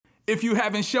If you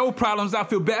having show problems, I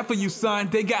feel bad for you, son.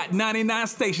 They got 99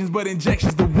 stations, but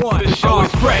injection's the one. The show is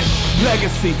fresh.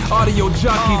 Legacy, audio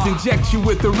junkies inject you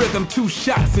with the rhythm. 2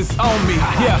 shots, it's on me.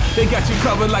 Yeah, they got you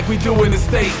covered like we do in the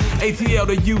States. ATL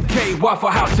to UK, Waffle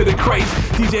House to the crates.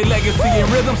 DJ Legacy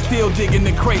and Rhythm still digging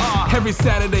the crates. Every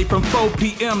Saturday from 4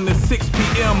 p.m. to 6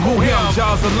 p.m. Who him?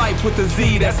 Jaws of Life with the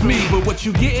Z, that's me. But what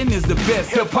you getting is the best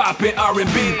hip-hop and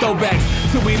R&B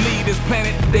throwbacks. Till we leave this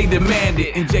planet, they demand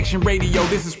it. Injection Radio,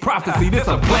 this is prophecy, this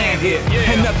a planned hit.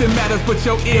 And nothing matters but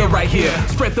your ear right here.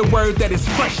 Spread the word that is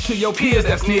fresh to your peers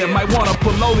that's near. Might wanna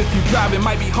pull over if you drive, it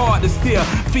might be hard to steer.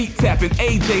 Feet tapping,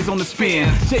 AJ's on the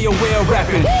spin, J.O.L.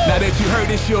 rapping. Now that you heard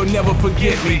this, you'll never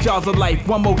forget me. Jaws of Life,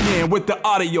 one more again with the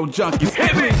audio junkies.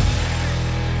 Hit me!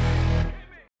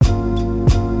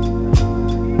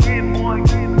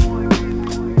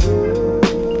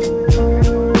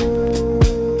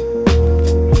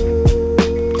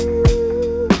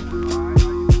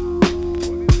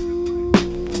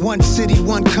 One city,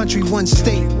 one country, one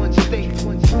state.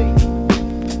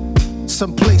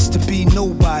 Some place to be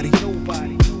nobody.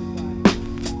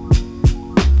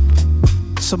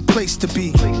 Some place to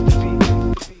be.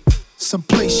 Some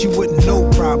place you wouldn't know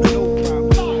probably.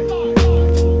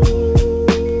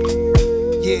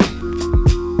 Yeah.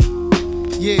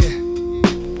 Yeah.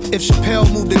 If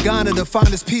Chappelle moved to Ghana to find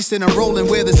his peace, then I'm rolling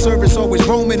where the service always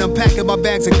roaming. I'm packing my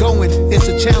bags and going. It's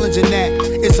a challenging act.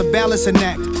 It's a balancing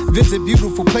act. Visit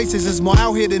beautiful places, it's more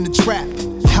out here than the trap.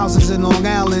 Houses in Long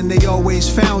Island, they always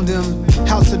found him.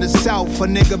 House in the South, a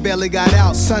nigga barely got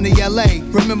out. Sunny LA,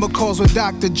 remember calls with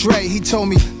Dr. Dre. He told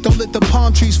me, don't let the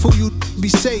palm trees fool you, be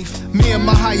safe. Me and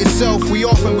my higher self, we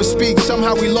often would speak.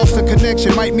 Somehow we lost the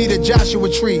connection, might meet a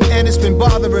Joshua tree. And it's been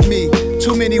bothering me.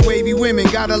 Too many wavy women,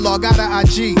 gotta log out of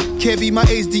IG. Can't be my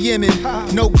age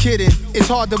DMing, no kidding. It's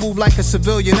hard to move like a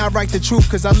civilian. I write the truth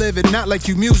cause I live it, not like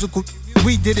you musical.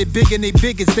 We did it big and they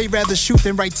bigots. They rather shoot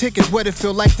than write tickets. What it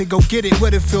feel like to go get it,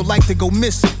 what it feel like to go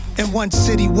miss it. In one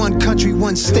city, one country,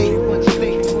 one state.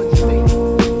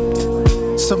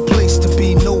 Some place to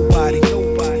be nobody.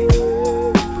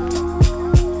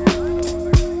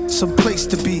 Some place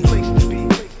to be.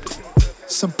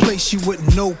 Some place you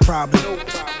wouldn't know probably.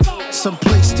 Some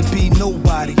place to be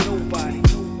nobody.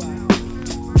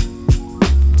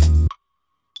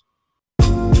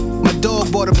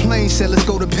 Dog bought a plane, said let's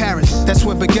go to Paris. That's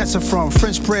where baguettes are from,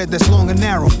 French bread that's long and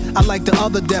narrow. I like the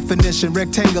other definition,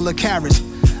 rectangular carrots.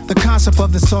 The concept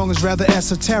of the song is rather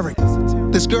esoteric.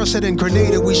 This girl said in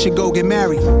Grenada we should go get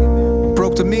married.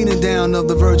 Broke the meaning down of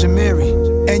the Virgin Mary.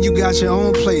 And you got your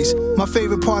own place. My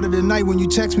favorite part of the night when you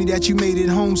text me that you made it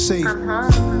home safe.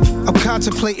 I'm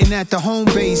contemplating at the home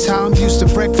base how I'm used to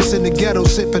breakfast in the ghetto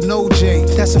sipping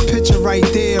OJ. That's a picture right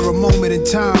there, a moment in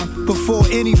time. Before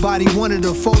anybody wanted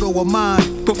a photo of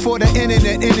mine. Before the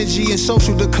internet energy and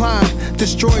social decline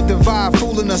destroyed the vibe,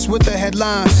 fooling us with the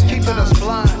headlines, keeping us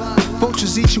blind.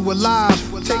 Vultures eat you alive.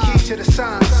 Take heed to the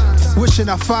signs. Wishing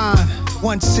I find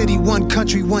one city, one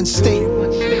country, one state.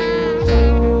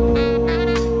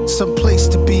 Some place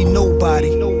to be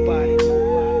nobody.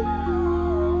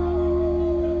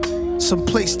 Some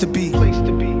place to be.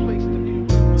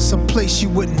 Some place you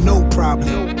wouldn't know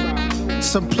probably.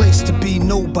 Some place to be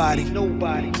nobody.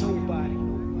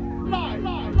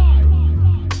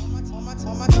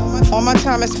 All my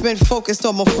time is spent focused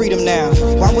on my freedom now.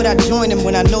 Why would I join them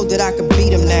when I know that I can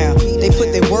beat them now? They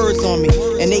put their words on me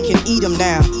and they can eat them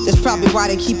now. That's probably why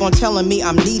they keep on telling me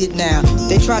I'm needed now.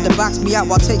 They tried to box me out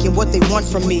while taking what they want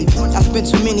from me. I spent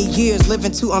too many years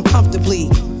living too uncomfortably,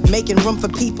 making room for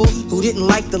people who didn't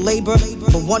like the labor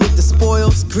but wanted the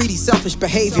spoils, greedy, selfish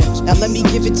behavior. Now let me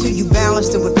give it to you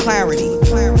balanced and with clarity.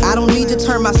 I don't need to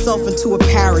turn myself into a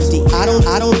parody. I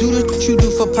don't do the you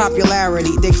do for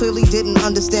popularity. They clearly didn't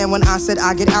understand when I said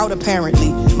I get out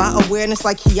apparently. My awareness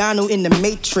like Keanu in the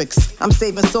Matrix. I'm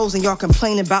saving souls and y'all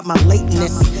complaining about my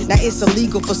lateness. Now it's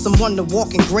illegal for someone to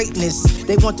walk in greatness.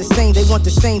 They want the same,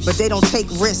 but they don't take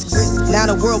risks. Now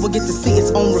the world will get to see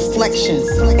its own reflection,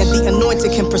 and the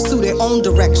anointed can pursue their own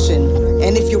direction.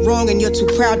 And if you're wrong and you're too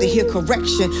proud to hear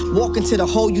correction, walk into the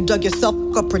hole you dug yourself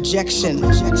a projection.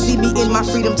 See me in my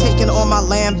freedom taking all my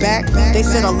land back. They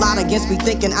said a lot against me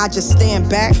thinking I just stand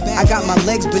back. I got my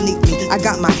legs beneath me, I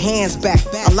got my hands back.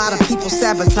 A lot of people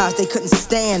sabotaged, they couldn't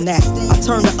stand that. I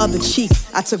turned the other cheek,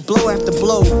 I took blow after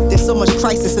blow. There's so much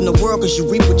crisis in the world cause you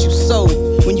reap what you sow.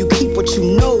 When you keep what what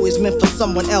you know is meant for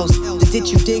someone else. Did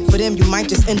you dig for them, you might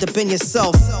just end up in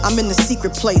yourself. I'm in the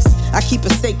secret place, I keep a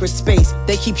sacred space.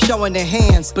 They keep showing their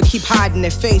hands, but keep hiding their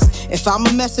face. If I'm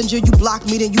a messenger, you block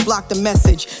me, then you block the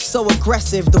message. So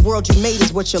aggressive, the world you made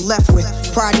is what you're left with.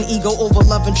 Pride and ego over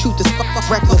love and truth is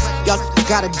reckless. Y'all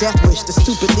got a death wish, the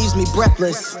stupid leaves me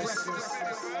breathless.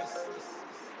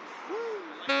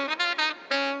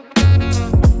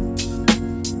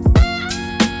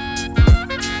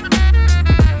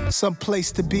 Some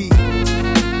place to be.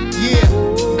 Yeah,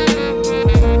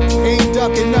 ain't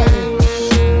ducking nothing.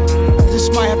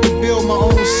 Just might have to build my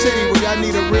own city where I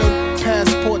need a real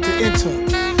passport to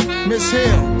enter. Miss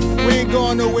Hill, we ain't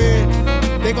going nowhere.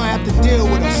 They gonna have to deal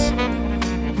with us.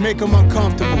 Make them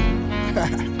uncomfortable.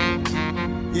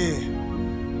 Yeah.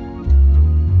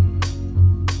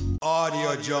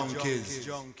 Audio junkies.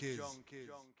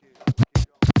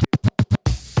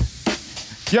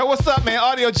 Yo, what's up, man?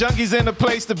 Audio Junkies in the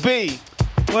place to be.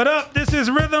 What up? This is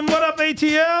Rhythm. What up,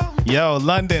 ATL? Yo,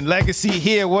 London Legacy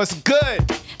here. What's good?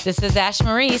 This is Ash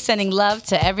Marie sending love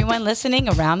to everyone listening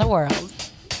around the world.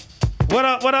 What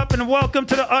up, and welcome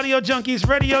to the Audio Junkies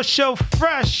radio show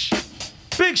Fresh.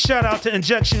 Big shout out to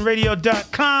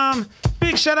InjectionRadio.com.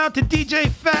 Big shout out to DJ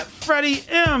Fat Freddie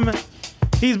M.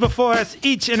 He's before us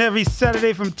each and every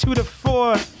Saturday from 2 to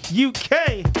 4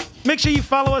 UK. Make sure you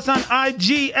follow us on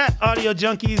IG at Audio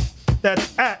Junkies.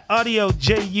 That's at Audio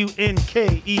Junkeez.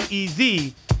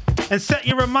 And set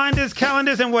your reminders,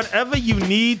 calendars, and whatever you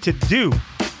need to do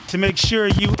to make sure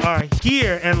you are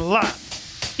here and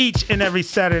locked each and every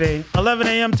Saturday, 11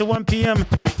 a.m. to 1 p.m.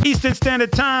 Eastern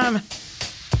Standard Time,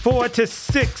 4 to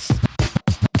 6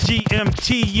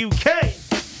 GMT UK.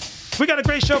 We got a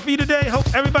great show for you today.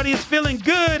 Hope everybody is feeling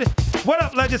good. What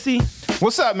up, Legacy?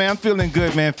 What's up, man? I'm feeling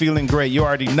good, man. Feeling great. You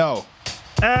already know.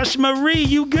 Ash Marie,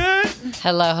 you good?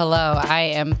 Hello. I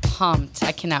am pumped.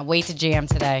 I cannot wait to jam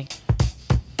today.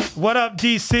 What up,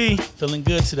 DC? Feeling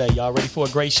good today. Y'all ready for a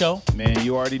great show? Man,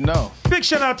 you already know. Big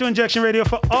shout out to Injection Radio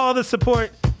for all the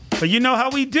support. But you know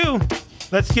how we do.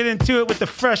 Let's get into it with the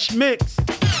fresh mix.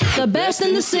 The best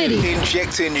in the city.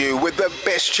 Injecting you with the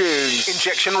best tunes.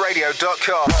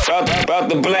 InjectionRadio.com. About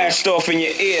to blast off in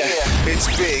your ear. It's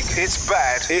big, it's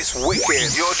bad, it's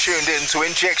wicked. You're tuned in to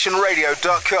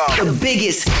InjectionRadio.com. The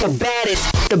biggest, the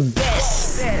baddest, the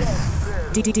best.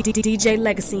 DJ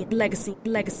Legacy. 31 seconds,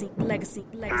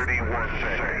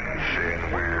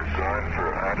 we're going for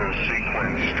auto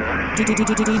sequence start.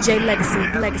 DJ Legacy. 1,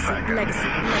 3, 2,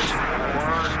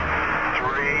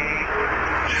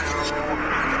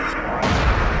 1.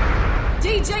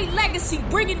 DJ Legacy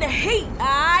bringing the heat,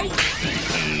 aight?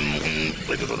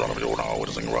 Ladies and gentlemen, you know,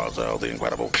 this is Rozelle, the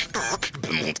incredible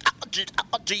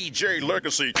DJ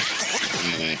Legacy.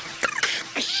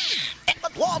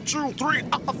 1, 2, 3,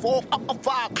 4,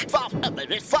 5.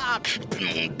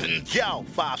 Yo,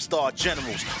 5-star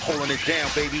generals, holding it down,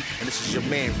 baby. And this is your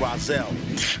man, Rozelle.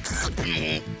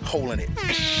 Holding it.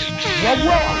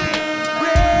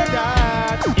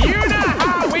 You know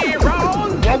how we roll.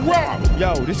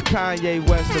 Yo, this Kanye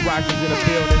West, the Rockers in the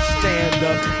building. Stand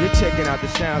up. You're checking out the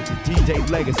sounds of DJ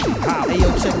Legacy. How? Hey, yo,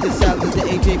 check this out. This the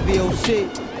AJVOC.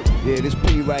 Yeah, this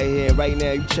P right here, right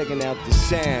now. You checking out the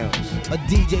sounds. A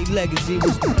DJ Legacy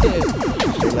was the deal.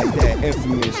 Shit like that,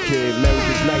 infamous kid,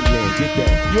 America's Nightmare. Get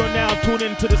that. You're now tuned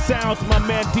into the sounds of my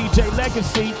man DJ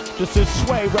Legacy. This is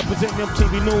Sway representing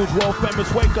MTV News World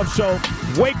Famous Wake Up Show.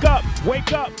 Wake up,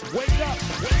 wake up, wake up,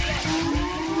 wake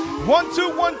up. 1, 2,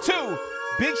 1, 2.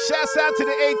 Big shouts out to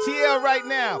the ATL right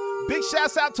now. Big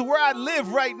shouts out to where I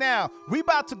live right now. We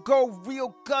about to go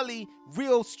real gully,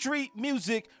 real street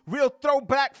music, real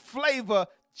throwback flavor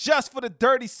just for the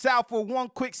Dirty South for one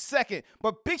quick second.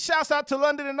 But big shouts out to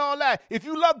London and all that. If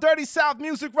you love Dirty South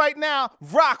music right now,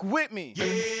 rock with me. Yeah.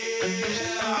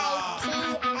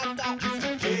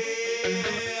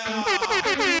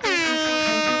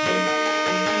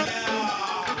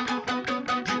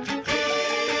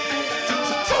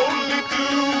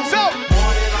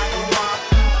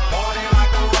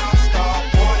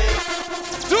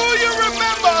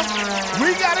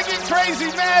 We gotta get crazy,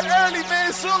 mad early, man.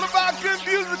 It's all about good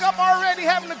music. I'm already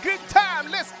having a good time.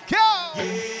 Let's go.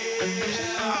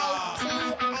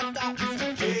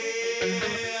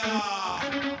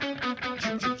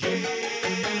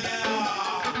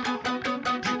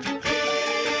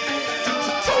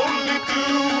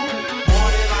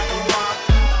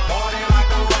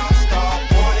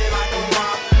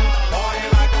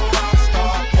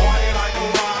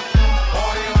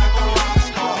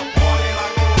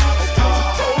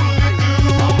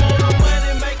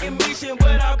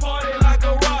 But I party like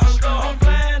a rock star. I'm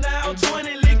flying out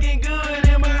 20, looking good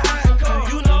in my high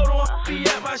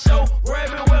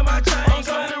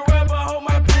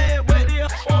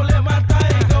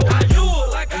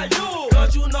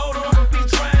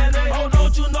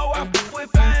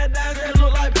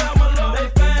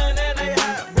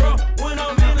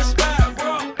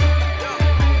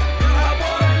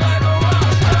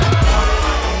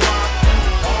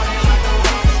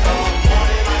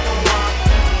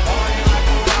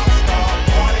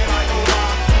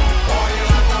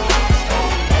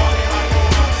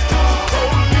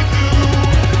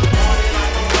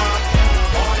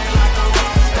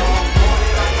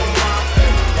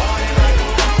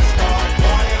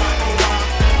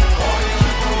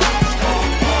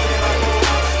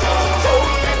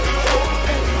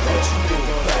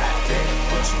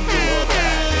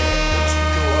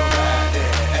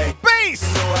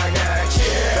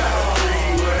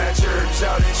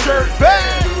shirt back.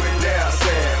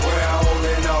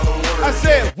 I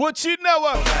said, what you know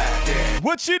of?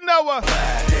 What you know of?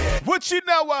 What you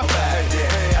know of?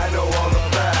 I know all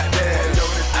about that.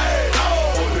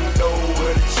 Wanna know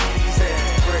where the cheese at?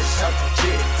 Fresh out the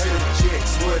jet to the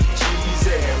jets, where the cheese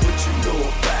at? What you know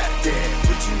about that?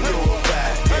 What you know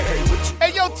about that?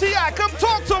 Hey, yo, T.I., come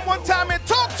talk to him one time and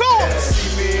talk to him.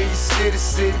 See me in your city,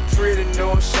 sitting pretty,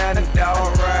 know I'm shining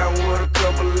dog. Riding with a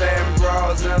couple Latin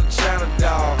bras and a China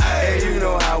dog. Hey, you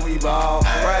know how we ball.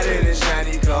 Right in the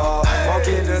shiny car. Walk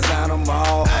in the designer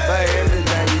mall. Buy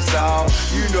everything you saw.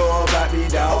 You know about me,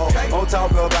 dog. Don't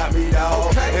talk about me,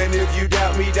 dog. And if you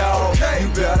doubt me, dog, you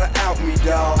better out me,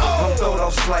 dog. I'm throwed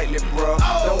off slightly, bro.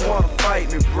 Don't wanna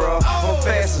fight me, bro. I'm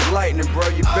fast as lightning, bro.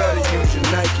 You better use your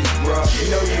Nikes, bro.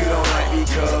 You know you don't like me,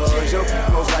 cuz your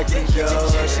people's like me,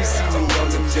 cuz. She see me on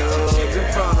the dubs in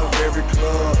front of every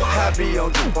club. I be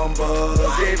on the bumbers,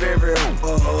 gave every hoop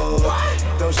a hug.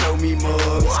 Don't show me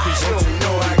mugs, cause you don't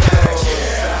know I got that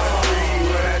shit.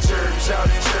 When I church, shout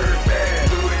and church back.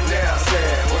 Do it now,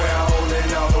 sad. Where I'm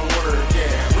holding all the work,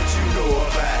 yeah. What you know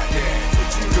about that?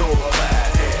 What you know about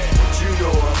that? What you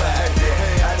know about that?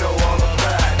 Hey, I know all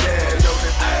about that. Know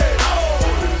that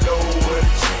wanna know where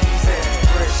the cheese at?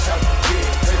 Fresh out the pit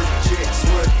to the jets,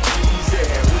 where the cheese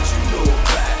at? What you know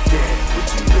about that? What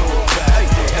you know about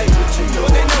that? Hey, what you know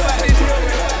about that?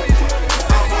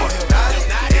 I'm on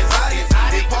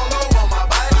hypnotic, polo on my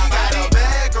body, got a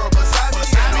bad girl beside me,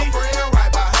 and a friend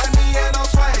right behind me, and I'm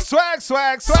swag.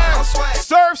 Swag. Surf.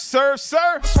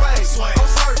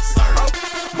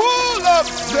 Pull up,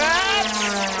 Zach.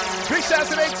 Big shots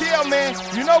to ATL, man.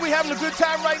 You know we having a good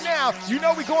time right now. You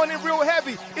know we going in real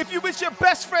heavy. If you with your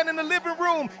best friend in the living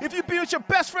room, if you be with your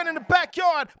best friend in the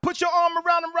backyard, put your arm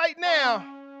around him right now.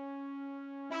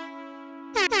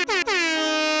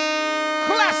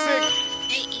 Classic.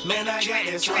 Man, I got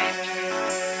this swag.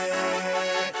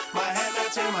 My head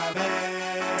not to my bag.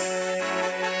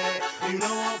 You know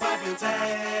I'm popping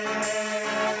tag.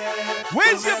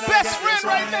 Where's your best friend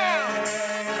right now?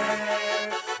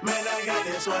 Man, I got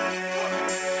this swag.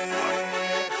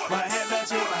 My head not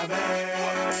to my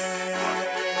bag.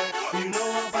 You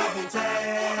know I'm popping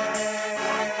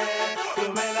tag.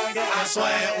 Man, I got I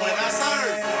swear when I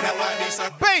serve. Now I be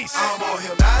serve. Bass. I'm on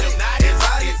hypnotic.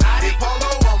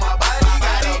 Polo on my body,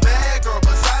 got a bad girl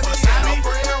beside me, and a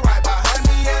friend right behind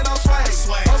me, and I'm swag.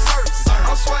 I'm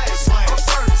swag.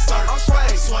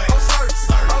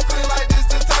 I'm clean like this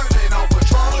detergent on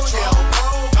Patron. Yeah, I'm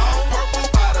gold, purple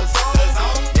by the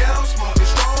zone. Yeah, I'm smoking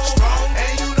strong,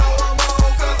 and you know I'm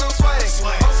on 'cause I'm swag. I'm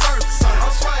swag.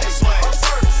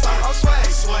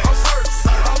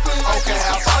 I'm clean like this.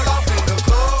 I fall off in the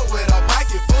club with a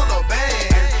pocket full of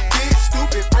bands. Big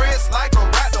stupid friends like a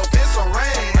rat up in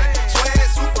saran.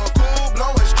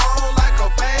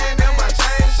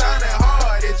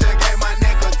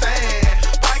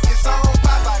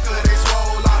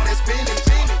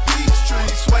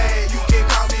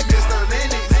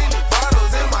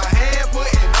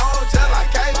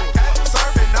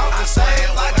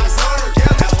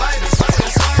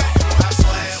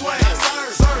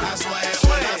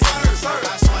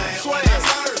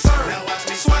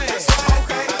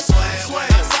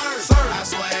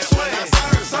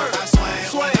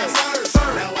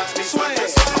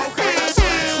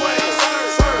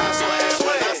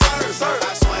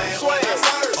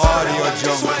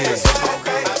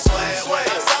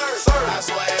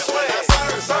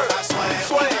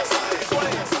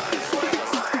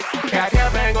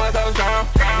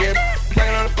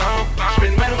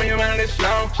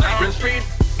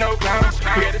 No clowns,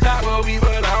 we at the top where we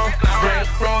belong. Red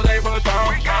rose, they for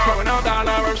strong. Throwing on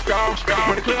dollar, I'm strong.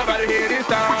 When the club out of here, this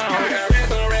time.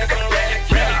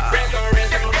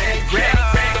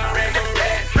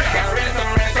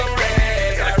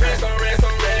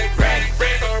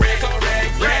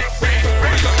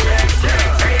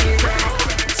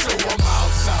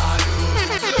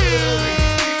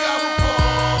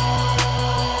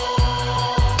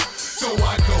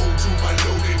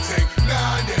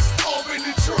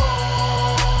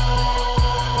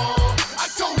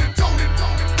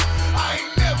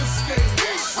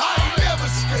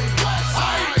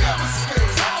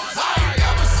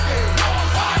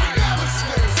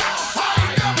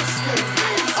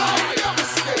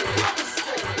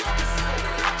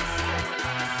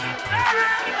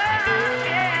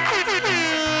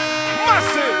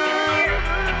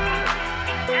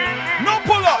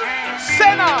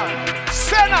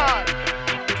 Senna.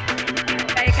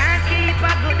 They can't keep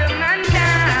a good man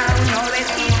down. Always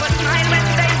keep a smile when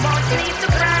they won't leave the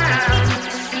ground.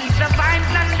 Keep the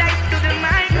vibes and they stood in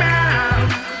my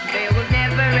ground. They will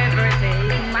never ever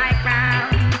take my crown.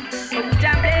 Oh,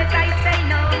 Jah bless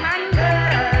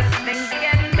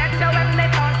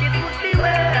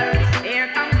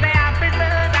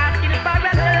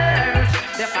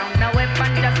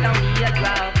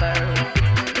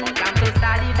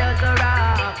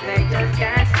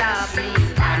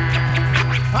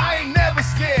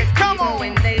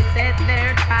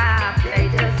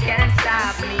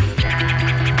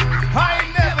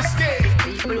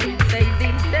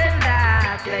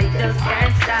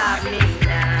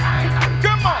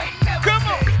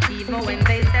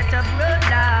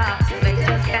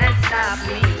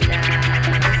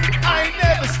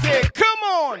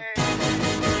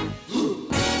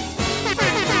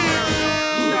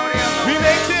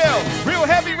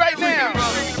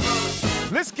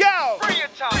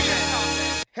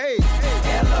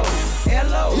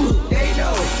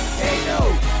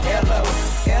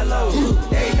know,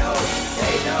 they know,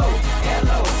 they know.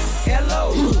 Hello,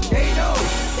 hello, they know,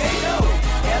 they know.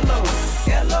 Hello,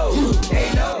 hello, they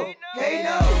know, they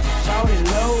know. Shout it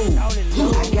low,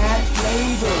 I got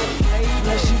flavor.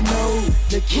 Plus you know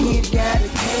the kid got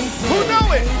paper. Who know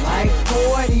it? Like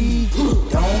 40,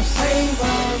 don't save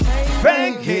us.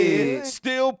 Bankhead,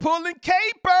 still pulling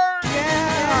caper.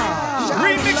 Yeah.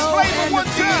 Remix flavor one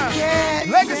time.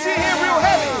 Legacy here real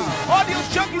heavy. Audio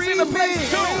junkies in the place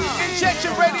too.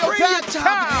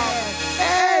 InjectionRadio.com.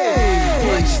 Hey,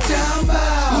 what you talking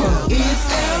about? It's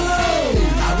L.O.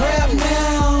 I rap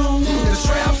now. The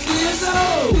strap skizzo.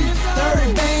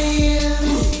 30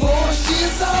 bands, 4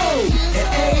 shizzo. And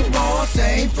 8 ball,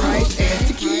 same price as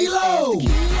the kilo.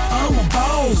 I'm a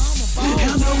boss.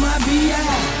 Handle my B.I.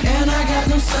 And I got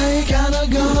them same kind of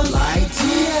guns like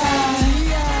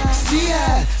T.I.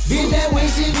 C.I. Been that way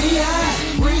since B.I.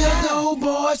 Real dope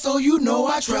boy, so you know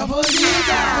I trouble his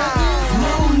eye.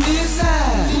 Mona Lisa,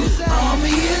 I'm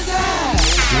his eye.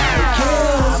 Like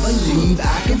I believe I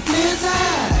can fliz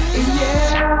eye.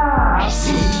 Yeah,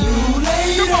 see you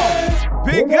later. Come on,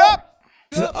 big up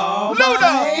to all Luda. my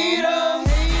haters.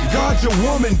 Guard your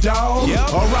woman, dog,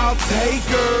 or I'll take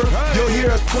her. You'll hear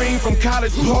a scream from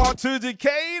College Park to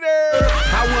Decatur.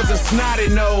 I was a snotty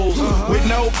nose with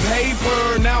no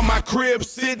paper. Now my crib's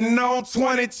sitting on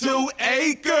 22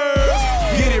 acres.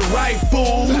 Get it right,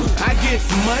 fool. I get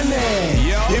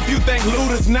money. If you think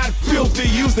Luda's not filthy,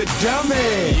 use a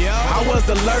dummy. I was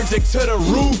allergic to the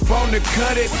roof on the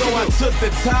cut it, so I took the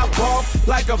top off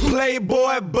like a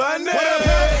Playboy bunny.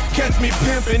 Catch me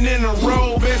pimping in a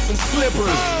robe and some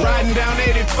slippers. Riding down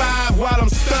 85 while I'm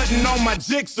stunting on my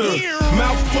Gixxer.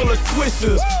 Mouth full of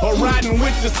swishers, or riding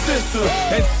with your sister.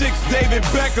 And 6 David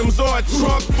Beckhams or a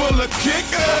trunk full of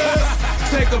kickers.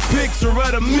 Take a picture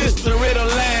of the mister, it'll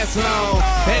last long.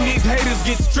 And these haters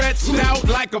get stretched out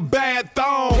like a bad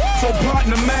thong. So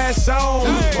partner mash on,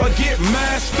 or get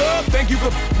mashed up. Think you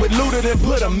could with Luda then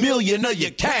put $1 million of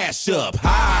your cash up.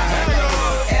 Hi.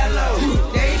 Hello,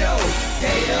 they know,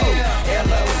 they know.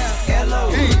 Hello,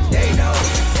 hello, they know.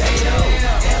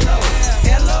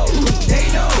 Hello, they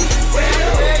know,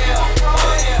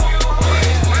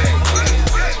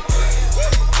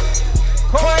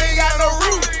 Car ain't got no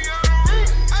roof.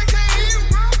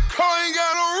 Car ain't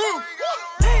got no roof.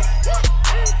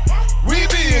 We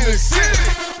be in the city.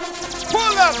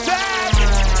 Pull up, Dad.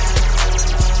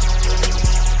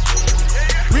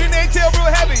 Renee Tail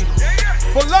real heavy.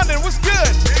 For London, what's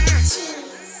good?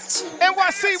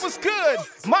 NYC was good.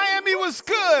 Miami was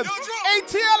good.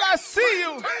 ATL, I see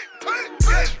you.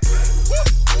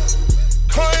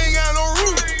 Car ain't got no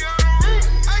roof.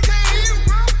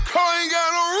 Car ain't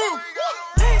got no roof.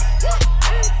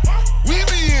 We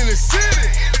be in the city.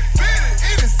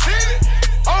 In the city.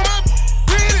 All my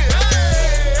with it.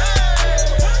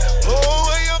 Oh,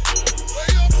 way up.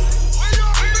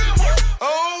 Oh,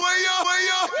 way up.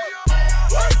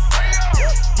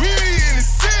 We be in the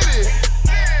city.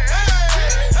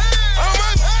 All my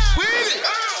with it.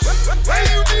 Where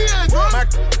you be at, bro? My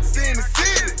in the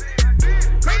city.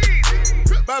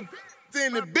 My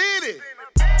in the bitty.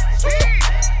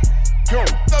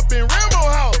 Up in Rambo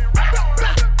house.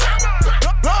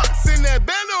 Blocks in that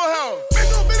bando house.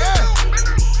 Yeah.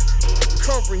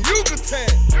 Come from Yucatan.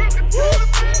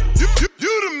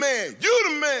 You the man. You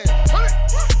the man.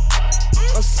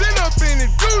 I'm sitting up in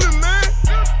it, do the man.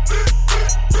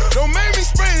 Don't make me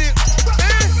spray it,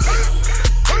 man.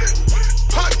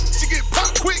 Pop, you get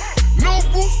pop quick. No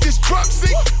roof, this truck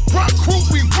sick. Rock crew,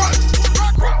 we rock.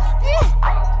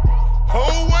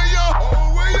 Oh, way up.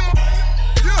 Oh, way up.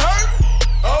 You heard?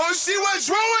 Oh, she was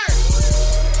drawing.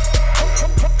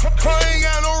 Car ain't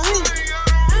got no roof.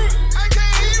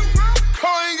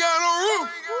 Car ain't got no roof.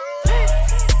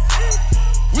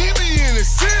 We be in the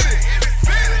city.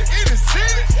 In the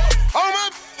city. Oh, my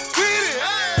city.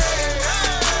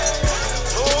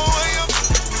 Oh, way up.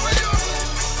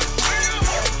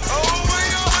 Oh, way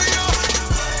up.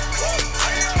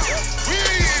 We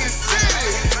be in the city.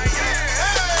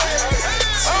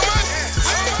 Oh, my.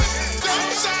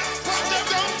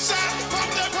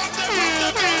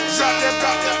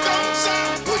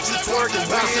 What you twerking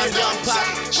about? Some young pop,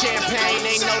 champagne,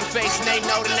 they know the face and they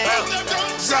know the name.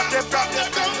 Drop that,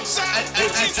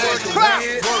 what you twerking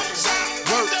with? Work,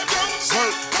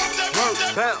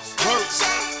 bounce,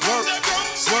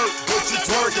 work, what you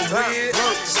twerking with?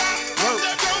 Work,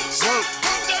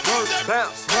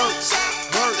 bounce,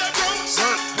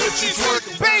 what you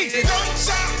twerking with?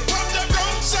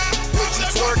 What you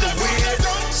twerking with?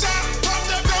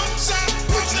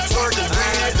 What you twerking with?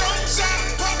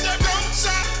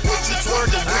 What you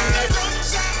twerking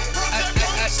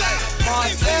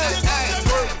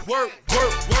with?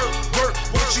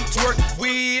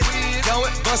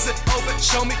 bust it open,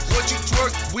 show me what you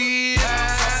twerk with.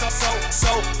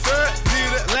 So, third,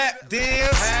 need a lap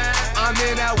dance. I'm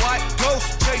in that white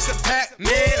ghost, chasing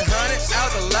Pac-Man. 100 out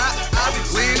the lot, I be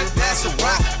leaning, that's a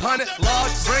rock. 100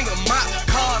 large, bring a mop,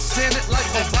 car tinted like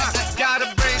a rock. Got a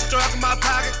brain struck in my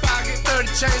pocket, 30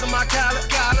 chains on my collar,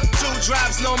 got 2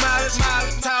 drops, no mileage,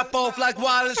 top off like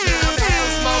Wallace.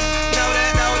 Smoke, know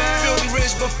that, filthy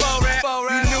rich before that.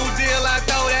 You new deal, I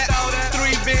throw that.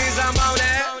 3 beans, I'm on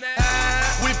that.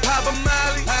 We pop a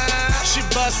Molly, she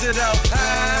bust it up.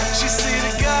 She see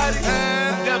the God,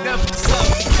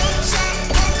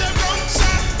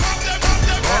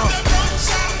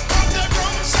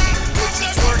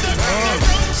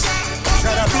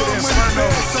 Shout out to the Inferno,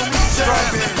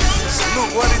 Strawberry.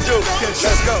 Luke, what it do?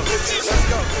 Let's go.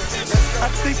 I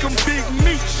think I'm Big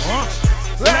Meech.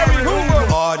 Larry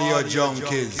Hoover. Audio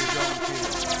junkies.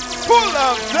 Full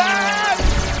of time.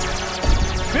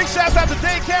 Big shouts out to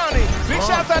Dade County. Big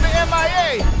shouts out to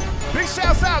MIA. Big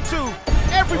shouts out to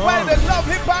everybody that love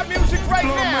hip hop music right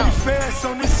now. Fast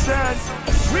on this side.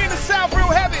 We in the South real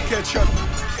heavy. Catch up.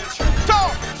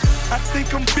 Talk. I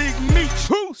think I'm Big Meech.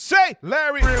 Who say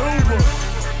Larry Hoover?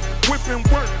 Whipping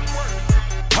work.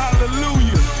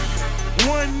 Hallelujah.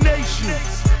 One nation.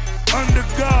 Under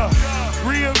God.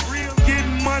 Real.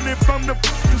 Getting money from the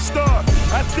fucking start.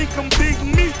 I think I'm Big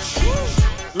Meech.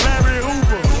 Larry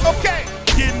Hoover. Okay.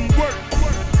 Getting work.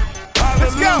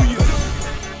 Hallelujah.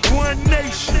 One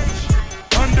nation.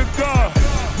 Under God.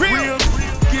 Real.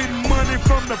 Getting money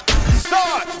from the fucking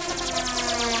start.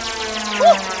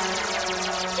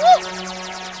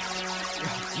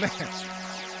 Man,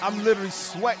 I'm literally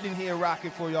sweating in here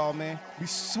rocking for y'all, man. We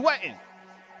sweating.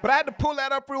 But I had to pull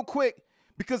that up real quick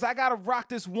because I got to rock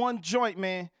this one joint,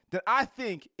 man, that I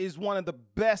think is one of the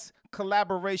best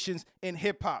collaborations in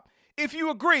hip-hop. If you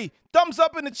agree, thumbs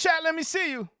up in the chat. Let me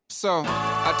see you. So,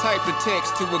 I typed a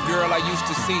text to a girl I used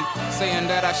to see, saying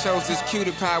that I chose this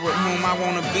cutie pie with whom I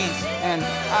wanna be. And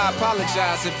I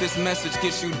apologize if this message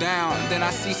gets you down. Then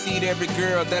I CC'd every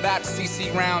girl that I'd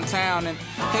CC round town. And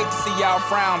hate to see y'all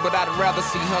frown, but I'd rather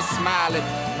see her smiling.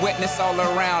 Wetness all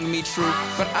around me, true,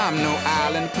 but I'm no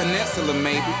island, peninsula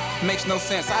maybe. Makes no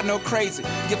sense, I know crazy.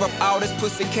 Give up all this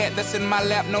pussy cat that's in my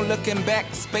lap, no looking back.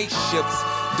 Spaceships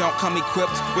don't come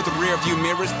equipped with rear view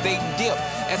mirrors, they dip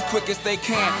as quick as they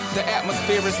can. The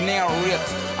atmosphere is now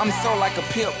ripped. I'm so like a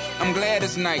pimp, I'm glad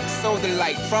it's night. So the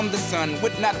light from the sun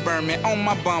would not burn me on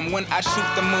my bum when I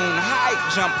shoot the moon. High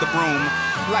jump the broom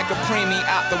like a preemie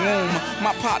out the womb.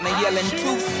 My partner yelling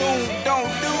too soon, don't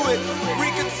do it,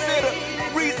 reconsider,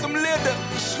 read some litter.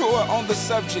 Sure on the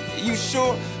subject, you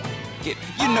sure?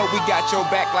 You know we got your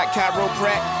back like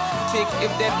chiropractic.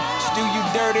 If that do you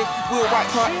dirty, we'll wipe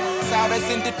her out as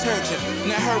in detergent.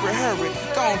 Now hurry,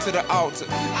 go on to the altar.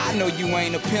 I know you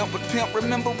ain't a pimp, but pimp,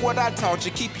 remember what I taught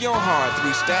you. Keep your heart,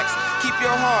 3 stacks. Keep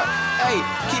your heart, hey,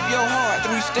 keep your heart,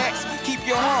 3 stacks. Keep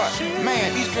your heart,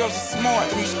 man, these girls are smart.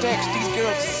 3 stacks, these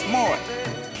girls are smart.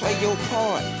 Play your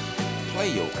part.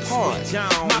 Play your part.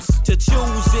 To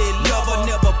choose it, lover,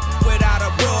 never without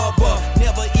a rubber.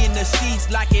 Never in the sheets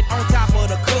like it on top of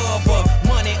the cover.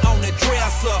 Money on the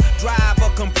dresser, drive a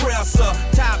compressor.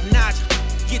 Top notch,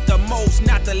 get the most,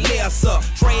 not the lesser.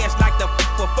 Trash like the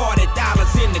for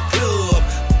 $40 in the club.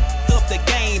 Up the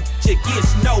game, she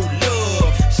gets no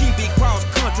love. She be cross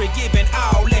country, giving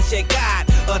all that she got.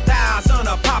 1,000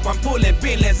 a pop, I'm pulling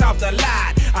Bentleys off the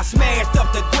lot. I smashed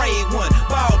up the gray one,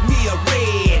 bought me a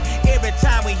red. Every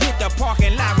time we hit the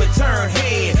parking lot, we turn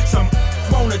head. Some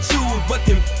wanna choose, but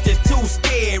them just too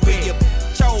scary. You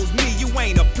chose me, you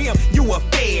ain't a pimp, you a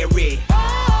fairy.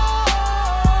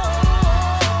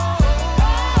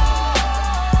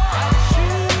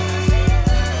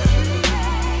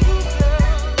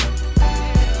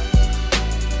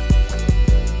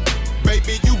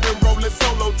 Baby, you been rolling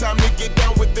solo, time to get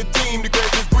down with the team. The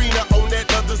grass is greener on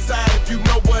that other side. If you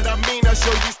know what I mean, I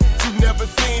show you you've never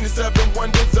seen. The 7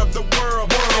 wonders of the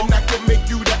world. And I can make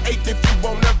you the 8th if you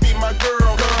wanna be my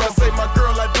girl. When I say my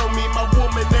girl, I don't mean my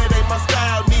woman, that ain't my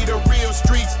style. Need a real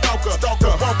street stalker,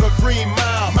 walk a green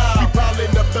mile. We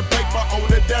piling up the paper on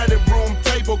the dining room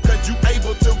table, cause you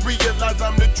able to realize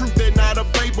I'm the truth and not a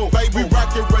fable. Baby,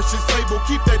 rockin' Russian sable,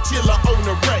 keep that chiller on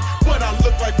the rack. What I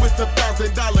look like with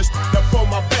 $1,000 up on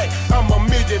my back. I'm $1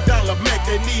 million Mac,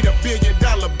 they need $1 billion.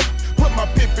 Put my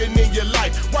pimpin' in your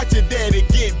life, watch your daddy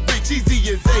get rich.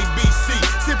 Easy as ABC,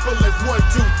 simple as 1,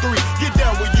 2, 3. Get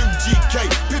down with UGK,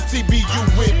 Pimp CBU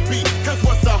with B. Cause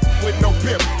what's up with no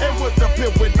pimp, and what's a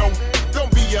pimp with no?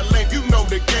 Don't be a lame, you know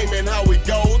the game and how it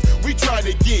goes. We try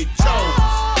to get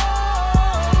Jones.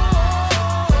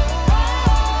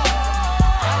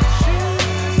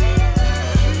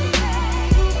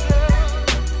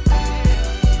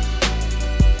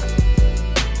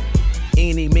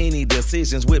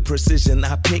 decisions with precision.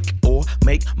 I pick or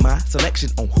make my selection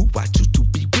on who I choose to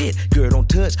be with. Girl, don't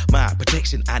touch my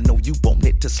protection. I know you want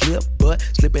it to slip, but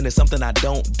slipping is something I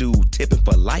don't do. Tipping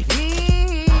for life.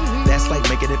 That's like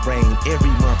making it rain every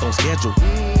month on schedule.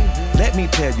 Let me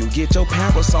tell you, get your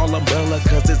parasol umbrella,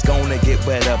 cause it's gonna get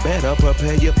wetter. Better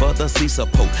prepare you for the sea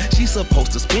support. She's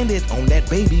supposed to spend it on that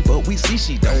baby, but we see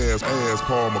she don't. As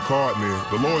Paul McCartney,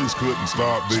 the lawyers couldn't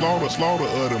stop this. Slaughter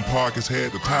of them pockets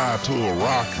had to tie to a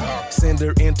rocket. Send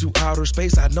her into outer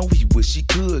space, I know he wish he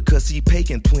could, cause he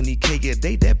paying $20K a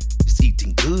day, that is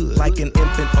eating good. Like an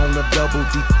infant on a double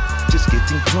D, just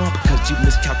getting drunk, cause you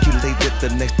miscalculated the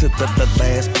next to the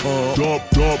last pump.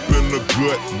 Dump in the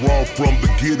gut, raw from the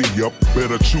giddy up.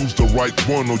 Better choose the right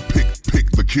one or pick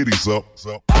the kitties up.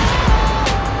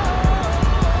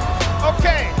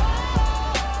 Okay.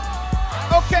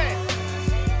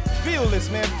 Feel this,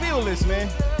 man.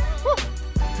 Whew.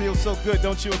 Feels so good,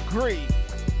 don't you agree?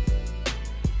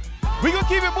 We gonna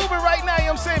keep it moving right now, you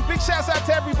know what I'm saying? Big shouts out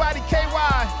to everybody,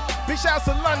 KY. Big shouts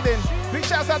to London. Big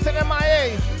shouts out to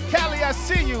MIA. Cali, I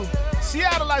see you.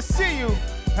 Seattle, I see you.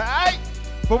 All right?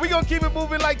 But we gonna keep it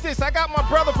moving like this. I got my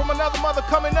brother from another mother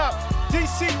coming up,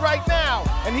 DC right now,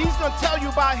 and he's gonna tell you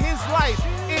about his life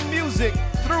in music,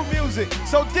 through music.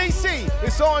 So DC,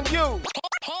 it's on you.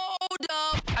 Hold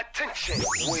up. Attention.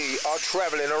 We are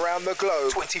traveling around the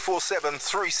globe 24/7,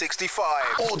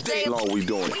 365. All day long we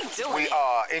doing it. We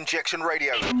are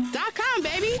InjectionRadio.com,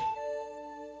 baby.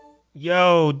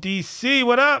 Yo, DC,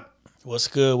 what up? What's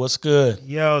good?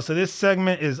 Yo, so this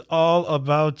segment is all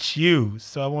about you.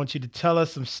 So I want you to tell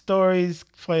us some stories,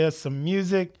 play us some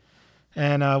music,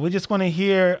 and we just want to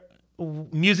hear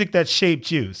music that shaped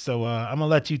you. So I'm going to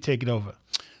let you take it over.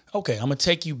 Okay, I'm going to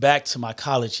take you back to my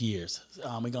college years.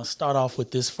 We're going to start off with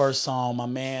this first song. My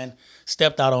man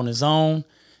stepped out on his own,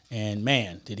 and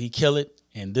man, did he kill it.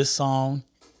 And this song,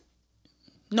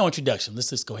 no introduction. Let's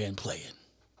just go ahead and play it.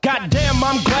 Goddamn,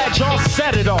 I'm glad y'all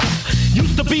set it off.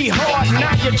 Used to be hard,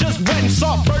 now you just wet and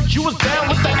soft. First you was down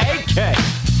with the AK.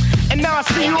 And now I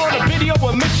see you on a video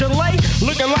with Mission Lay,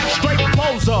 looking like straight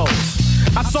bozos.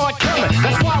 I saw it coming,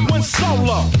 that's why I went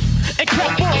solo and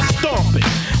kept on stomping.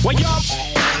 While y'all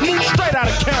moved straight out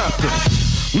of Compton.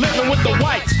 Living with the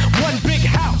whites, one big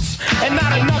house, and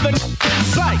not another in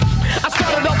sight. I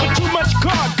started off with too much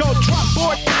cargo, drop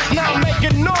board, now I'm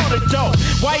making all the dough.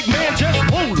 White man just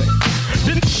ruling.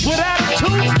 With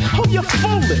attitudes, who you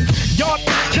fooling? Y'all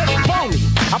just phony.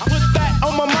 I put that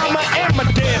on my mama and my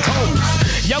dead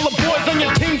homies. Yellow boys on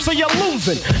your team, so you're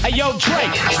losing. Hey, yo, Dre,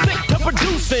 stick to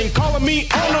producing. Calling me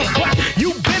owner, but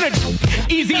you been a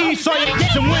easy E, so you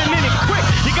get to win in it quick.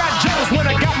 You got jealous when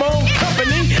I got my own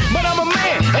company, but I'm a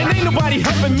man, and ain't nobody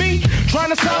helping me.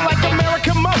 Trying to sound like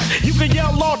American most. You can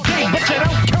yell all day, but you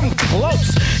don't come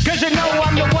close. Cause you know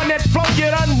I'm the one that flow. You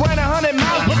done ran 100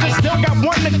 miles, but you still got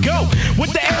one to go.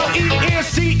 With the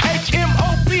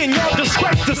LENCHMOP and y'all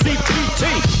disgrace to CPT.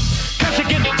 Cause you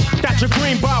get that your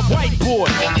green by white boy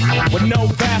with no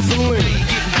Vaseline.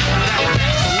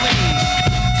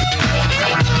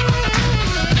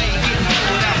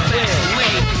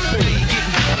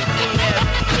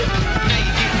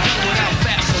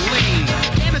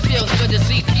 Damn, it feels good to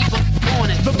see people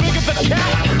doing it. The bigger the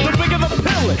cat, the bigger the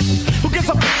villain. Who gets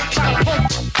a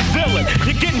villain?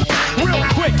 You're getting real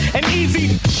quick and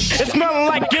easy. It's smelling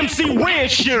like MC Ren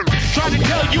shit. Tried to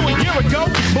tell you a year ago,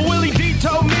 but Willie D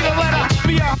told me to let her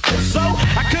be a so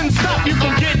I couldn't stop you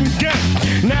from getting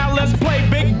game. Now let's play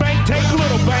Big Bang, take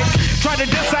Little Bang. Tried to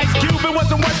diss Ice Cube, it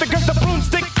wasn't worth it cause the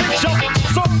broomstick fits your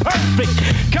so perfect.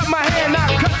 Cut my hand out,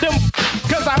 cut them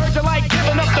cause I heard you like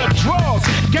giving up the draws.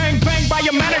 Gang bang by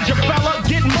your manager, fella.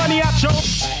 Getting money out your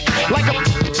like a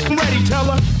ready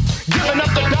teller. Giving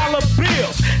up the dollar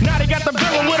bills. Now they got the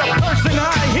villain with a purse and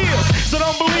high heels. So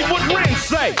don't believe what Ren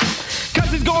say. Cause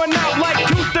he's going out like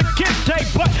Tooth the Kid tape.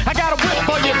 But I got a whip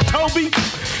for you, Toby.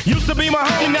 Used to be my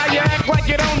homie, now you act like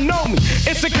you don't know me.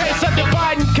 It's a case of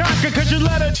divide and conquer, cause you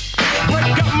let it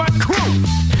break up my crew.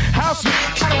 House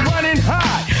out of running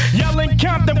high. Yelling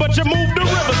Compton, but you moved to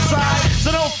Riverside.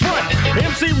 So don't front.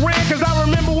 MC Ren, cause I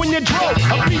remember when you drove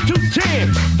a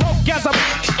B210. Broke as a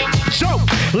joke.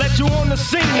 Let you on the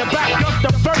scene to back up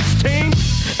the first team.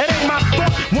 It ain't my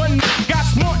fault. One got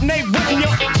smart and they ripping you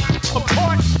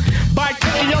apart by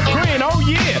taking your green. Oh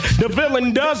yeah, the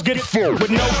villain does get full with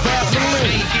no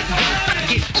Vaseline.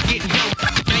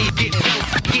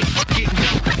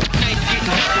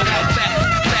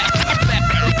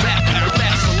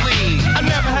 I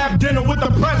never have dinner with the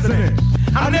president.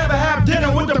 I never have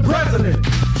dinner with the president.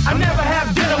 I never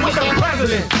have dinner with the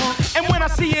president. And when I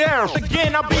see you out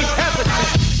again, I'll be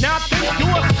hesitant. Now I think you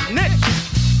a snitch.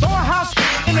 Throw a house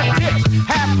in a ditch.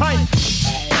 Half pint,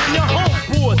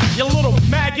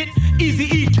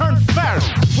 Easy-E turned Pharaoh.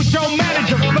 With your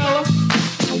manager, fella.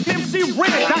 MC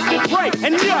Ren, Dr. Dre,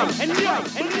 and yo.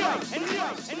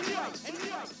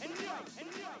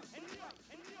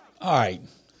 All right,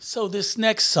 so this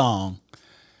next song,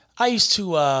 I used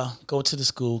to go to the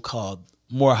school called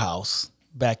Morehouse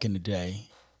back in the day.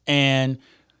 And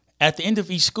at the end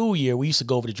of each school year, we used to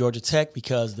go over to Georgia Tech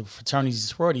because the fraternities and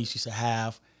sororities used to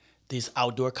have this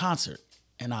outdoor concert.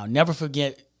 And I'll never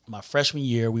forget my freshman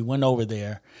year, we went over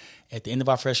there at the end of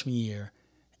our freshman year,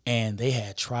 and they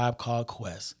had Tribe Called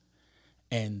Quest.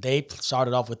 And they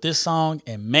started off with this song,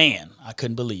 and man, I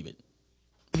couldn't believe it.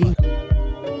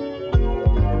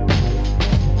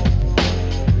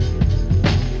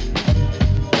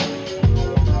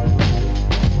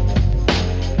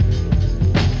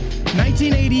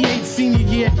 1988 senior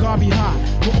year at Garvey High,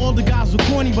 where all the guys were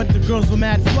corny but the girls were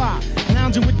mad fly.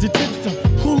 Lounging with the tipster,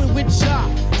 cooling with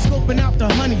Shy, scoping out the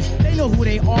honeys, they know who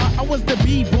they are. I was the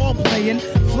B-ball playing,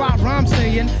 fly rhyme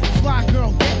saying, fly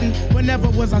girl getting, whenever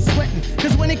was I sweating.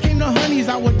 Cause when it came to honeys,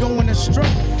 I would go in a stroke,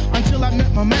 until I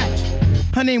met my match.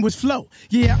 Her name was Flo.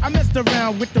 Yeah, I messed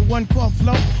around with the one called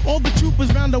Flo. All the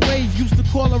troopers round the way used to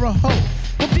call her a hoe.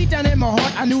 But deep down in my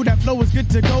heart, I knew that Flo was good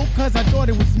to go, cause I thought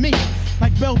it was me,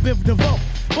 like Belle Biv DeVoe.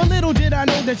 But little did I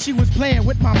know that she was playing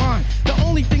with my mind. The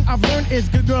only thing I've learned is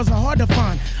good girls are hard to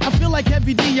find. I feel like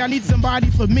Heavy D, I need somebody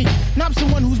for me. Not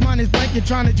someone whose mind is blanket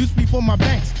trying to juice me for my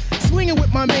banks. Swinging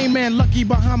with my main man, Lucky,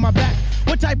 behind my back.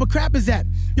 What type of crap is that?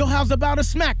 Yo, how's about a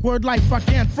smack? Word life, I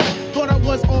can't front. Thought I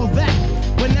was all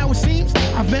that. But now it seems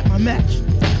I've met my match.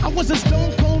 I was a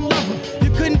stone cold lover.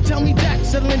 You couldn't tell me jack.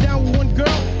 Settling down with one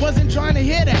girl, wasn't trying to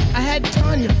hear that. I had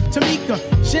Tanya, Tamika,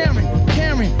 Sharon,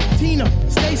 Karen, Tina,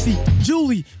 Stacy,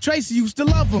 Julie, Tracy. Used to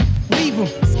love them, leave them,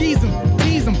 skeeze them,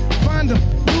 tease them, find them,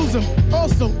 lose them,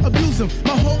 also abuse them.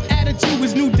 My whole attitude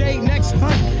was new day, next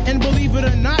hunt. And believe it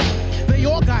or not, they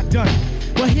all got done.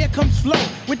 Well, here comes Flo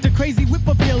with the crazy whip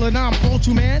appeal, and I'm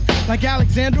Ultraman, like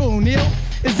Alexander O'Neal.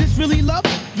 Is this really love?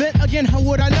 Then again, how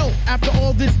would I know? After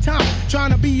all this time,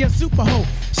 trying to be a super hoe.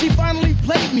 She finally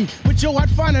played me, but yo, I'd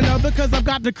find another, cause I've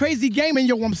got the crazy game, and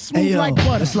yo, I'm smooth hey, yo, like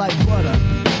butter. It's like butter.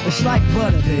 It's like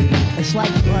butter, baby. It's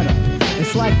like butter.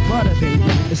 It's like butter, baby.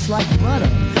 It's like butter.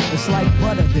 It's like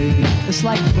butter, baby. It's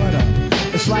like butter.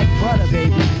 It's like butter,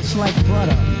 baby. It's like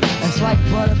butter. It's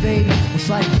like butter, baby. It's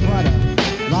like butter.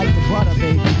 Like the butter,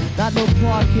 baby. Not no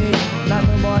parquet, not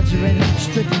no margarine,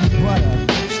 strictly butter.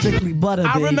 Strictly butter,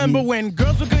 baby. I remember when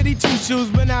girls were goody two-shoes,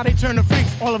 but now they turn to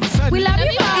freaks all of a sudden. We love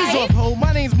you, bye. Ease off, ho.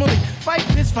 My name's Malik. Fight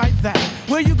this, fight that.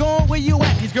 Where you going, where you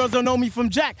at? These girls don't know me from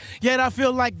Jack, yet I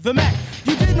feel like the Mac.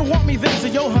 You didn't want me then, so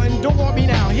yo, hun, don't want me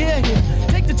now. Here,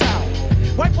 take the towel.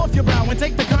 Wipe off your brow and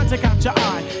take the contact out your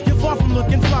eye. You're far from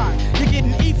looking fly. You're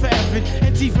getting E for effort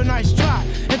and T for nice try.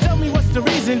 And tell me what's the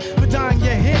reason for dyeing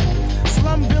your hair.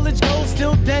 Slum village gold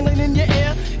still dangling in your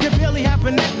ear. You barely have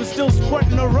a neck but still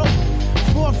sporting a rope.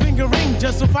 4-finger ring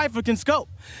just so Pfeiffer can scope.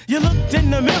 You looked in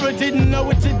the mirror, didn't know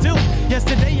what to do.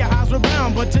 Yesterday your eyes were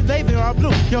brown, but today they are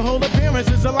blue. Your whole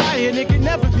appearance is a lie and it can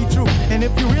never be true. And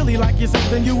if you really like yourself,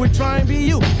 then you would try and be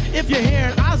you. If your hair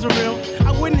and eyes are real,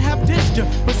 I wouldn't have dissed you.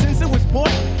 But since it was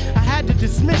boy, I had to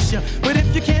dismiss you. But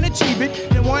if you can't achieve it,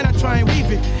 then why not try and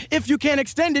weave it? If you can't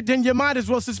extend it, then you might as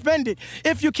well suspend it.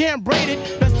 If you can't braid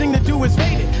it, best thing to do is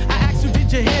fade it. I asked who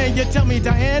did your hair and you tell me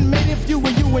Diane made it. If you were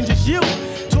you and just you,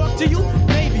 talk to you,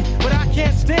 maybe, but I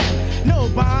can't stand no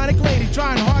bionic lady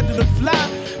trying hard to look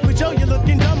fly. But yo, you're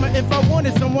looking dumber. If I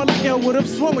wanted someone like you, I would have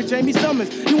swum with Jamie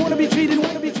Summers. You wanna be treated,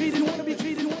 wanna be treated, wanna be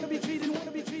treated, wanna be treated,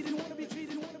 wanna be treated, wanna be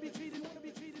treated, wanna be treated, wanna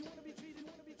be treated, wanna be treated,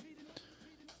 wanna be treated.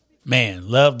 Man,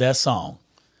 love that song.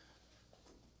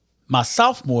 My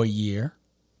sophomore year,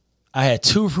 I had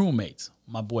two roommates,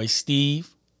 my boy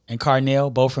Steve and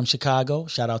Carnell, both from Chicago.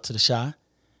 Shout out to the Chi.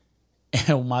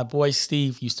 And my boy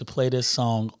Steve used to play this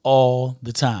song all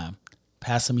the time,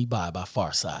 Passing Me By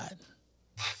Pharcyde.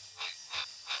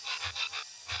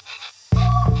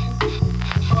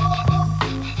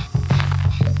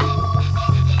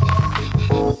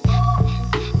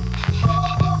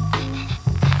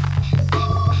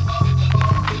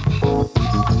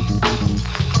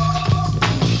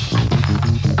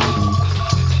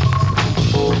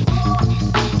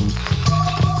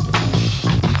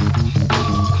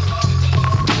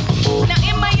 Now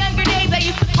in my younger days, I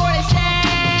used to sport a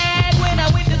shag. When I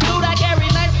went to school, I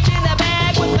carried lunch in a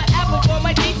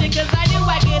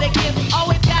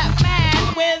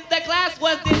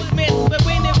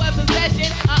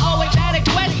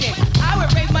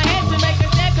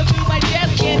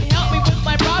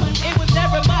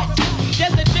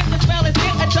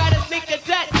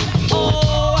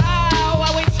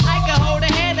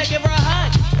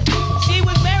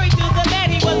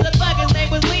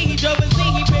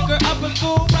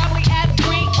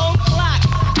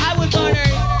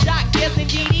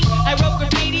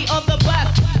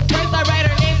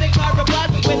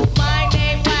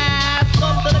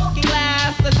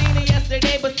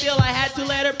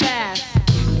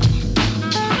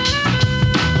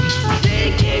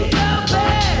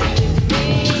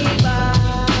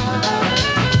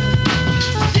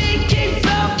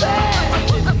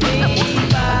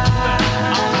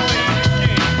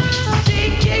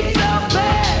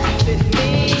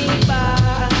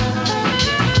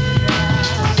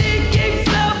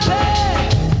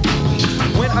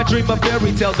dream of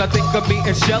fairy tales, I think of me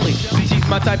and Shelly. See, she's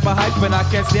my type of hype, and I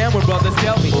can't stand when brothers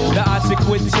tell me that I should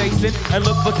quit chasing and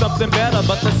look for something better.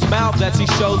 But the smile that she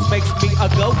shows makes me a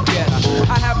go-getter.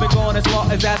 I haven't gone as far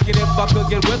as asking if I could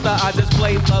get with her. I just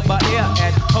play love by ear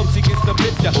and hope she gets the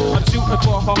picture. I'm shooting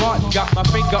for her heart, got my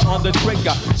finger on the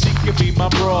trigger. She can be my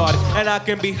broad, and I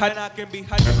can be hot.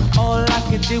 All I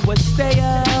can do was stay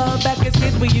up. Back as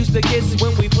kids, we used to kiss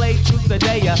when we played truth or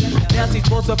dare. Now she's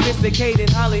more sophisticated,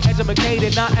 highly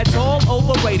educated, not at all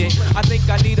overrated. I think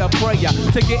I need a prayer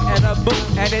to get in a book,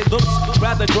 and it looks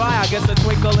rather dry. I guess a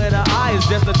twinkle in her eye is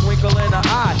just a twinkle in her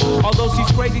eye. Although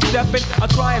she's crazy stepping, I'll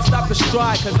try and stop the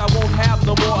stride, cause I won't have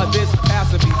no more of this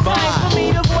passing me by. Time for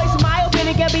me to voice my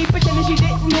opinion, can be pretending she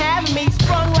didn't have me.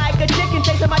 Sprung like a chicken,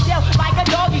 chasing my tail like a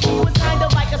doggy. She was kind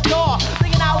of like a star,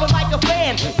 thinking I was like a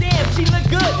fan. Damn, she looked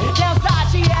good.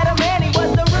 Downside, she had a man, he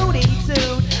was a Rudy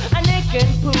too. A nick and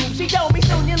poop. She told me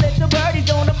soon your little birdie's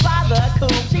gonna fly the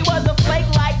coop. She was a flake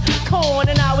like corn,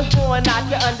 and I was born not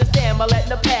to understand. But letting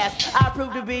the past, I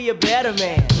proved to be a better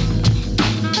man.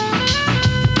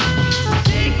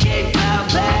 She kicks out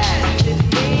bad to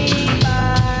me.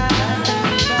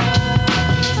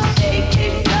 She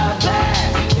kicks out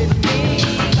bad to me.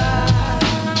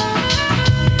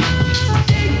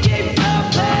 She kicks out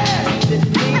bad to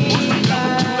me.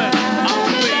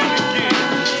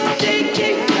 She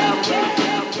kicks out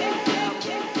bad.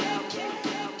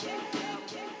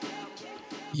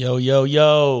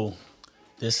 Yo.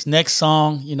 This next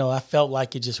song, you know, I felt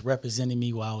like it just represented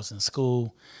me while I was in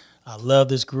school. I love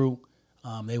this group.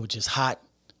 They were just hot,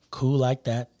 cool like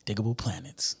that. Diggable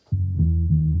Planets.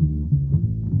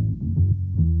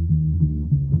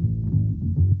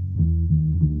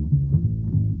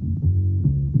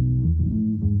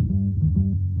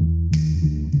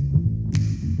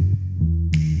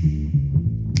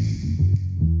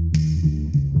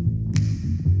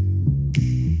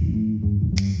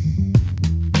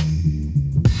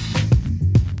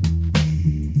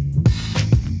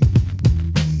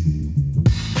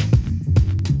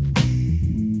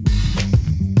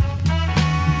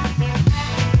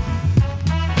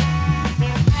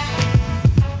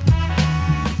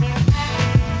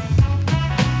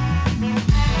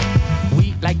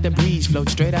 Float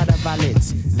straight out of our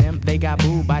lids. Them, they got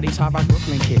booed by these hard rock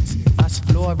Brooklyn kids. Us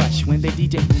floor rush when they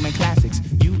DJ booming classics.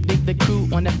 You dig the crew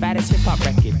on the fattest hip hop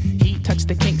record. He touched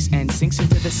the kinks and sinks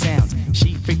into the sounds.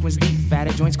 She frequents deep,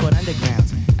 fatter joints called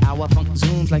undergrounds. Our funk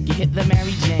zooms like you hit the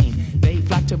Mary Jane. They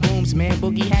flock to booms, man,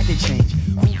 Boogie had to change.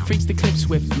 Who freaks the clips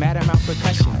with mad amount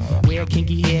percussion? Where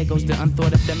kinky hair goes to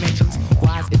unthought of dimensions.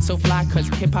 Why is it so fly? Cause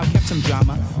hip hop kept some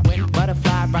drama. When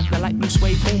Butterfly rocked the light blue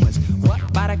suede Pumas.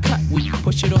 What by the cut? We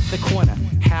push it off the corner.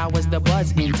 How was the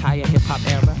buzz entire hip hop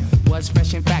era? Was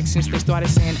fresh in fact since they started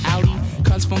saying Audi.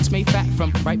 Cause funk's made fat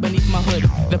from right beneath my hood.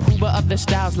 The pooba of the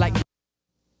styles like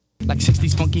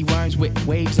 60s funky worms with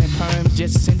waves and perms.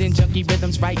 Just sending junky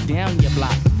rhythms right down your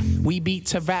block. We beat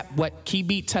to rap, what key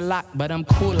beat to lock. But I'm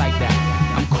cool like that.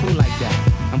 I'm cool like that.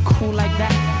 I'm cool like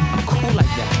that. I'm cool like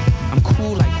that. I'm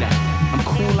cool like that. I'm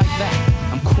cool like that.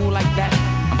 I'm cool like that.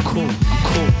 I'm cool. I'm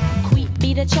cool. We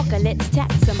beat the chocolates,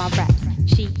 taps on my raps.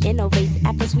 She innovates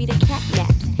after sweeter cat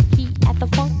naps. He at the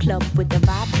funk club with the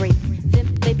vibrate.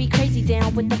 Them they be crazy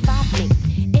down with the 5 link.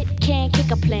 It can kick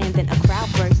a plan, then a crowd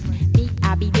burst. Me,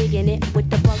 I be digging it with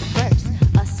the bug verse.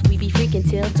 Us, we be freaking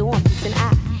till dawn, peace and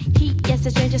I. He gets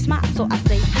a stranger smile, so I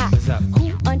say hi.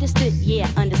 Who understood? Yeah,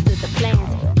 understood the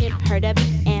plans. Pimp heard a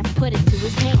beat and put it to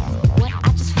his hands. What I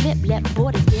just flip, let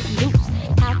borders get loose.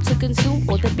 How to consume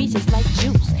all the beaches like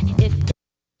juice. If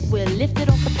we're lifted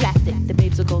off the plastic, the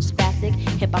babes will go spastic.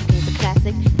 Hip hop game's a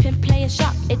classic. Pimp play a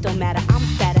shot, it don't matter. I'm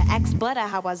fatter, axe butter,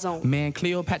 how I zone. Man,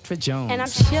 Cleopatra Jones. And I'm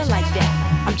chill like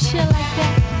that. I'm chill like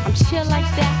that. I'm chill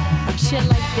like that. I'm chill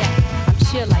like that. I'm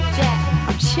chill like that.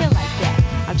 I'm chill like that.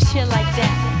 I'm chill like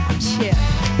that. I'm chill.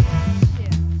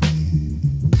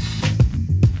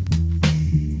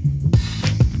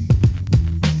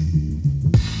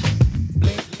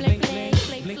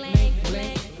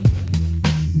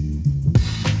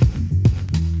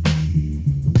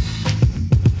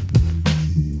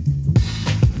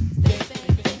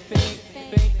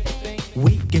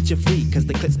 You free, cause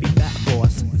the clips be fat,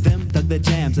 boss. Them dug the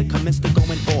jams and commenced to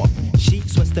going off. She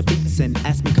sweats the beats and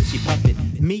asked me could she puff it.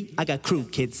 Me, I got crew,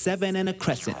 kids, 7 and a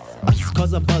crescent. Us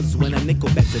cause a buzz when a nickel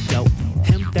bags a dope.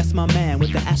 Him, that's my man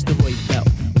with the asteroid belt.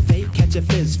 They catch a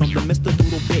fizz from the Mr.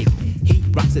 Doodle Big. He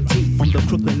rocks a tee from the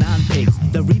Crooklyn 9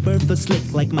 pigs. The rebirth is slick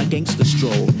like my gangster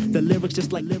stroll. The lyrics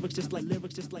just like lyrics, just like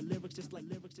lyrics, just like lyrics, just like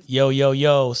lyrics.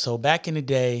 Yo. So back in the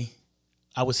day,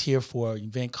 I was here for an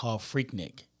event called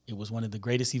Freaknik. It was one of the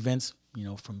greatest events, you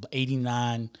know, from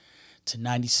 89 to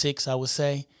 96, I would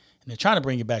say. And they're trying to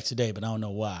bring it back today, but I don't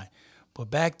know why. But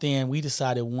back then, we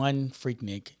decided one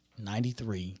Freaknik,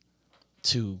 93,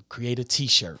 to create a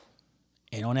T-shirt.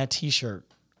 And on that T-shirt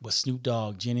was Snoop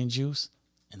Dogg, Gin and Juice.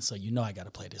 And so you know I got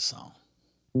to play this song.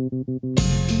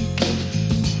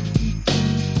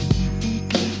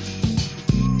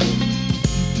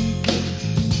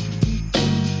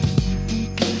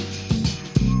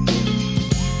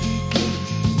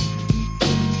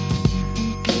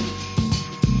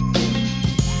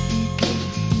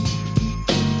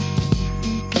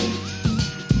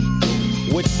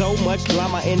 With so much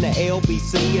drama in the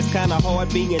LBC, it's kinda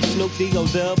hard being Snoop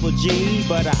D-O-double G.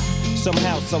 But I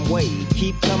somehow, some way,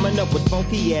 keep coming up with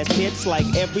funky ass hits like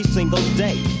every single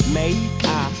day. May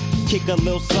I kick a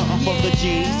little something for the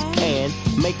G's and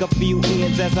make a few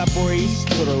ends as I breeze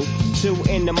through. 2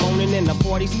 in the morning and the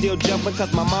party still jumping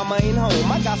cause my mama ain't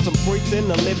home. I got some freaks in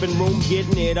the living room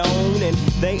getting it on and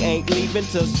they ain't leaving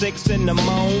till 6 in the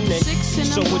morning.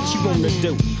 So what you wanna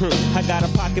do? I got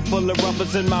a pocket full of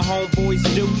rubbers and my homeboys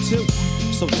do too.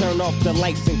 So turn off the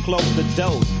lights and close the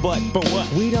doors. But for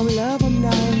what? We don't love them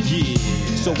now. Yeah.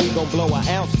 So we gon' blow an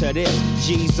ounce to this.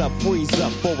 G's up, freeze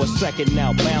up for a second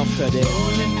now, bounce to this.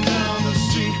 Rolling down the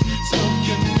street,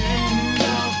 smoking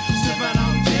window, sipping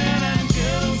on gin and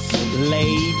juice.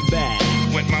 Laid back.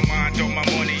 With my mind on my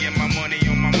money and my money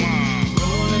on my mind.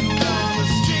 Rolling down the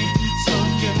street,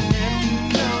 smoking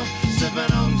window,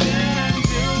 sipping on gin and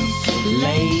juice.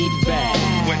 Laid back.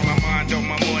 With my mind on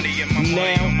my money and my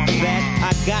money on my mind.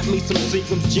 I got me some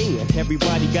Seagram's gin.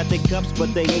 Everybody got their cups,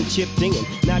 but they ain't chipped in.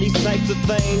 Now these types of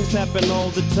things happen all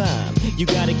the time. You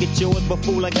gotta get yours, but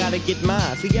fool, I gotta get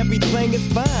mine. See, everything is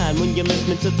fine when you're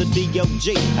listening to the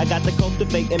D.O.G. I got to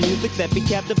cultivate and music that be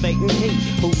captivating he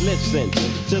who listens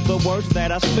to the words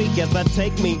that I speak as I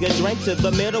take me a drink to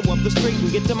the middle of the street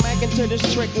and get to macking to this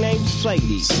trick named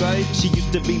Sadie. She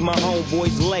used to be my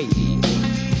homeboy's lady.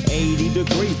 80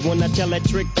 degrees when I tell that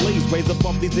trick, please raise up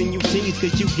off these NUTs,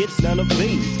 cause you get none of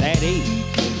these at ease.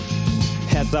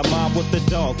 As I mob with the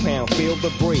dog pound, feel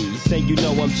the breeze, and you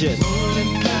know I'm just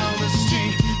rolling down the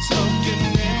street, smoking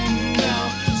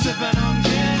window, sipping on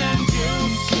gin and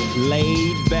juice.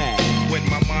 Laid back. With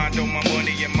my mind on my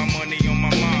money and my money on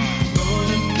my mind.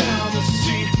 Rolling down the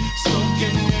street,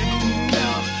 smoking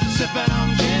window, sipping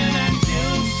on gin and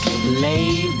juice.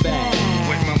 Laid back.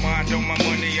 With my mind on my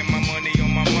money and my money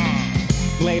on my mind.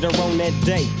 Later on that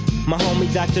day, my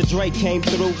homie Dr. Dre came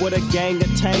through with a gang of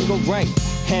Tangeray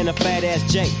and a fat ass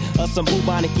J of some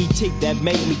bubonic ET that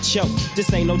made me choke.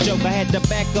 This ain't no joke, I had to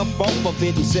back up off of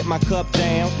it and sit my cup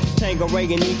down.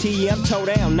 Tangeray and ET, I'm toe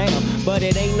down now, but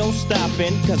it ain't no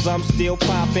stopping, cause I'm still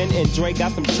popping. And Dre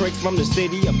got some tricks from the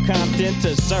city of Compton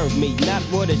to serve me, not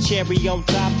with a cherry on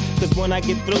top, cause when I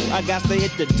get through, I got to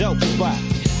hit the dope spot.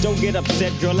 Don't get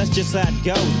upset, girl, that's just how it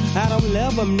goes. I don't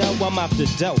love them, no, I'm off the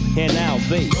dope, and I'll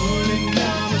be rolling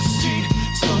down the street,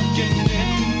 smoking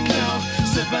window,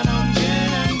 sipping on gin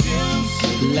and juice.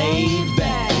 Laid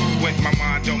back. With my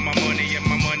mind on my money and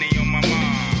my money on my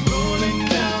mind. Rolling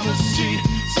down the street,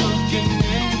 smoking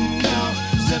window,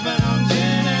 sipping on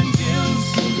gin and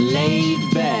juice. Laid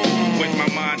back. With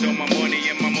my mind on my money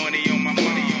and my money on my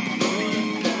money.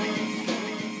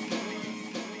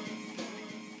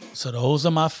 So those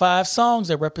are my 5 songs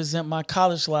that represent my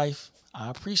college life.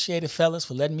 I appreciate it, fellas,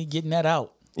 for letting me get that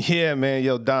out. Yeah, man.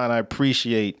 Yo, Don, I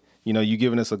appreciate, you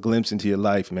giving us a glimpse into your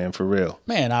life, man, for real.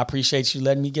 Man, I appreciate you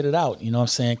letting me get it out. You know what I'm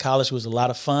saying? College was a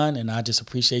lot of fun, and I just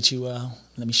appreciate you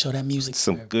let me show that music.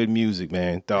 Some good music,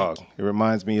 man. Dog. It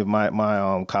reminds me of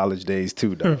my college days,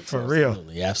 too, dog. For real.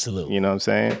 Absolutely, absolutely. You know what I'm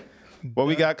saying? What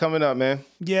we got coming up, man?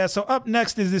 Yeah, so up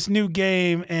next is this new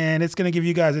game, and it's going to give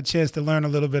you guys a chance to learn a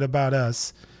little bit about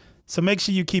us. So make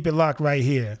sure you keep it locked right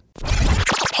here.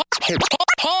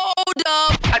 Hold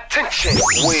up. Attention.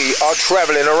 We are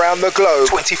traveling around the globe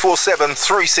 24/7,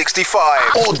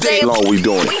 365. All day long we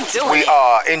doing it. We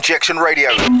are Injection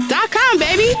Radio.com,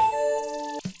 baby.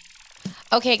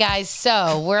 Okay, guys,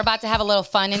 so we're about to have a little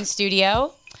fun in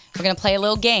studio. We're going to play a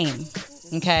little game.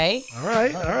 Okay? All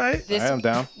right. I'm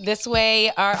down. This way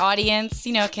our audience,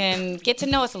 can get to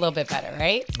know us a little bit better,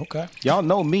 right? Okay. Y'all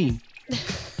know me.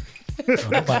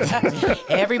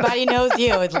 Everybody knows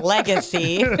you. It's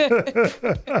legacy.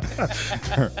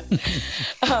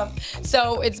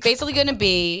 So it's basically going to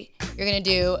be, you're going to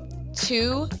do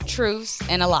 2 truths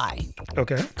and a lie.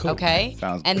 Okay. Cool. Okay?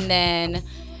 Sounds and good. then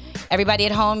everybody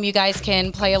at home, you guys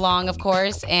can play along, of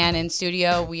course. And in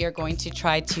studio, we are going to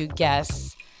try to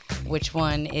guess which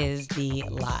one is the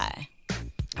lie.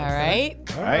 All right?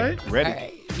 All right. Ready? All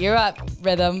right. You're up,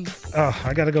 Rhythm. Oh,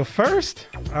 I got to go first?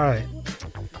 All right.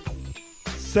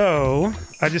 So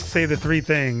I just say the three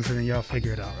things and then y'all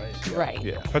figure it out, right? Right.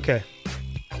 Yeah. Okay.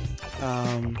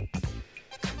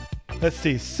 Let's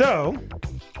see. So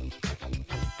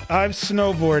I've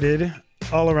snowboarded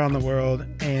all around the world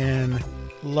and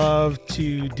love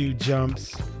to do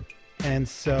jumps. And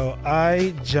so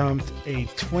I jumped a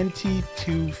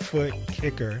 22-foot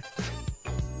kicker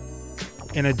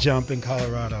in a jump in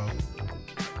Colorado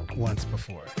once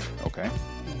before. Okay.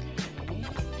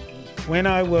 When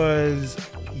I was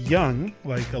young,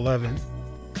 like 11,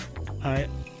 I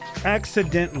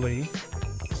accidentally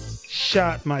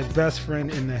shot my best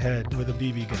friend in the head with a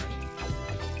BB gun.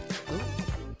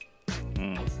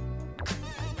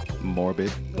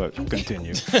 Morbid, but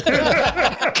continue.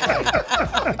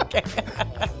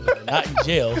 Not in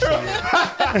jail.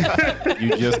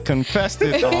 You just confessed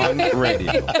it on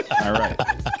radio. All right.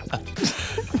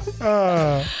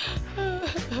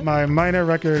 My minor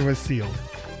record was sealed.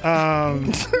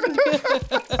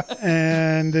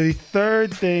 And the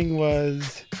third thing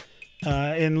was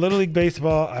in Little League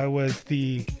Baseball, I was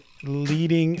the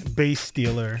leading base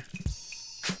stealer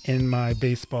in my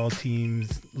baseball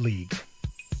team's league.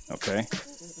 Okay.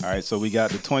 All right. So we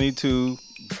got the 22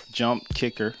 jump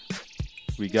kicker.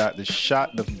 We got the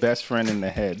shot the best friend in the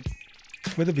head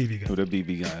with a BB gun. With a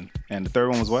BB gun. And the third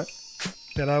one was what?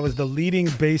 That I was the leading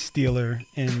base stealer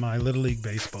in my Little League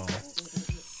Baseball.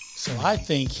 So I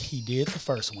think he did the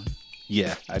first one.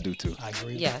 Yeah, I do too. I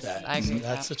agree Yes, with that. I agree with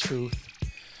That's that. the truth.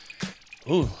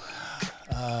 Ooh.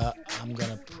 I'm going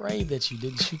to pray that you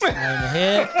didn't shoot the guy in the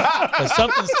head. But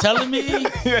something's telling me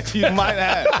you might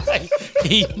have.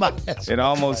 He might have. It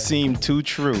almost seemed too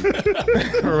true.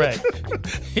 Correct.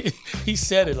 He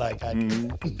said it like I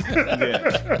did.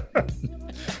 Yeah.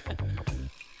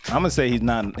 I'm gonna say he's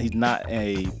not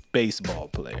a baseball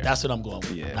player. That's what I'm going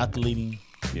with. Yeah. Not the leading.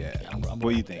 Yeah. What do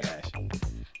you think, Ash?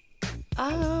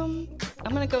 I'm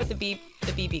gonna go with the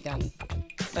BB gun.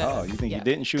 But, Oh, you think yeah. he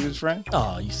didn't shoot his friend?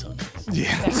 Oh, you so nice.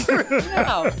 Yeah.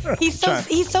 No, he's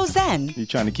so zen. You're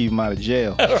trying to keep him out of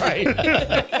jail. Right.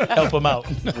 Help him out.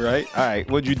 Right? All right.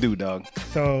 What'd you do, dog?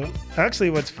 So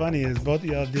actually what's funny is both of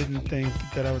y'all didn't think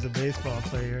that I was a baseball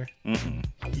player.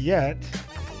 Yet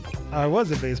I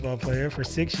was a baseball player for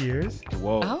 6 years.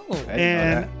 Whoa. Oh.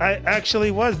 And I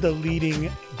actually was the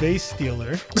leading base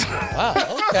stealer. Wow,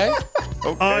 okay.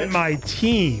 On my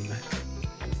team.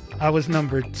 I was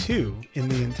number 2 in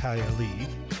the entire league.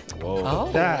 Whoa.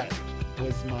 Oh. That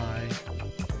was my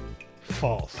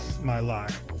my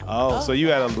lie. Oh, so you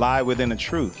had a lie within a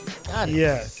truth. Got it.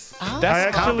 Yes.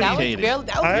 That's complicated.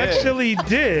 I actually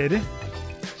did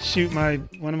shoot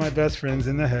one of my best friends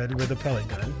in the head with a pellet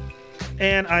gun.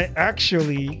 And I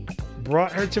actually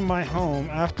brought her to my home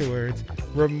afterwards,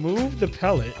 removed the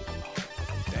pellet,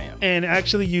 and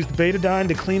actually used betadine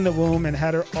to clean the wound and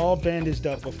had her all bandaged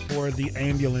up before the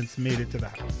ambulance made it to the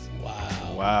house.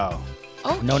 Wow.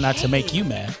 Okay. No, not to make you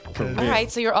mad. All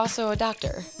right, so you're also a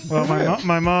doctor. Well,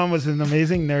 my mom was an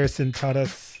amazing nurse and taught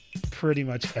us pretty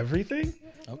much everything.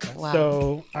 Okay. Wow.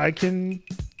 So I can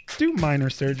do minor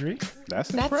surgery.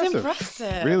 That's impressive.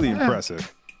 Really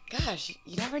impressive. Gosh,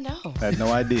 you never know. I had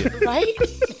no idea. Right?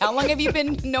 How long have you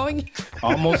been knowing?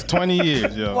 Almost 20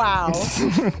 years, yo. Wow.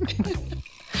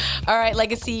 All right,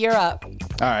 Legacy, you're up.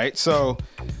 All right, so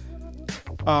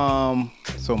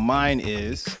mine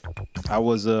is I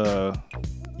was a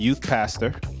youth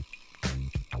pastor.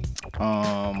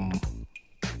 I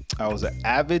was an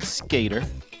avid skater,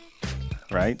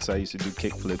 right? So I used to do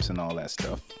kick flips and all that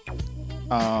stuff.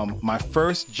 My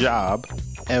first job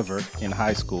ever in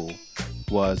high school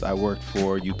was I worked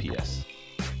for UPS.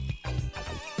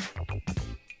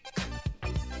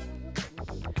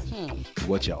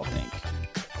 What y'all think?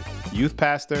 Youth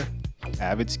pastor,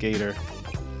 avid skater,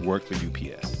 worked for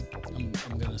UPS.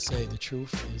 I'm going to say the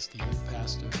truth is the youth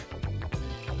pastor.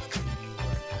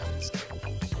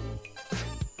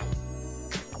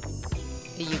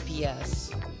 The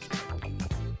UPS.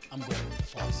 I'm going with the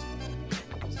false.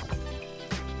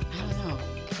 I don't know.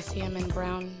 Could you see him in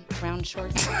brown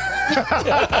shorts?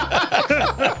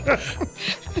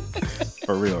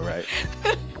 For real, right?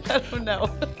 I don't know.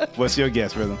 What's your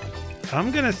guess, Rhythm?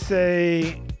 I'm going to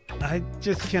say I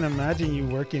just can't imagine you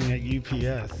working at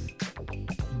UPS.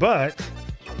 But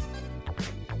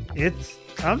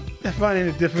I'm finding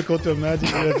it difficult to imagine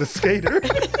you as a skater.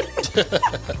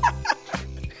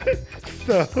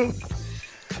 So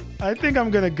I think I'm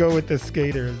going to go with the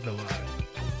skater as the lie.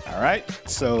 All right.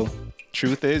 So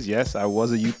truth is, yes, I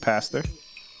was a youth pastor.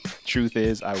 Truth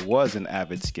is, I was an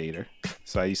avid skater.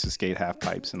 So I used to skate half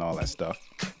pipes and all that stuff.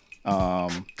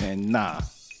 And nah.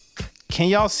 Can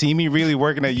y'all see me really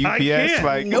working at UPS? I can't.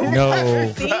 Like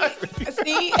no. See?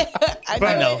 See?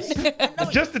 But know.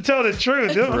 Just to tell the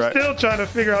truth, I'm Right. still trying to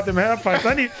figure out them half pipes.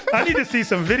 I need to see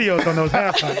some videos on those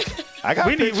half pipes.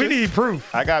 We need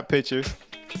proof. I got pictures.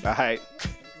 All right.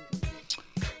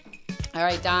 All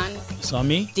right, Don. It's on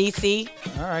me. DC.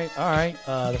 All right.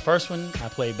 The first one, I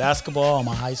played basketball on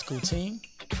my high school team.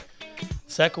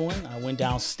 Second one, I went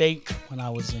downstate when I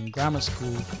was in grammar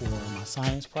school for my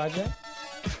science project.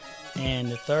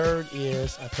 And the third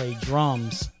is I played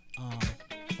drums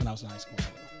when I was in high school.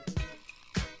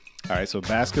 All right. So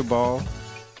basketball,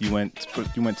 you went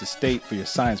to state for your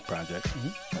science project.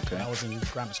 Okay. I was in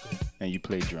grammar school. And you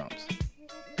played drums.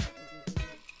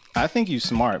 I think you're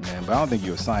smart, man, but I don't think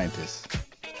you're a scientist.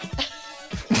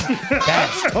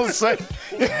 Don't say.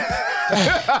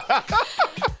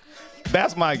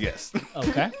 That's my guess.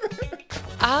 Okay.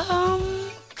 I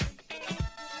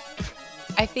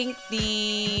think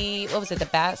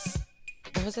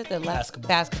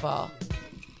basketball.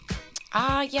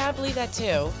 Yeah, I believe that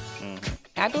too.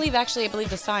 I believe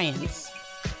the science.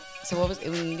 So what was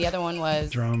the other one was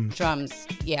drums.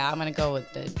 Yeah, I'm gonna go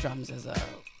with the drums as a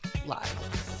lie.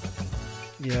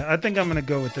 Yeah, I think I'm gonna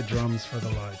go with the drums for the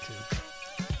lie too.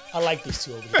 I like these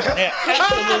two over here. Yeah,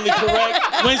 absolutely correct.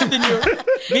 Winston,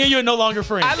 me and you are no longer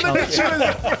friends. I look at you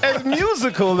as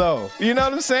musical, though. You know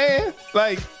what I'm saying?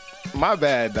 Like, my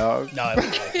bad, dog. No,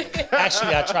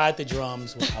 actually, I tried the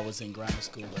drums when I was in grammar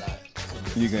school, but I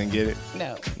couldn't. You gonna get it?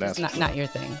 No, That's it's not your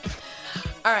thing.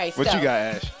 All right. What you got,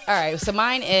 Ash? All right. So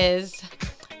mine is,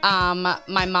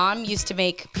 my mom used to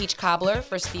make peach cobbler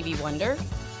for Stevie Wonder.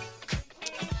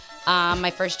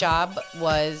 My first job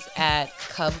was at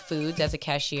Cub Foods as a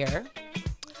cashier.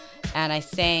 And I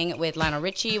sang with Lionel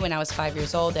Richie when I was 5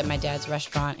 years old at my dad's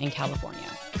restaurant in California.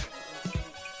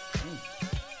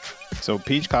 So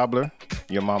peach cobbler,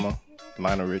 your mama,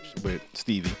 Lionel Rich with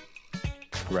Stevie,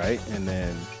 right? And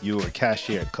then you were a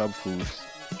cashier at Cub Foods,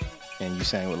 and you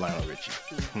sang with Lionel Richie.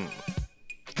 I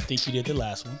think you did the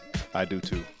last one. I do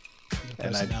too.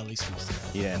 And personality speaks to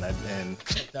that. Yeah, and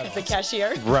As a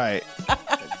cashier? Right.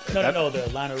 No, the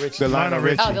Lionel Richie. The Lionel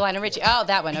Richie. Oh, the Lionel Richie. Oh,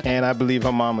 that one. Okay. And I believe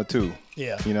her mama too.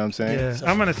 Yeah. You know what I'm saying? Yeah,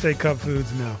 I'm gonna say Cub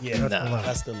Foods now. Yeah, that's the lie.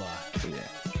 That's the lie. Yeah.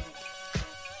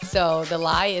 So the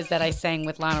lie is that I sang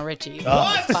with Lionel Richie when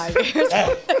I was 5 years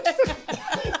old.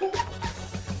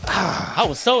 I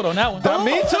was sold on that one.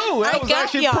 Me too. That I was got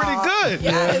actually y'all. pretty good.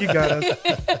 Yeah, you got us.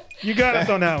 You got us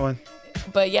on that one.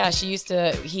 But yeah,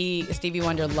 Stevie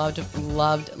Wonder loved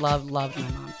my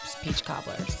mom's peach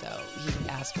cobbler, so he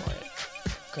asked for it.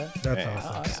 Okay. That's Man,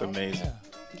 awesome. That's amazing.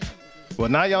 Yeah. Well,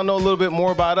 now y'all know a little bit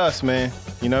more about us, man.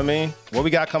 You know what I mean? What we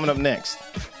got coming up next?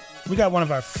 We got one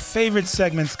of our favorite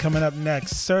segments coming up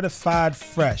next, Certified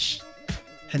Fresh,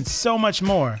 and so much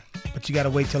more. But you got to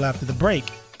wait till after the break.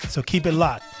 So keep it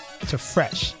locked to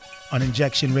Fresh on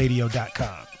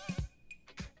InjectionRadio.com.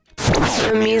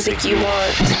 The music you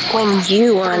want when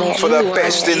you want it. For the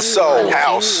best in soul,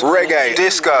 house, reggae,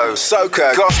 disco,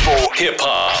 soca, gospel, hip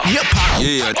hop,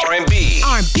 yeah, R&B,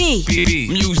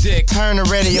 music. Turn the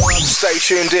radio up. Stay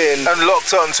tuned in and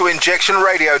locked on to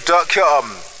InjectionRadio.com.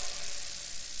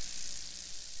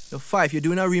 Yo, Fife, you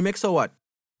doing a remix or what?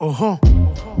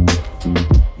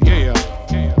 Yeah.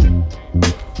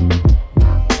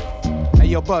 Hey,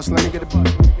 yo, Bus, let me get a bus.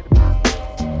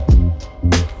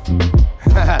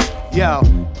 Yo,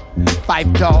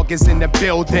 Fife Dog is in the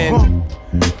building.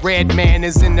 Red Man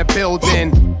is in the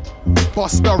building.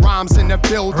 Busta Rhymes in the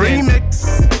building. Remix.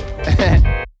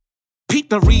 Peep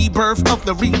the rebirth of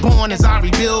the reborn as I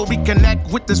rebuild.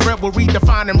 Reconnect with this rebel,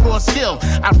 redefining raw skill.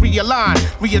 I realign,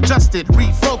 readjusted,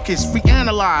 refocus,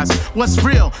 reanalyze what's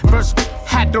real. First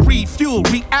had to refuel,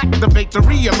 reactivate to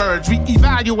reemerge,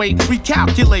 reevaluate,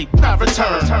 recalculate, I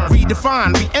return,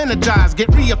 redefine, reenergize, get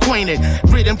reacquainted.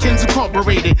 Rhythmkins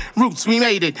Incorporated, roots we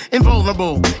made it.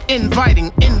 Invulnerable,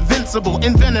 inviting, invincible,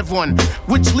 inventive one,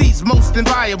 which leads most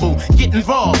inviolable. Get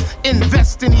involved,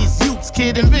 invest in these youths,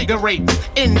 kid, invigorate,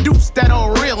 induce that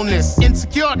old realness.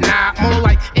 Insecure, nah, more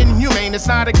like inhumane. It's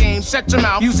not a game, shut your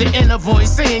mouth, use your inner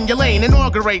voice, stay in your lane,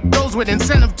 inaugurate those with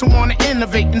incentive to want to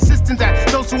innovate, insistent that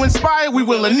those who inspire we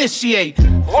will initiate.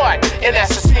 What? And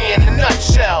that's just me in a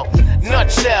nutshell.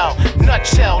 Nutshell.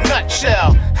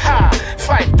 Ha!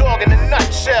 Fife Dog in a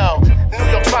nutshell. New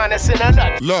York finest in a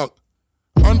nutshell. Look.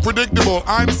 Unpredictable,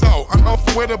 I'm so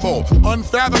unavoidable,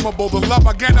 unfathomable. The love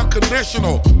I get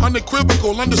unconditional,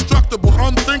 unequivocal, indestructible,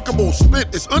 unthinkable.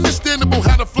 Spit is understandable,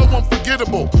 how to flow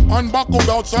unforgettable. Unbuckle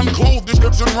belts, unclothed,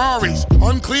 ships and Raris.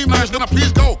 Unclean lines, then a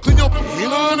piece go. Clean your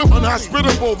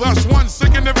unhospitable, thus one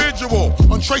sick individual.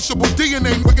 Untraceable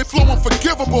DNA, wicked flow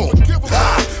unforgivable.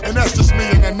 And that's just me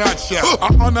in a nutshell. I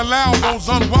unallow those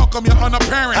unwelcome, you're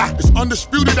unapparent. It's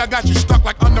undisputed, I got you stuck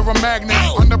like under a magnet.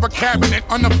 Under a cabinet,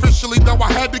 unofficially though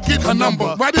I had to get her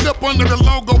number. Write it up under the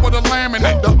logo with a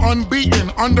laminate. The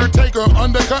unbeaten, undertaker,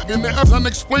 undercut, and the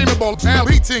unexplainable.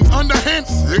 Beatings, underhands,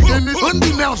 and the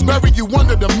undenounced bury you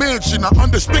under the mansion. I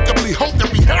unspeakably hope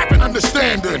that we have an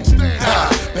understanding.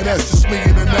 And that's just me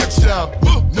in a nutshell.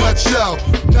 Nutshell,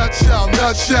 nutshell,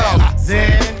 nutshell.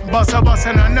 Then, bust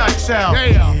in a nutshell.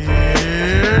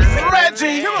 Here's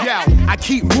Reggie. Yo, I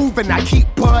keep moving, I keep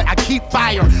bud, I keep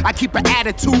fire. I keep an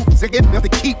attitude to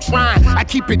keep trying. I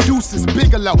keep it Deuces,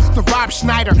 Bigelow, the Rob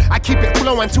Schneider. I keep it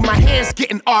flowing till my hands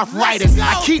getting arthritis.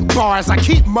 I keep bars, I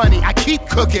keep money, I keep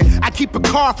cooking. I keep a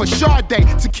car for Sade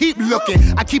to keep looking.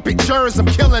 I keep it jurors, I'm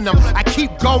killing them. I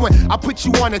keep going, I put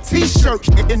you on a t-shirt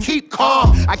and keep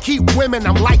calm. I keep women,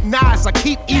 I'm like Nas, I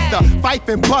keep ether. Fife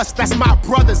and bust, that's my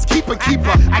brothers, keep a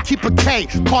keeper. I keep a K,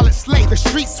 call it Slay, the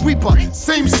street sweeper.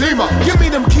 Same seamer, give me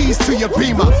them keys to your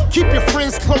Beamer. Keep your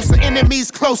friends closer,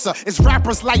 enemies closer. It's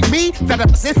rappers like me that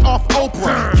are sent off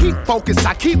Oprah. Keep focused,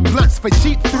 I keep blunts for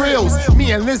cheap thrills.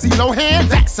 Me and Lizzie Lohan,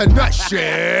 that's a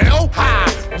nutshell.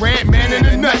 Ha, Red Man in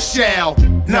a nutshell.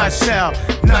 Nutshell,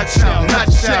 nutshell,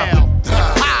 nutshell.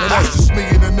 And that's just me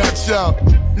in a nutshell.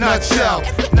 Nutshell,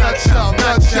 nutshell,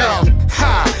 nutshell.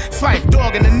 Ha, Phife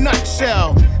Dawg in a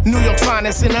nutshell. New York's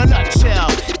finest in a nutshell.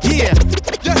 Yeah.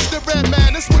 Yes, the Red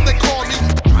Man, that's what they call me.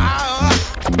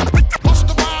 What's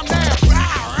the rhyme now?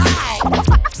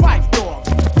 Phife Dawg,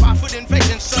 5 foot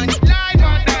invasion, son.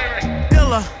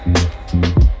 Dilla,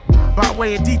 by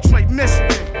way of Detroit, Michigan.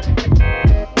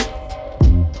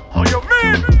 Oh, yo,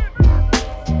 man.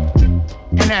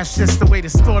 And that's just the way the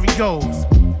story goes.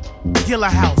 Gilla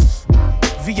House,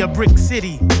 via Brick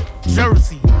City,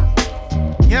 Jersey.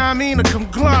 You know what I mean? A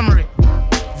conglomerate,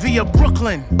 via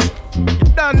Brooklyn.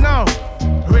 You don't know.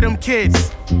 Rhythm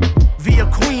Kids, via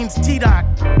Queens, T-Dot.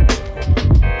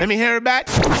 Let me hear it back.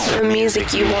 The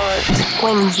music you want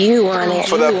when you want it.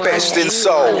 For the best in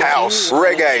soul, house,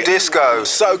 reggae, disco,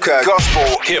 soca,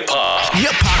 gospel, hip-hop.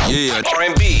 Yeah,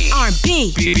 R&B,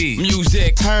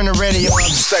 music. Turn the radio on.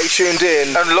 Stay tuned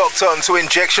in and locked on to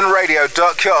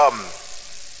injectionradio.com.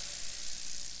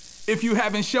 If you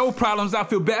having show problems, I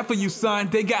feel bad for you, son.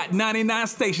 They got 99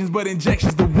 stations, but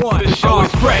Injection's the one. The show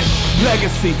is fresh.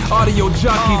 Legacy, audio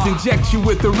junkies inject you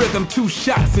with the rhythm. 2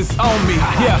 shots, it's on me.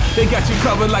 Yeah, they got you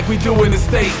covered like we do in the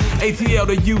States. ATL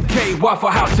to UK, Waffle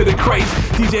House to the crates.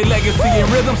 DJ Legacy and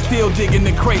Rhythm still digging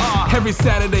the crates. Every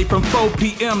Saturday from 4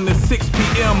 p.m. to 6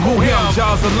 p.m. Who him?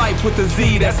 Jaws of Life with the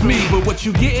Z, that's me. But what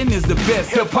you getting is the best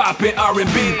hip-hop and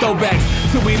R&B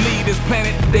throwbacks. Till we leave this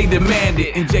planet, they demand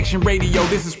it. Injection Radio,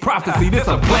 this is prophecy, this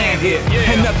a planned hit.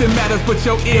 And nothing matters but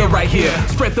your ear right here.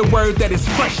 Spread the word that is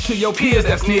fresh to your peers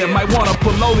that's near. Might wanna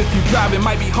pull over if you driving,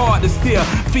 might be hard to steer.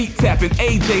 Feet tapping,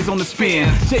 AJ's on the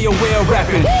spin, J.O.L.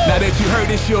 rapping. Now that you heard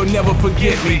this, you'll never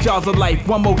forget me. Jaws of Life,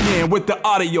 one more again with the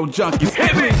audio junkies.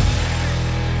 Hit me!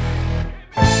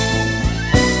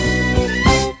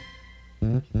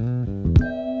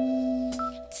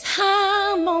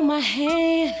 Time on my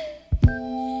hand.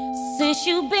 Since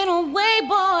you've been away,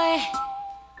 boy,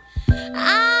 I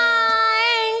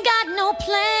ain't got no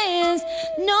plans.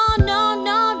 No, no,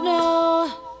 no, no.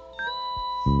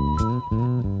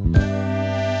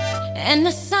 And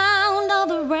the sound of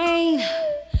the rain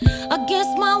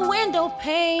against my window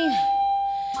pane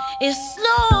is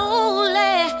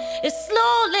slowly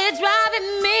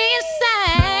driving me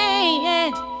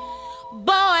insane.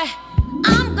 Boy,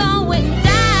 I'm going down.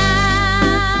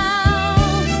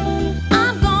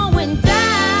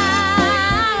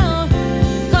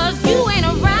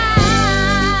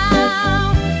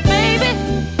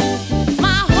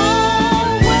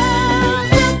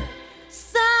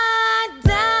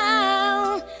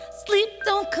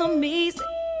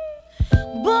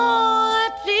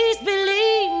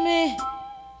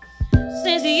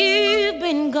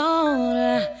 Gone.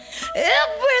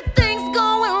 Everything's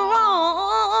going wrong.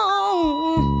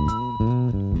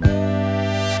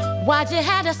 Why'd you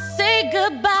have to say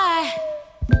goodbye?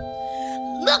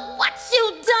 Look what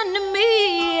you done to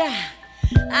me.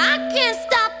 I can't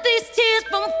stop these tears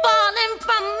from falling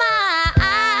from my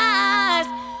eyes.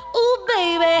 Ooh,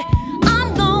 baby, I'm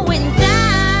going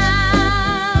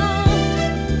down.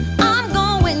 I'm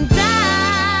going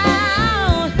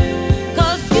down.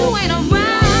 'Cause you ain't around.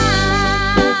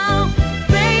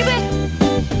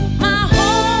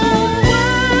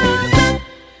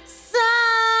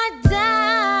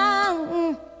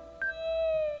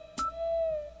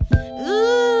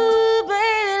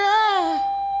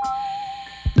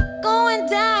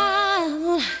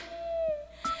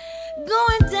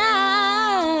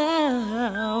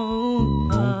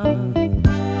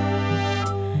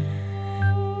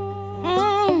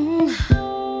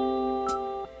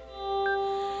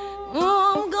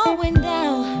 I'm going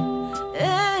down.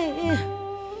 Hey.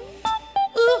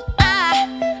 Ooh,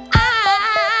 I'm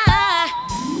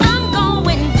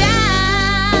going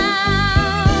down.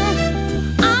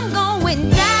 I'm going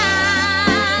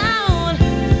down.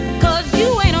 'Cause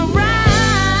you ain't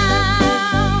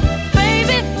around,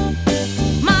 baby.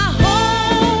 My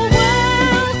whole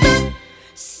world's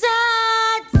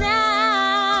upside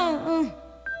down.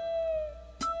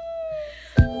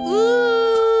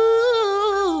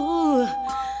 Ooh,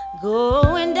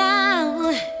 going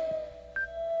down,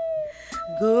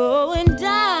 going down.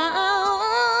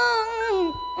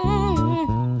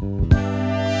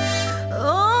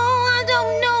 Oh, I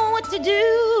don't know what to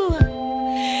do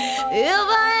if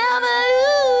I ever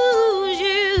lose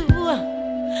you.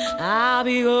 I'll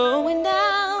be going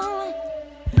down.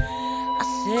 I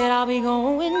said I'll be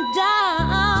going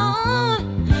down.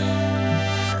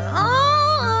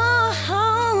 Oh,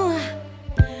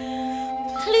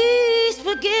 please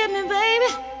forgive me, baby.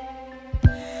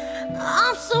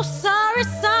 I'm so sorry,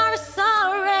 sorry,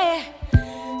 sorry,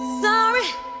 sorry.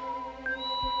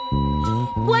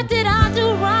 What did I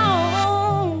do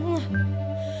wrong?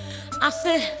 I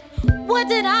said, what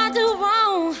did I do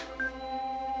wrong?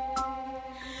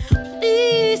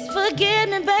 Please forgive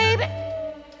me, baby,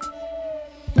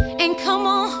 and come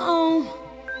on home.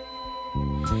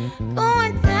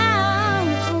 Going down,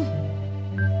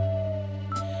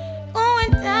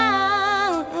 going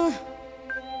down,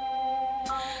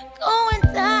 going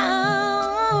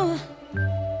down.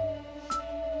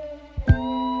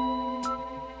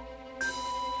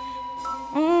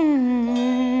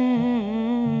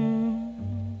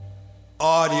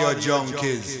 Audio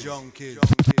junkies.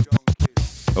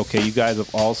 Okay, you guys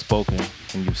have all spoken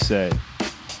and you said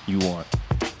you want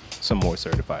some more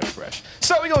Certified Fresh.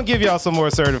 So we're going to give y'all some more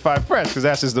Certified Fresh because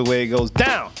that's just the way it goes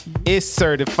down. It's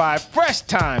Certified Fresh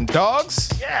time,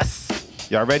 dogs. Yes.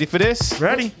 Y'all ready for this?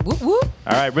 Ready. Whoop, whoop.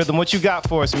 All right, Rhythm, what you got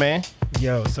for us, man?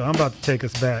 Yo, so I'm about to take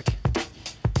us back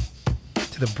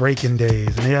to the breaking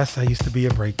days. And yes, I used to be a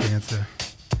break dancer.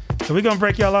 So we're going to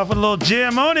break y'all off with a little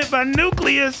Jam on It by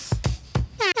Nucleus.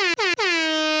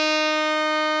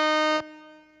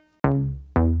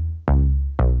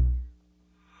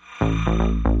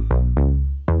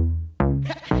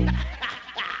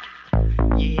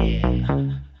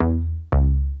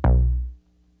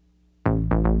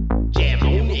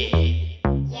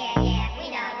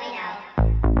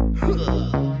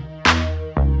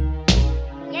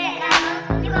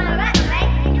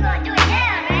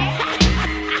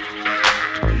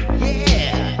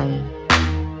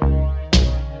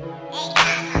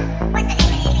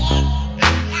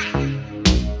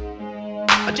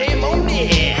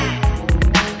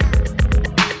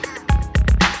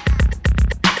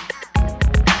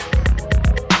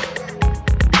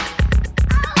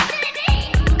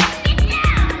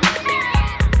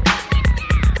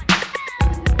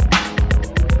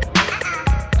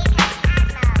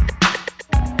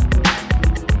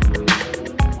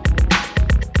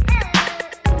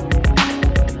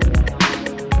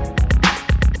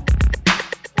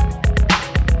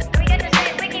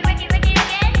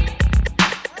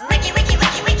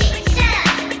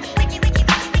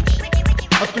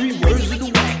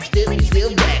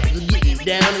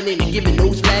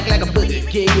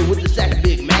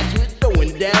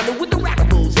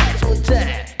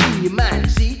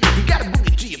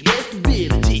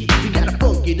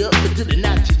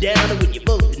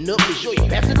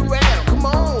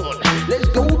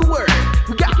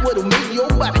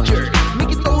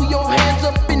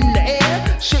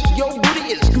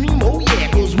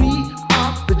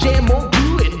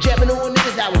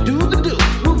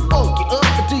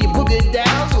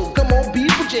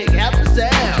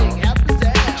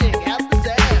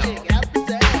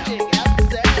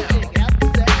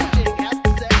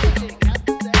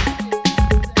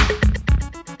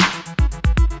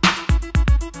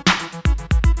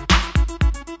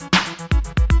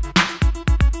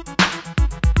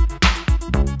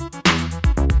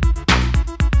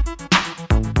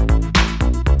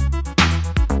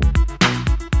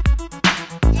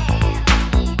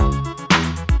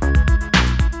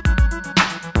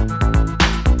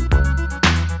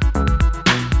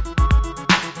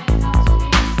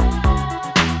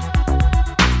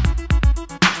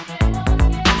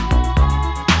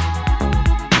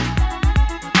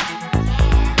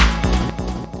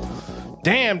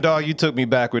 Damn, dog, you took me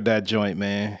back with that joint,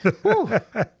 man. Whew.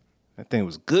 That thing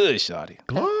was good, shawty.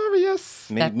 Glorious.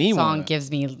 Made That me song wanna,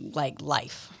 gives me like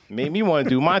life. made me want to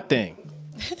do my thing.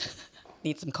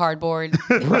 Need some cardboard.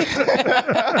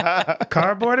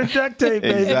 Cardboard and duct tape,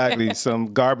 baby. Exactly.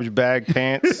 Some garbage bag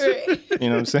pants. You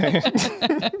know what I'm saying?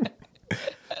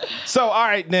 So, all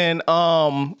right, then.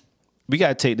 We got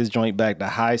to take this joint back to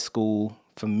high school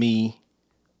for me.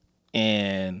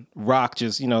 And rock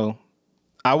just,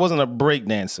 I wasn't a break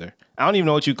dancer. I don't even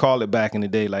know what you call it back in the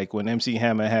day, like when MC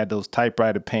Hammer had those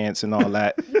typewriter pants and all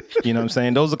that. You know what I'm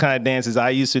saying? Those are the kind of dances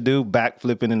I used to do,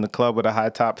 backflipping in the club with a high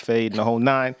top fade and the whole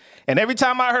nine. And every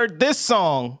time I heard this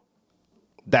song,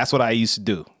 that's what I used to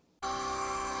do.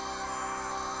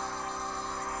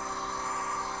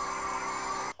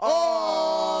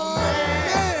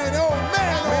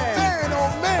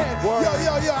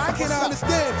 Yo, I cannot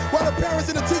understand why the parents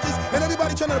and the teachers and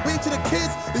everybody trying to bring to the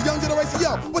kids, the young generation.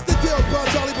 Yo, what's the deal, bro,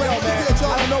 Charlie Brown? What's the deal,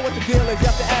 Charlie? I don't know what the deal is. You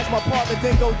have to ask my partner,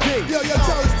 Dingo D. Yo,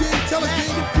 tell us, D.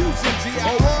 Confusion, G.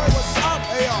 Oh, what's up?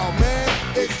 Hey, man,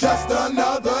 it's just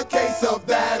another case of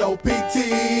that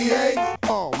OPTA.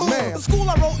 Oh, man. The school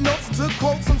I wrote notes and took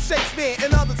quotes from Shakespeare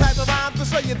and other types of rhymes to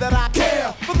show you that I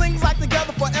care. For things like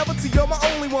together forever till you're my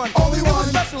only one. It was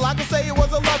special, I could say it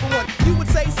was a loving one. You would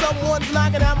say someone's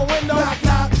knocking at my window. Knock,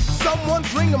 knock.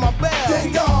 Someone's ringing my bell.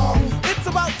 Ding dong. It's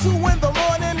about 2 in the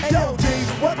morning. Hey, yo, G,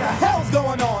 what the hell's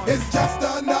going on? It's just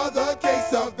another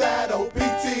case of that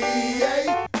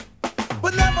OPTA.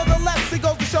 But nevertheless, it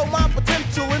goes to show my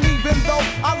potential. And even though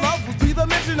our love was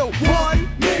three-dimensional, 1,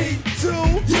 me, 2,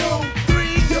 you, 3,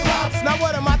 your pops. Now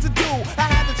what am I to do? I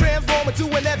had to transform into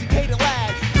an educated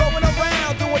lad. Going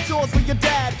around doing chores for your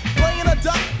dad. Playing a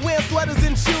duck, wearing sweaters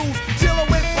and shoes. Chilling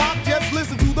with Pop, just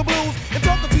listen to the blues. And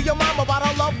talking to your mom about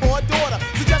her love for a daughter.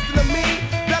 Suggesting to me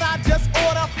that I just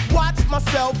oughta watch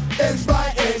myself inch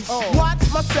by inch. Watch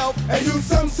myself and use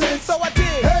some sense. So I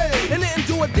did. Hey. And didn't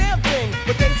do a damn thing.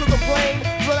 But they took the blame,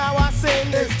 so now I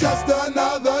sing. It's just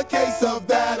another case of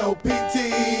that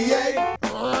OPTA.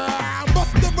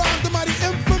 Bust the rhymes, the mighty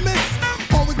infamous.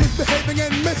 Always misbehaving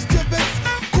and mischievous.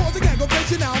 Causing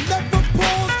aggravation, I'll never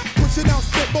pause. Pushing out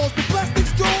spitballs to plastic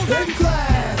straws. In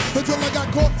class. Until I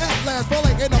got caught at last.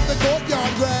 Falling up the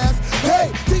courtyard grass.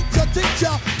 Hey,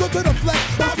 teacher, go to the flex.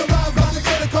 Bounce the rhymes, about to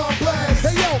get a complex.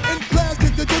 Hey, yo, in class,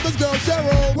 kick the this girl,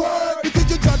 Cheryl. Word. The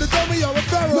teacher tried to tell me you're a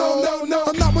pharaoh. No.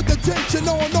 I'm not with attention,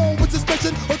 no with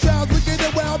suspicion. Or child's wicked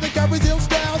and wild, they carries ill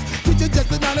styles. Teacher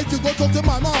just acknowledged to go talk to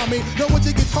my mommy. Now when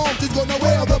she gets home, she's gonna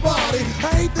wail the body.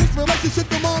 I hate this relationship,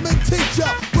 the mom and teacher.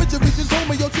 When she reaches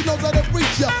home, yo, she knows how to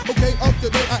reach ya. Okay, up to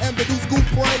date, I am the new school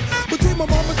prank. Between my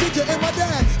mama, teacher, and my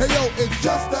dad. Hey, yo, it's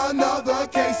just another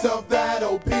case of that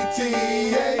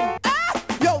OPTA.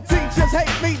 Yo, teachers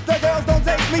hate me, the girls don't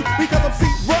take me because I'm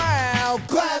C-Brown.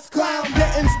 Class clown,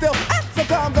 getting still.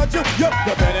 Sometimes I do,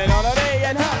 depending on the day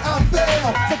and how I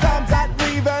feel. Sometimes I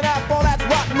leave an apple that's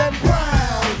rotten and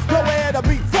brown. Nowhere to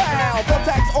be found. No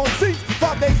tax on seats,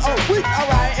 5 days a week.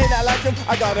 Alright, in that election,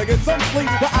 I gotta get some sleep,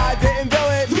 but I didn't do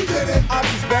it. You did it. I'm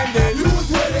suspended. You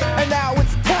was with it. And now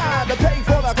it's time to pay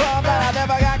for the crime that I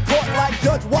never got caught like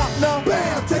Judge Wapner.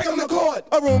 Bam, take him to court.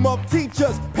 A room of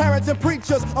teachers, parents and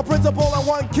preachers, a principal and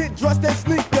 1 kid dressed in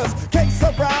sneakers. Case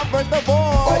of Brown versus the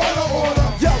boy. Order.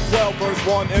 Yo, 12 verse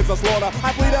 1 is a slaughter.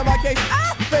 I pleaded my case,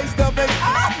 face to face.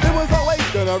 It was a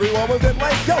waste and everyone was in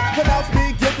place. Yo, pronounce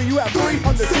me guilty. You have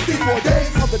 364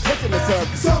 days of detention to serve.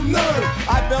 Some nerve.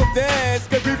 I felt this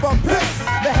could be from piss.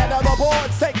 The head of the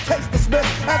board say case dismissed.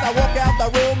 As I walk out the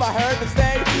room, I heard them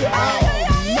say,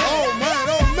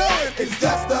 oh man, it's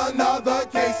just another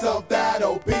case of that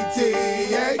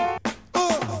OPTA.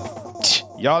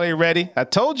 Y'all ain't ready. I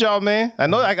told y'all, man. I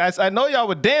know y'all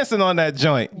were dancing on that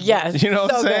joint. Yes. You know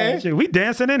what I'm saying? Shit, we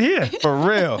dancing in here. For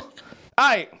real. All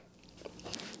right.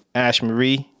 Ash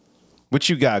Marie, what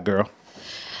you got, girl?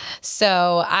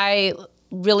 So I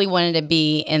really wanted to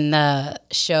be in the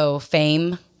show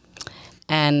Fame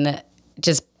and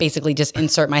just basically just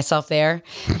insert myself there.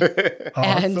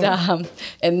 Awesome.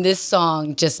 And this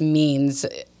song just means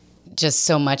just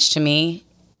so much to me.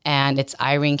 And it's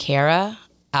Irene Cara,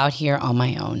 Out Here on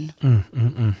My Own.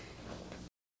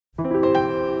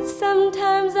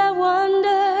 Sometimes I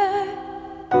wonder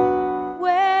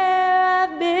where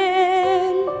I've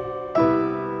been,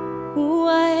 who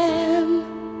I am,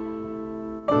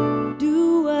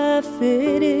 do I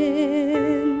fit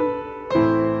in?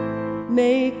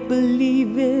 Make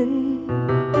believing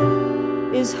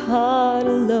is hard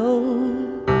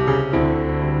alone,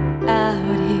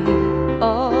 out here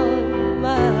on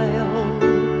my own.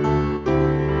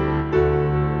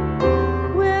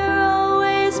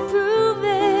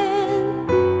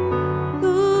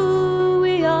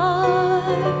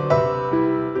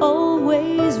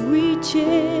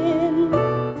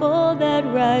 For that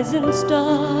rising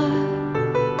star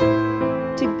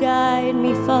to guide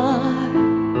me far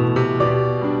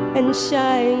and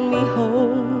shine me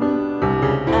home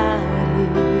out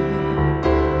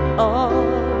here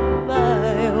on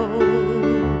my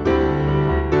own.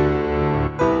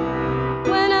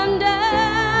 When I'm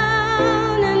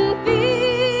down and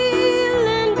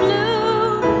feeling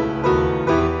blue,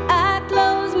 I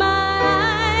close my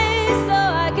eyes so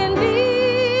I can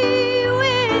be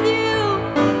with you.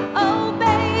 Oh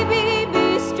baby,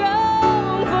 be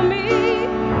strong for me.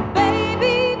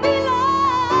 Baby,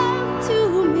 belong to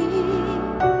me.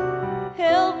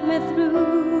 Help me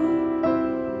through,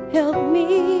 help me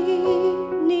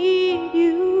need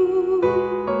you.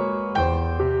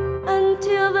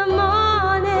 Until the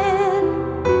morning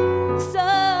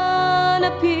sun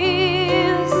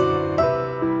appears,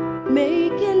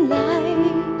 making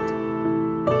light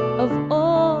of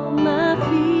all my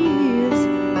fears.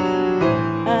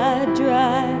 I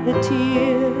dry the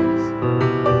tears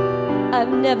I've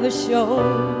never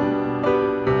shown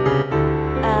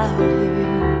out here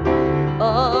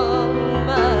on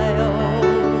my own.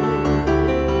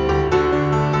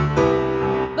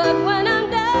 But when I'm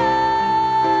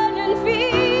down and feeling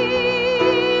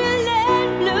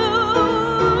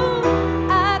blue,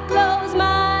 I close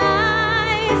my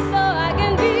eyes so I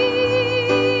can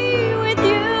be with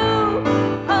you.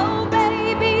 Oh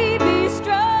baby, be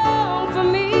strong for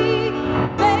me.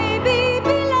 Baby,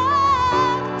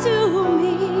 belong to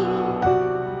me.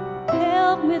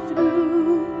 Help me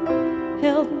through,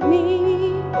 help me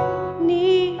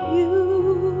need you.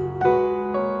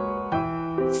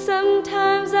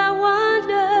 Sometimes I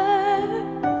wonder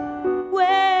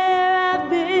where I've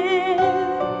been,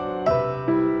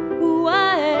 who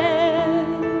I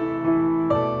am,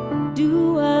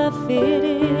 do I fit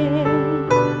in?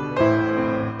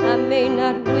 I may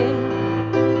not win,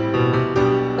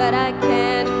 but I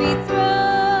can't be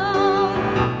thrown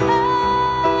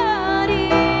out here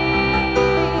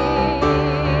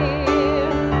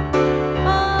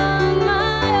on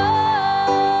my own.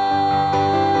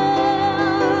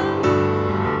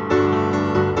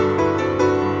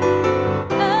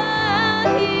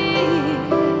 Out here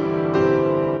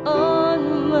on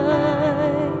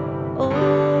my own.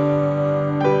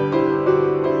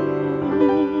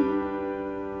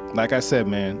 Like I said,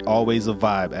 man, always a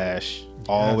vibe, Ash.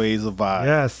 Always a vibe.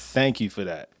 Yes. Thank you for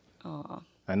that. Aw.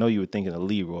 I know you were thinking of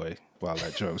Leroy while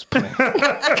that drum was playing.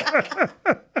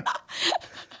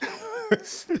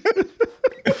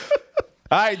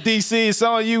 All right, DC, it's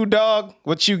on you, dog.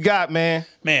 What you got, man?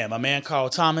 Man, my man Carl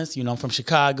Thomas, you know, I'm from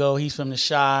Chicago. He's from the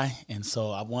Chi. And so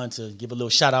I wanted to give a little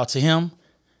shout out to him.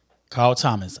 Carl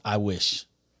Thomas, I wish.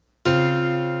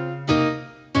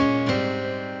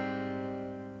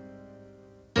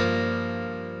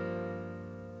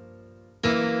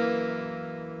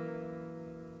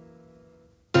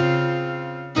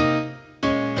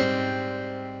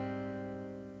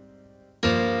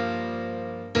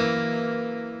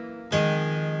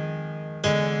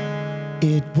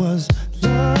 It was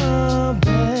love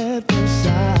at first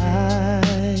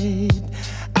sight.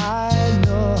 I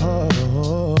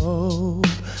know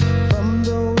from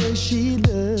the way she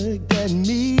looked at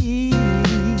me.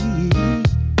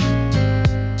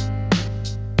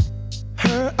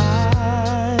 Her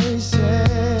eyes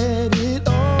said it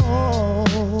all.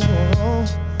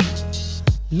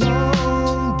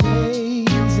 Long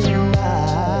days and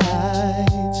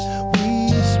nights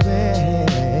we spent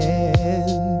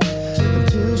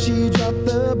until she dropped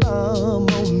the bomb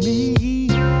on me.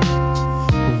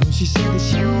 When she said that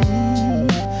she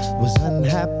was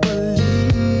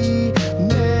unhappily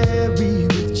married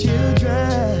with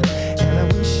children, and I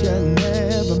wish I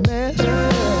never met her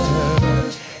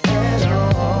at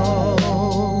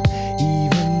all.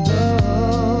 Even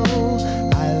though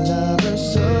I love her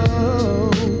so,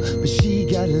 but she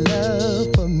got love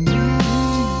for me.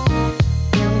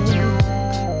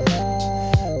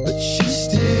 But she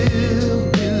still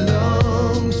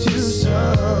belongs to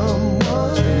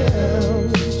someone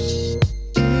else.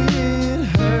 It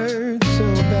hurts so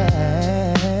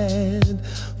bad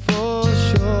for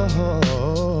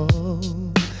sure,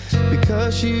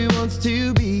 because she wants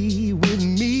to be with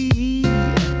me.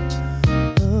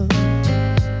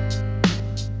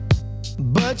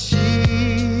 But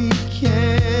she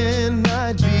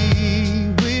cannot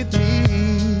be with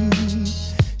me.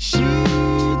 She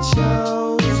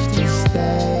chose to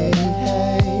stay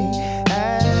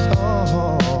at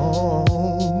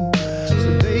home so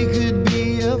they could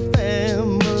be a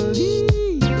family.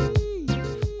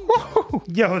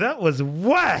 Yo, that was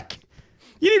whack.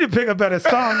 You need to pick a better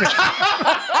song.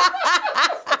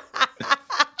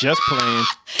 Just playing.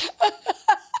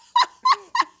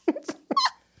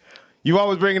 You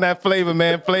always bringing that flavor,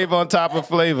 man. Flavor on top of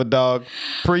flavor, dog.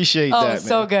 Appreciate that, man.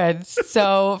 So good.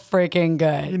 So freaking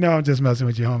good. You know I'm just messing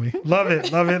with you, homie. Love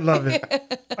it, love it, love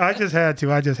it. I just had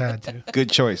to. Good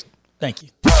choice. Thank you.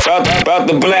 About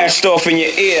to blast off in your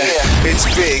ear. It's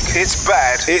big, it's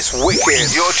bad, it's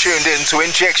wicked. You're tuned in to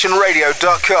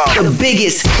InjectionRadio.com. The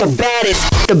biggest, the baddest,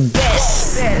 the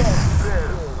best.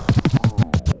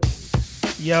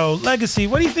 Yo, Legacy,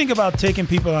 what do you think about taking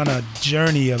people on a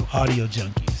journey of audio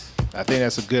junkies? I think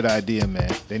that's a good idea,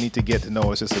 man. They need to get to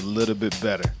know us just a little bit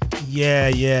better.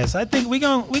 Yes. I think we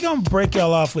gonna break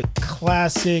y'all off with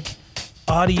classic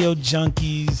audio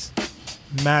junkies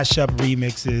mashup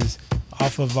remixes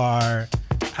off of our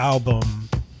album.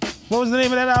 What was the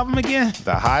name of that album again?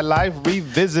 The High Life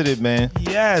Revisited, man.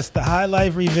 Yes, The High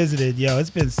Life Revisited. Yo, it's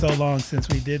been so long since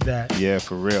we did that. Yeah,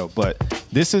 for real. But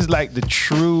this is like the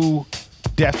true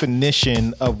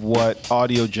definition of what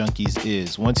audio junkies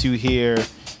is. Once you hear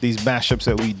these mashups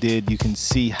that we did, you can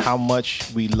see how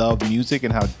much we love music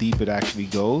and how deep it actually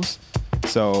goes.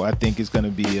 So I think it's going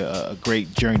to be a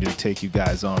great journey to take you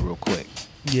guys on real quick.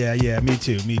 Yeah, me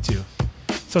too.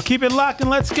 So keep it locked and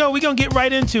let's go. We're going to get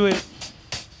right into it.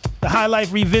 The High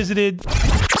Life Revisited.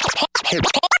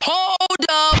 Hold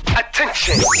up.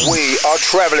 Attention. We are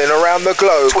traveling around the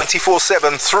globe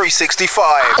 24/7,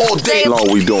 365. All day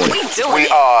long we doing it. We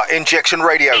are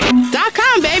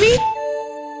InjectionRadio.com, baby.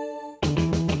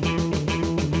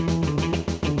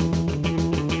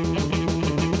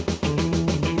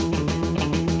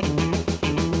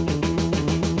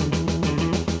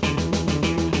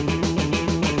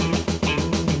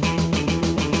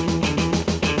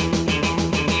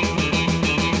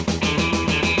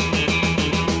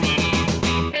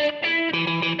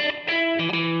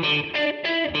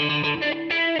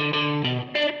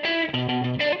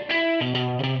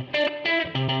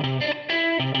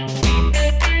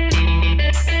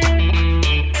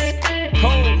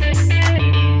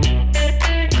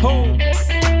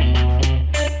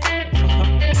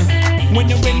 When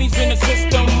the Remy's in the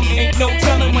system, ain't no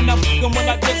telling when I fuck 'em, when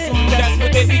I diss 'em. That's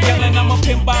what they be yelling. I'm a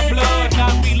pimp by blood,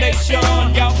 not relation.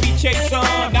 Y'all be chasing,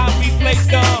 I replace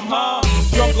them, huh?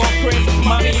 Drunk on Chris,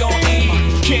 money on E.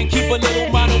 Can't keep a little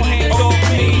model hands off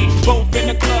me. Both in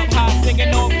the club, high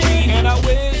singing on key. And I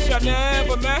wish I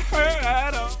never met her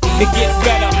at all. It gets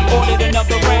better, ordered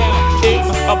another round. It's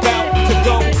about to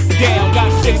go down. Got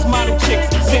 6 model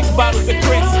chicks, 6 bottles of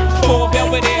Chris. 4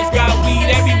 Belvedere's, got weed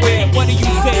everywhere. What do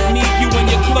you say? Need you in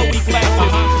your Chloe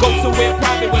classes. Go somewhere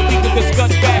private where we can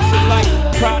discuss fashion like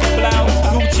Prada blouse,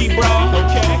 Gucci bra,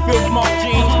 okay? Phil Mark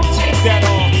jeans, take that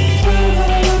off.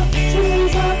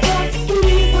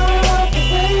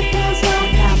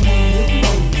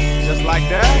 Just like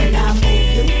that?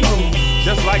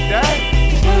 Just like that?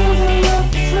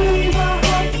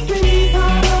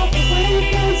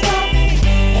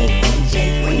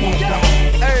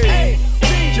 Hey,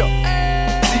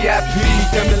 CIP,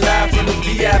 coming live from the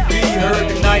VIP. Heard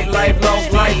the nightlife,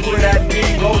 lost life, what I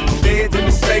need. Both beds in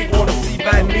the state, wanna see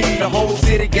by me. The whole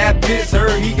city got pissed,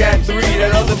 heard he got 3.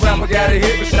 That other rapper got a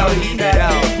hit, but shouted he not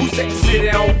out. Who set the city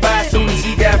on fire soon as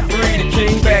he got free? The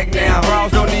king back now,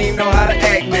 Rawls don't even know how to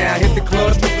act now. Hit the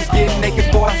club, strippers getting naked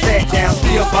before I sat down.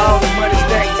 Still ballin', money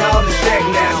stacked tall the shack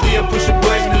now. Still push a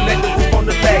button and let the roof on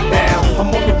the back down.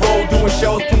 I'm on the road doing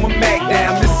shows, put my Mac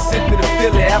down. Mississippi to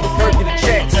Philly, Albuquerque to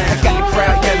Chattown. I got the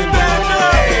crowd yelling,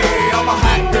 hey, all my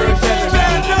hot girls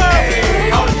yelling,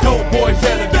 hey, all the dope boys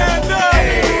yelling,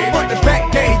 hey, run the back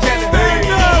gate yelling,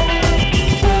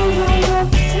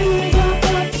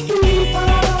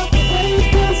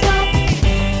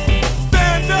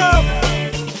 Stand up!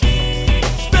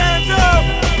 Stand up!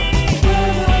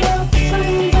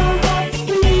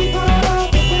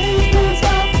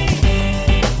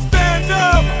 Stand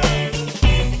up!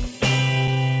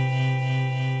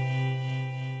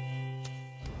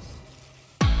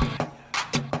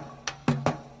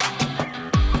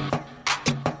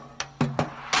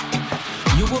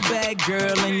 You a bad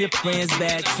girl and your friends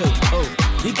bad too. Oh,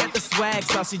 you got the swag,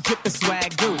 saucy drippin'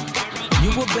 swag do.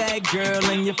 You a bad girl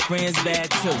and your friends bad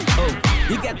too. Oh,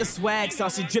 you got the swag,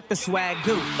 saucy drippin' swag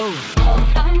do. Oh,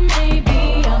 I may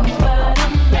be young, but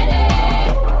I'm ready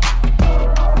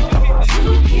to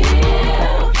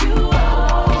give you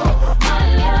all my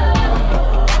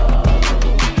love.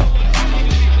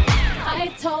 I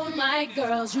told my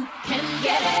girls you can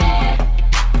get it.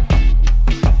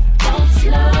 Don't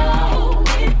slow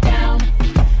it down,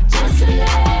 just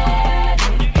let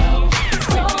it go.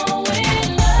 So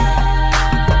in love,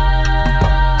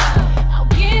 I'll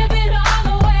give it all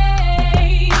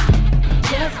away.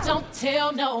 Just don't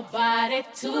tell nobody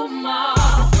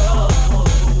tomorrow.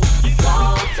 So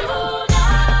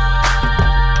tonight,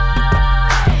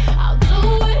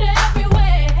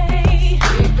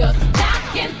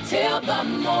 of the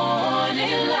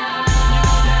morning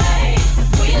light.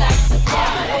 We like to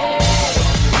party.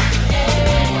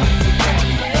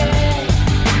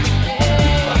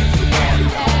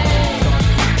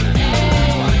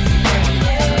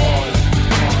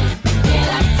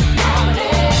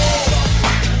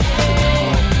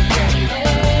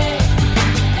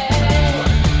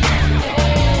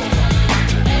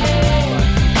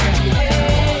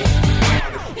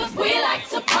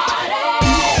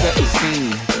 Set the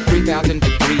scene, 3,000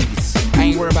 degrees. I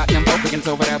ain't worried about them Africans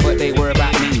over there, but they worry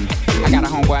about me. I got a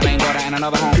homeboy named Butter and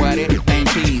another homeboy that named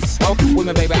Cheese. Both with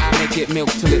me, baby, I make it milk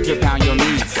till it drip down your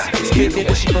knees. Spit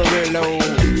it, she for real low,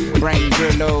 brain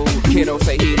real low. Kiddo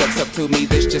say he looks up to me,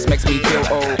 this just makes me feel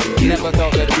old. Never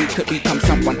thought that we could become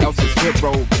someone else's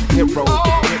hero. Hero.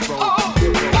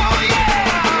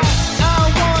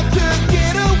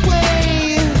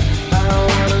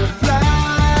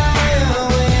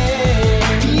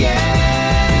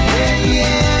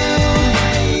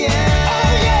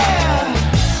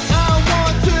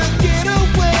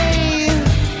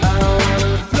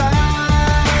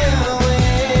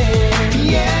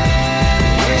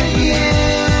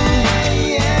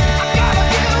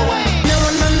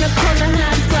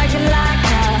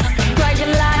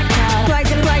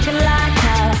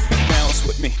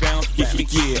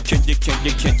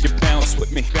 Can you bounce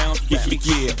with me?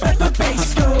 Yeah. Let the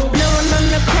bass go. No one on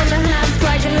the corner has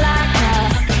bragging like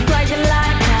us. Bragging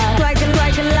like us. Bragging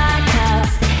like us.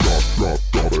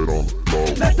 Drop it on the floor.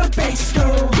 Let the bass go.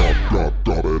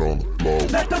 Drop it on the floor.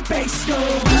 Let the bass go.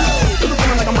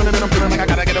 Feeling like I'm running and I'm feeling like I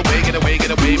gotta get away.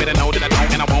 But I know that I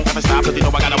don't and I won't ever stop. Cause you know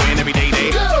I gotta win every day.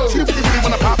 See if you really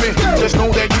wanna pop it. Just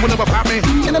know that you will never pop me.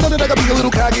 And I know that I gotta be a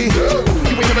little cocky.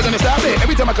 You ain't never gonna stop it.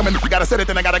 Every time I come in, I gotta set it,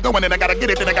 then I gotta go in, and I gotta get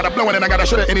it, then I gotta blow it, and I gotta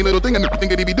shut it. Any little thing and think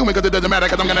that he be doing, cause it doesn't matter,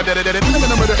 cause I'm gonna dead it. I'm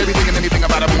gonna murder everything and anything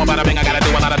about it. Boom, about a bing. I gotta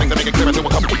do a lot of things to make it clear until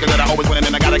it comes quicker that I always win, and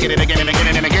then I gotta get it again and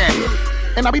again and again.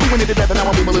 And I be doing it to death, and I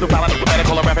won't be a little foul. I know better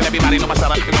call a rap, and everybody know my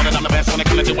style. You know that I'm the best when it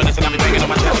comes to doing this, and I be banging on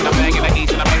my chest, and I'm banging the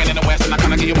east, and I'm banging in the west, and I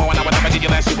kinda give you more, and I would never give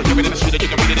you less. You would hear it in the street, or you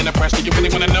can read it in the press. Do you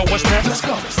really wanna know what's next? Let's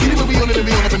go. See it, we on it, and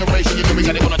we on up in the race, and you know we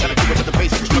got it on. I gotta keep it with the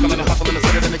pace. Struggling and hustling and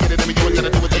setting, and get it, and we do it,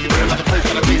 gotta do it, take it real like a place,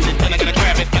 gotta taste it, and I gotta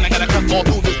grab it, and I gotta cut all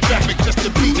through this traffic just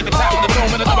to be at the top of the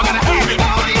dome, and I know I gotta have it.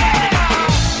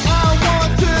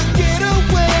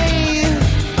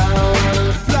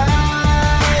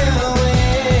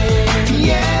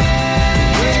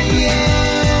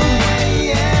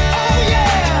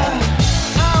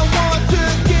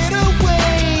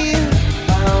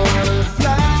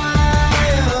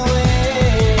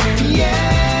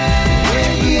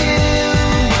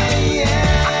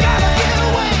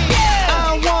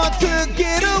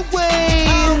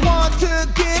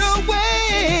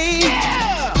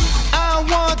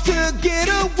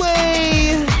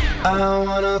 I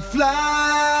wanna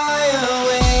fly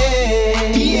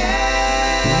away. Yeah.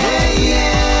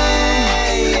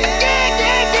 You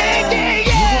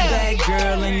a bad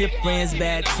girl and your friends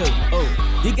bad too.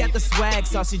 Oh, you got the swag,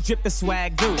 saucy drippin'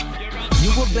 swag goo.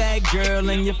 You a bad girl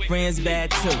and your friends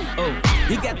bad too. Oh,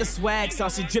 you got the swag,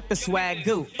 saucy drippin' swag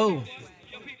goo. Oh.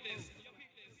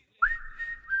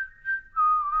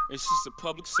 It's just a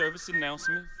public service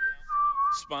announcement,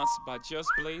 sponsored by Just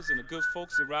Blaze and the good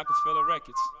folks at Rockefeller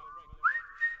Records.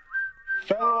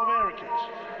 Fellow Americans,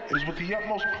 it is with the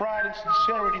utmost pride and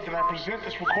sincerity that I present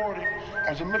this recording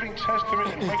as a living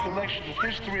testament and recollection of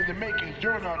history in the making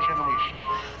during our generation.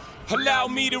 Allow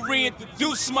me to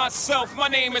reintroduce myself. My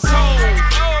name is Ho,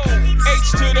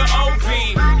 H to the OV.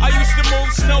 I used to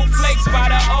move snowflakes by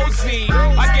the OZ.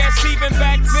 I guess even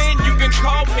back then you can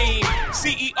call me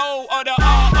CEO of the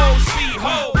ROC.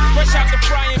 Ho, fresh out the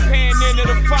frying pan into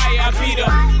the fire. I be the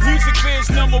music biz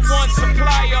 #1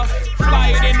 supplier.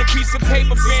 Fly it in a piece of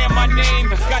paper, bearing my name.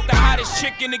 Got the hottest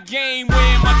chick in the game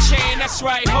wearing my chain. That's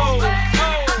right, Ho.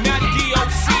 Not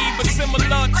DOC, but similar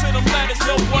to them letters.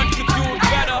 No one could do it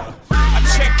better. I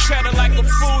check cheddar like a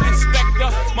food inspector.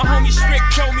 My homie Strick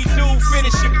told me, dude,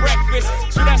 finish your breakfast.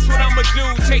 So that's what I'ma do.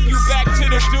 Take you back to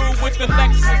the dude with the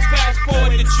Lexus. Fast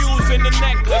forward the jewels and the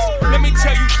necklace. Let me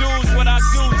tell you, dudes, what I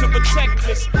do to protect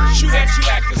this. Shoot at you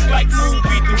actors like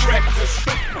movie directors.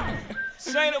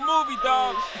 This ain't a movie,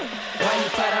 dog. 1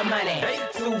 for the money,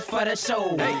 2 for the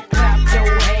show. Clap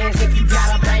your hands if you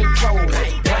got a bankroll. 1 for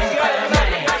the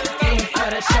money, 2 for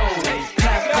the show.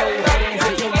 Clap your hands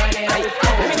if you want it.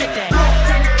 Let me get that.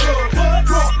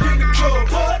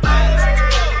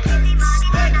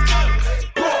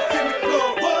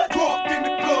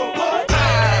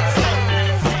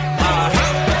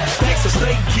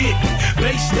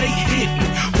 Bass stay hitting,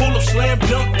 pull up, slam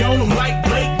dunk on them like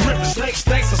Blake Griffin.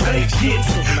 Stacks of stage hits,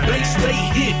 bass stay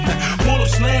hitting, pull up,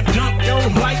 slam dunk on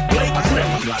them like Blake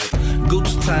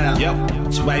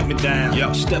Swipe me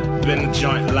down, step up in the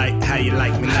joint like how you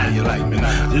like me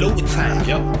now, Louis time,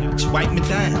 swipe me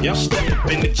down, step up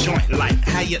in the joint like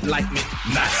how you like me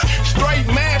now. Straight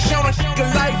mash on a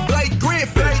nigga like Blake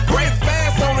Griffin, great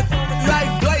fast on a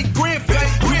like Blake Griffin.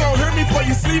 You gon' hear me before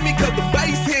you see me 'cause the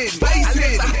bass hit.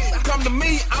 Come to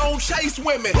me, I don't chase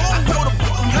women. I told her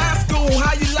from high school,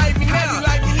 how you like me now?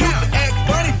 You used to act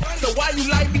funny, so why you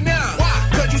like me now?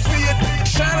 Cause you see it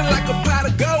shining like a pot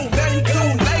of gold. Now you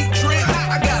too late, Trent.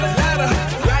 I got a ladder,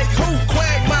 like who?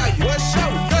 Quagmire. What's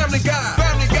your Family Guy?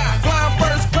 Flying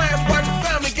first class, watching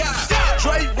Family Guy.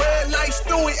 Straight red like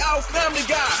Stewie out Family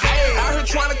Guy. Out here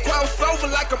trying to cross over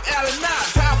like I'm Allen Nye.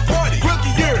 Top 40,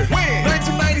 rookie year, win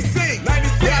 1996.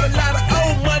 Got a lot of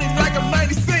old money like I'm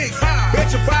 96.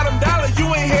 Bet your bottom dollar you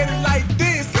ain't headed like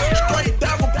this. Straight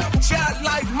double shot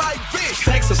like Mike Vick.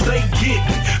 Texas stay getting,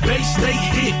 they stay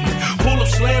hitting. Pull up,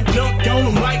 slam dunk on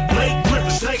them like Blake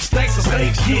Griffin. Texas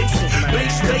stay getting, they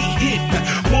stay hitting.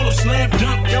 Pull up, slam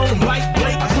dunk on them like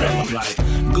Blake Griffin. Like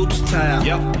Gucci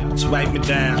time, swipe me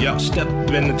down, step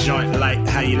up in the joint like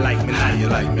how you like me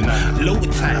now, Louis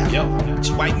time,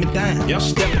 swipe me down,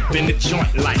 step up in the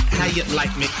joint like how you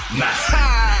like me now.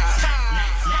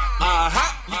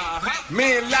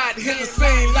 Me and Lot hit the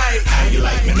scene like how you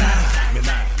like me now.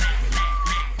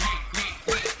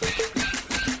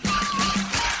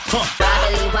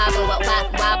 Wobbly wobble,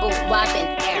 wobble, wobbin'.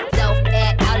 Self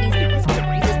at all these bitches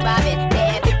is bobbin'.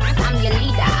 Bad bitches, I'm your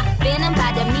leader. Venom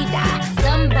by the meter.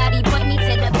 Somebody point me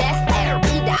to the best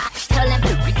leader. Tell them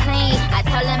to be clean, I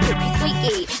tell them to be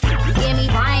squeaky. Give me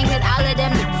Brian, 'cause all of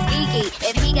them geeky.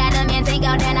 If he got a man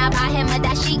tango, then I buy him a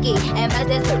dashiki. And bust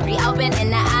this pretty open in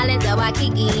the islands of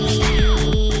Waikiki.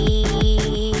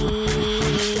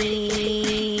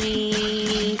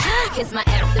 Kiss my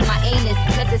ass and my anus,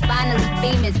 'cause it's finally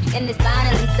famous. And it's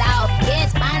finally south, yeah,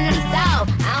 it's finally south.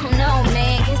 I don't know,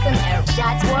 man, kiss them air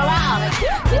shots wore out.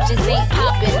 Bitches ain't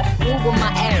poppin', Google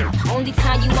my air. Only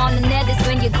time you on the net is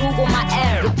when you Google my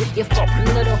air. You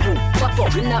fucking little who,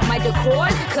 fucking up my decor.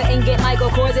 Couldn't get Michael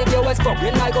Kors if you was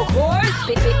fucking Michael Kors.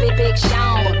 Big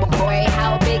Sean, boy,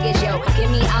 how big is yo? Give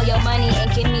me all your money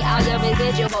and give me all your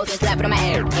residuals and slap it on my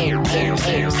air.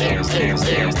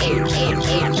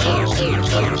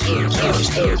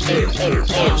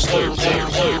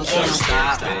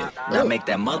 Stop it. Now make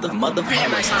that mother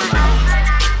hammer time.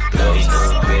 Go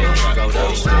stupid. Go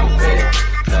stupid.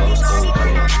 Go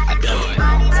stupid. I do it.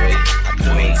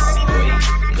 Wait.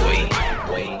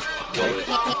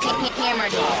 Hammer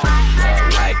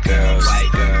White girls,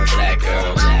 black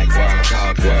girls,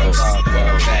 tall girls,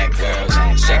 fat girls.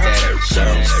 Shake that up,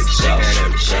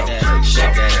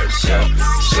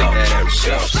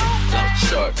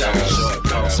 short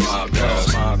girls, small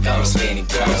girls, skinny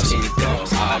girls,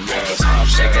 hot girls.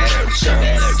 Shake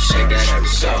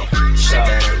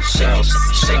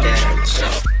that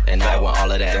up, and I want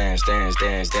all of that. Dance, go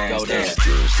dance.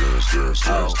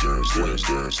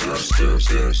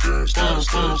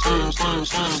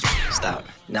 Stop.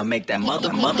 Now make that mother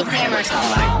hammer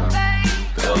time.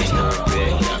 Go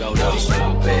stupid.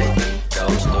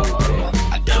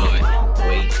 I do it.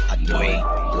 Wait.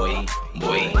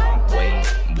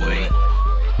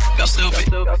 Go stupid.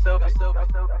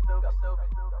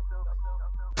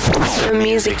 The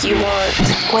music you want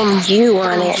when you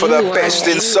want it. For the best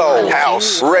in soul,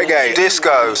 house, reggae,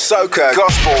 disco, soca,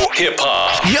 gospel, hip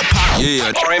hop,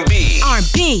 yeah, R&B,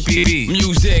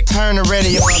 music. Turn the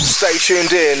radio on. Stay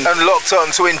tuned in and locked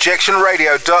on to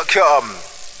injectionradio.com.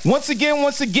 Once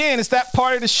again, it's that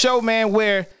part of the show, man,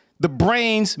 where the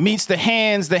brains meets the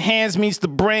hands meets the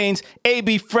brains.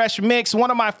 AB Fresh Mix, one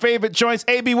of my favorite joints.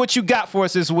 AB, what you got for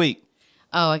us this week?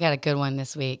 Oh, I got a good one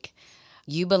this week.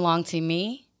 You Belong to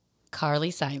Me,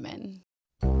 Carly Simon.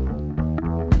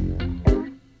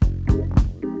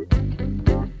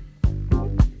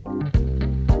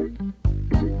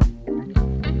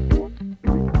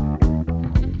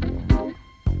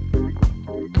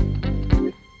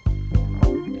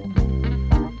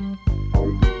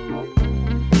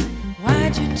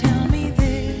 Why'd you tell me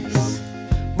this?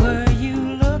 Were you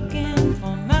looking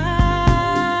for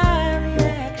my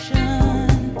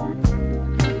reaction?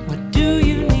 What do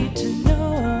you need to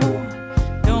know?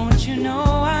 Don't you know?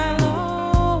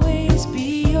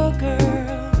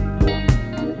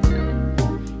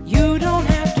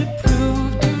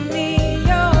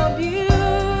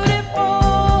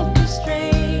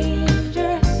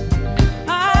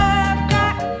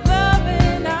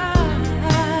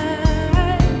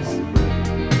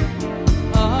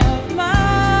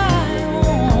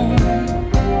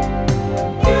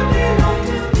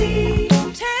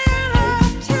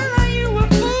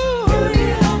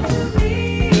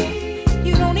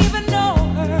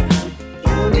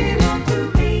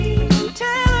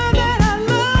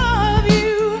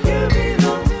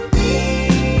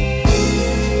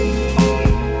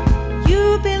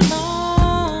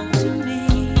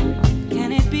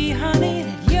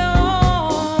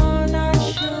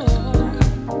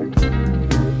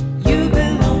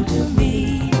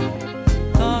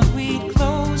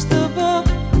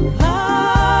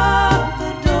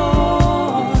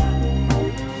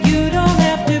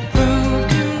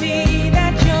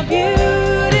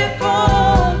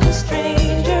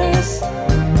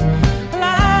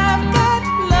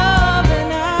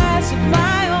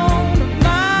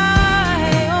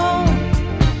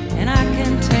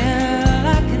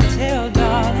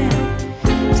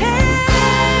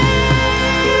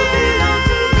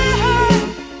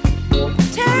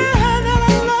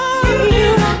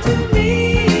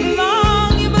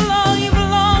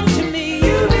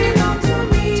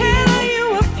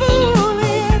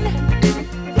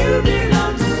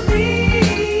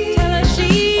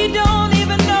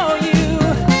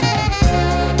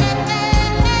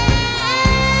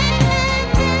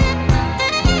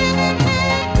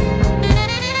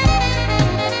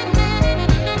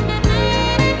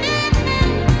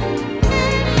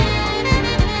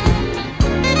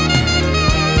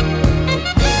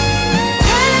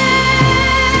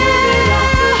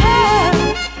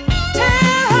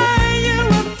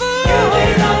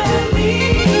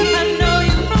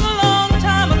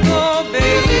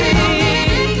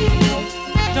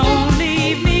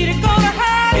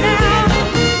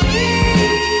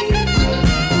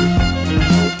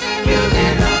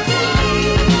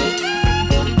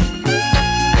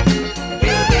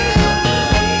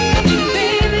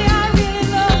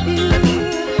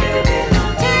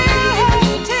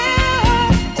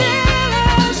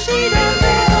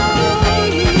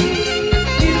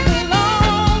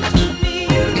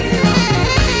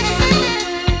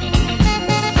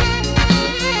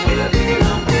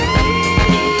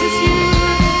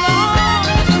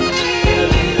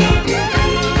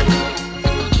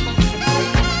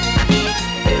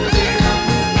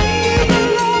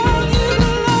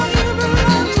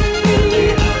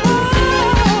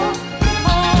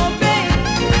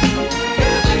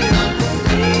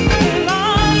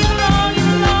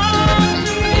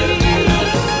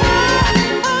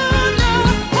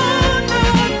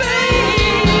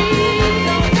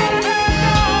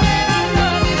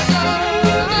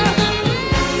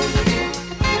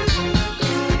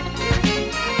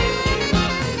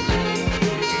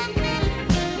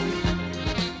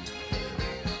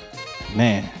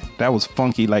 That was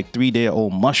funky, like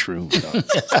 3-day-old mushroom.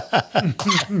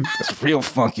 That's real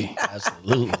funky.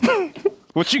 Absolutely.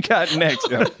 What you got next,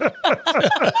 yo?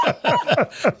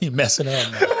 You messing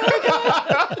up, man.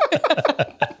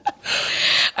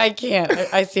 I can't.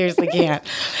 I seriously can't.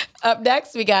 Up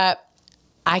next, we got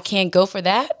I Can't Go For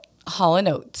That, Hall &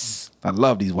 Oates. I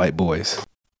love these white boys.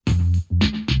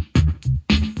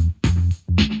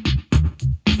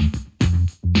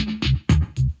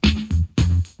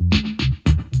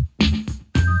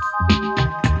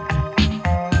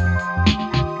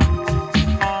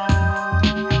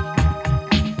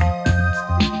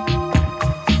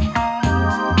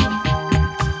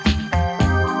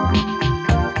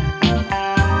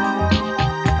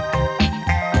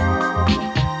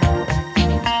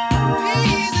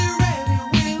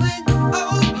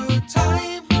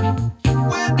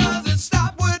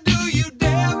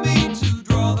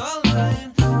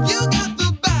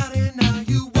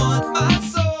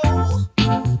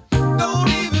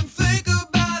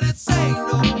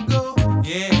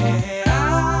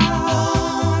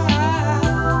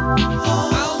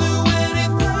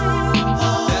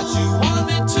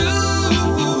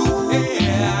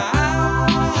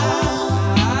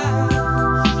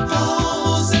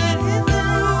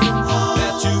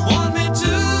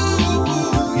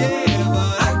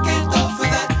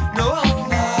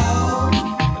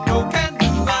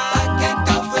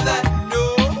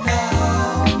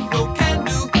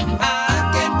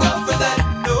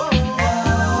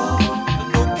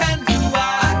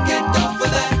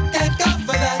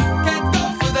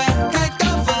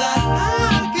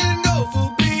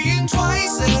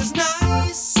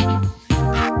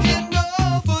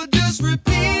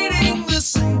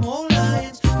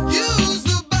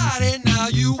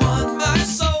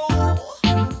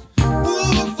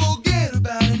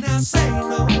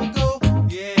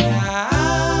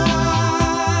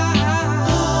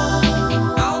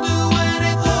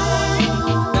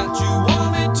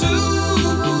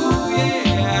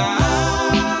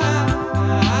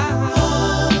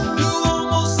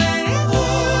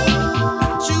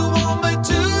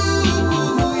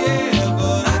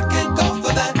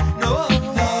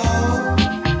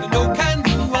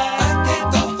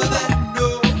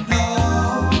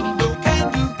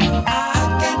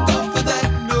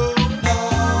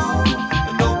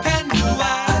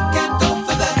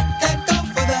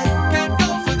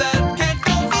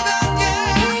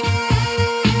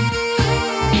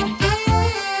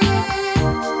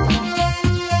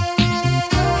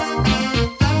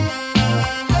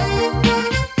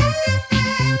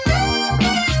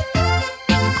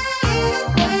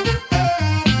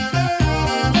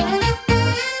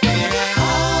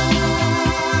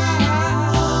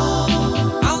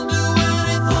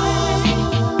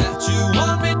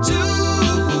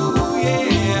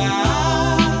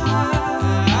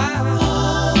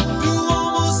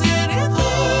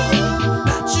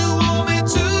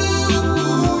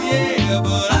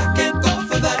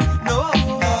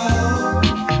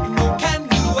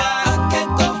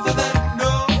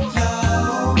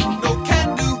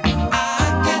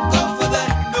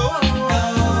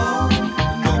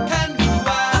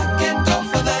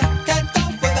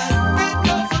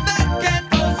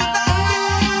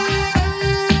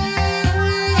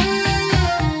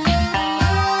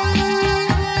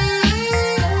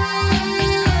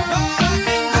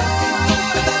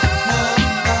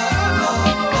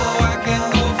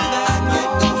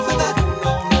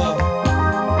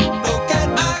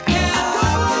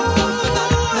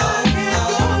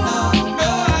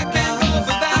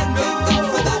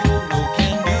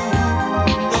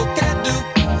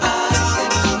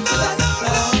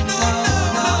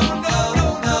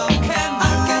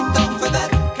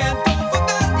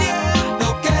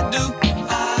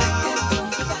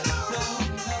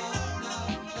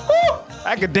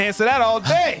 I could dance to that all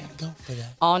day.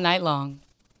 All night long.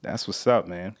 That's what's up,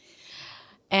 man.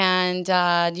 And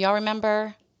do y'all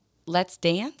remember Let's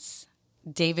Dance?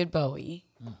 David Bowie.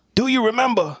 Do you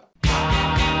remember?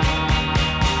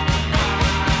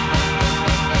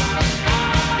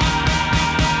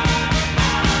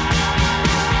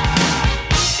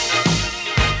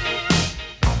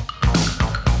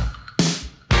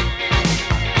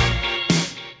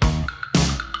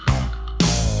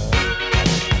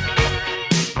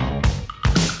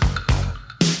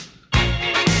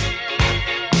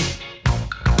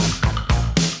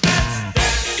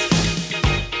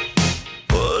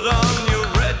 Put on your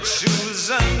red shoes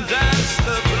and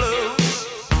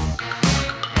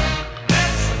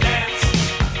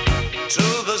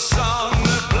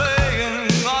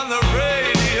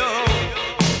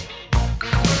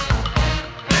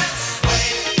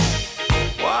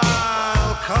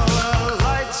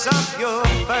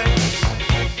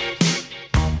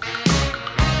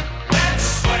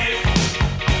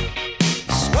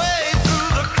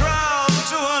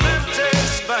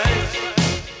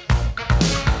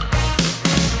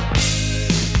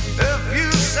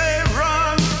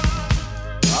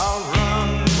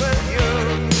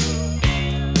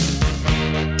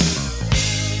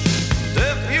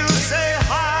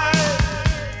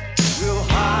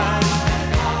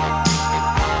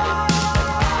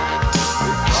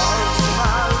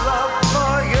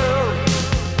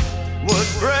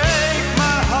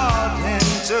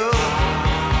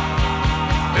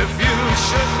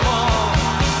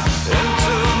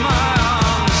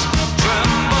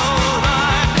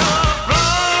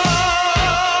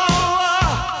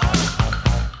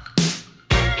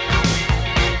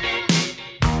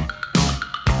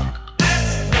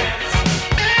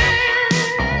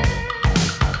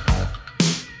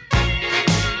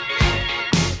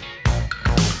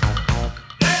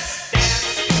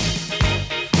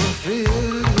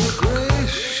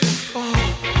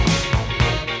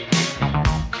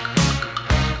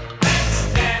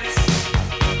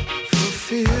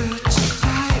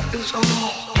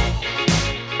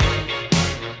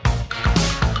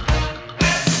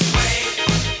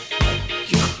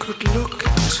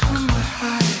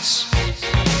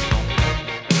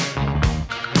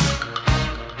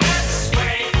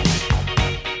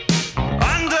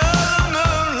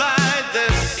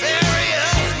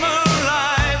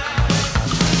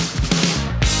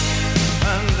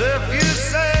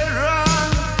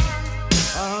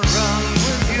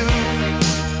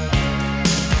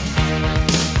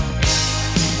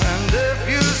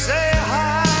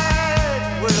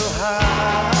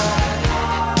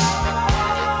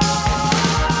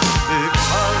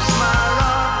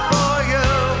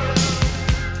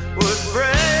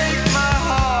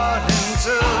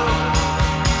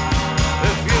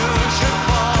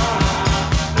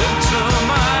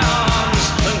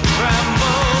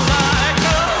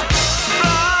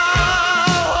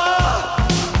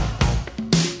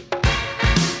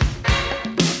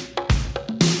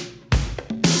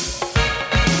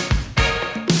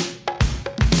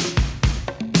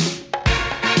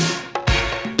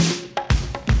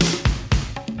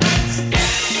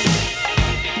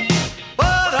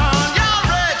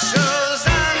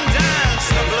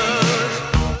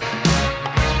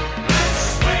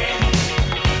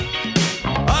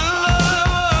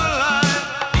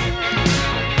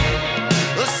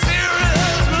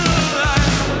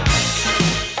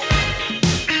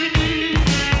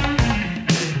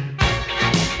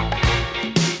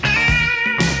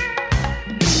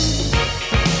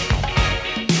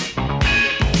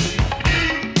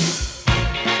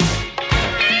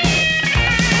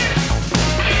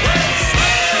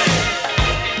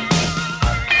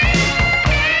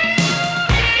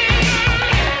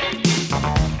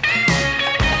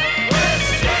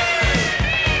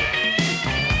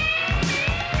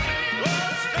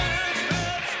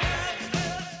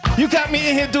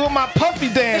in here doing my Puffy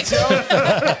dance, yo.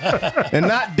 And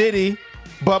not Diddy,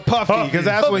 but Puffy, because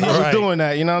that's what he was doing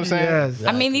that. You know what I'm saying? Yes.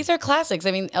 I mean, these are classics.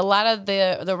 I mean, a lot of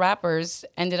the rappers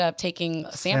ended up taking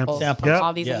samples from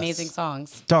all these amazing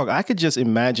songs. Dog, I could just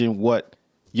imagine what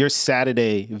your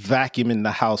Saturday vacuum in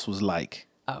the house was like.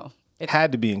 Oh. It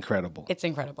had to be incredible. It's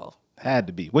incredible. Had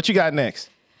to be. What you got next?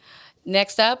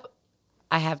 Next up,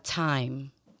 I have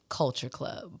Time Culture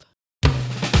Club.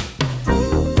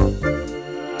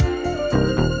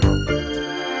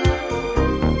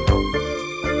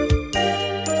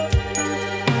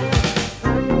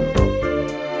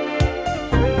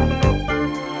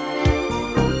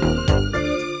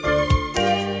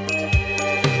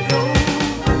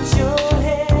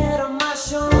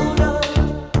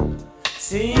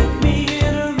 Sink me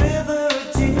in a river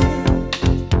of tears.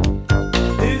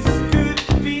 This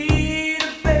could be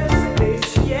the best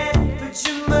place yet, but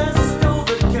you must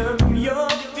overcome your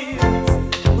fears.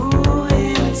 Ooh,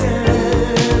 in time,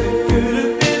 it could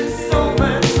have been so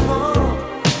much more.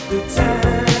 The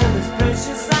time is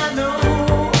precious, I know.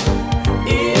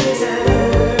 In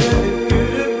time, it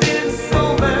could have been so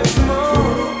much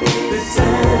more. The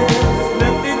time is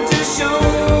nothing to show.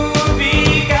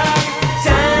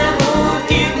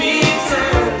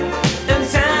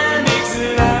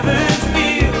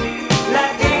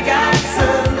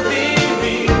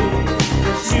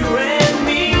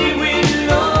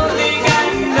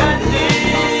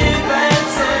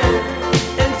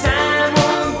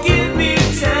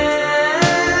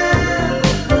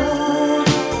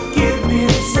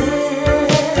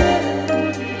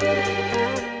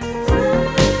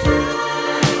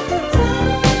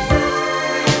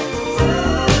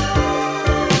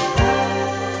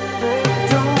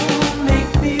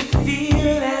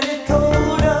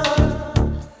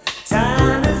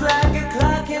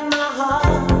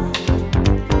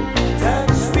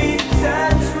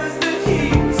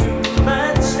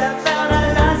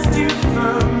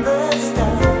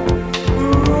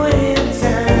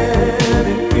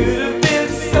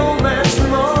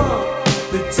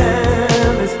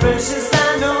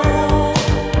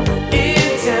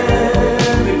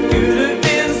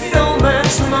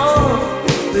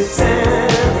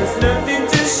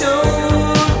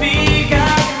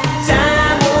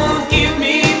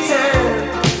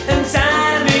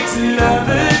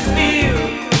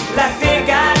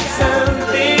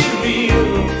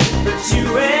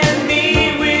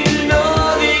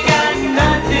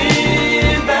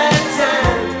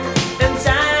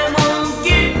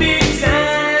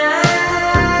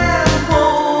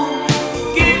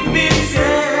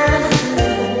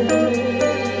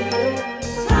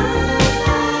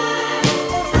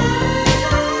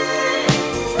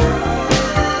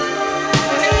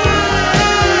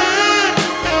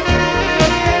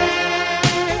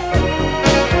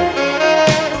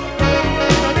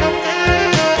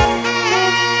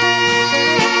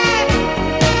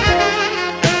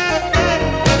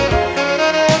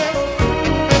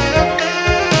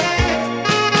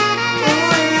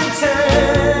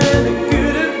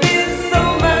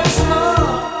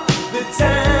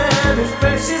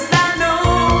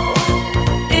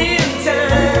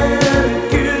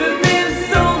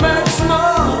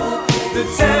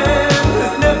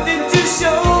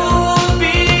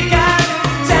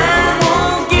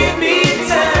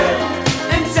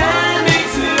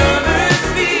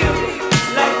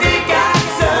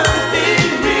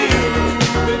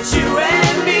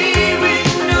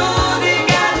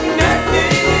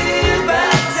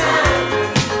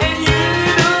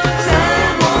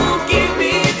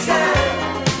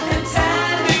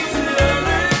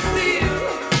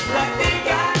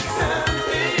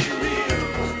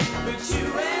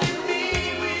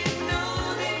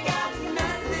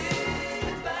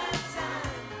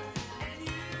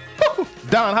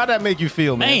 Don, how'd that make you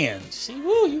feel, man? Man,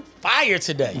 you fire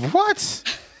today. What?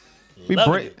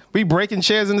 We breaking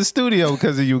chairs in the studio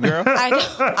because of you, girl. I know.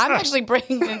 I'm actually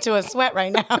breaking into a sweat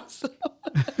right now. So.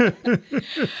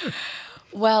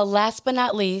 Well, last but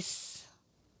not least,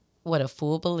 What a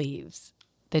Fool Believes,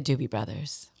 the Doobie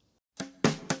Brothers.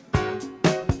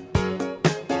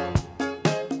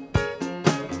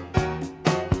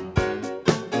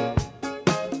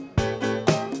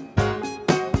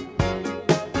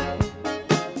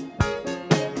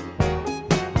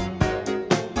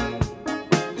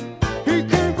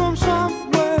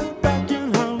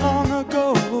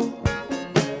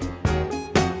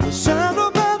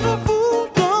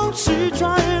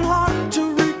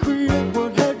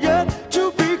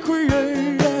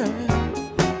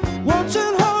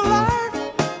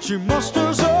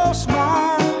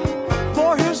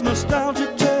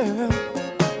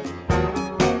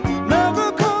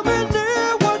 Never coming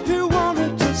near what he wanted.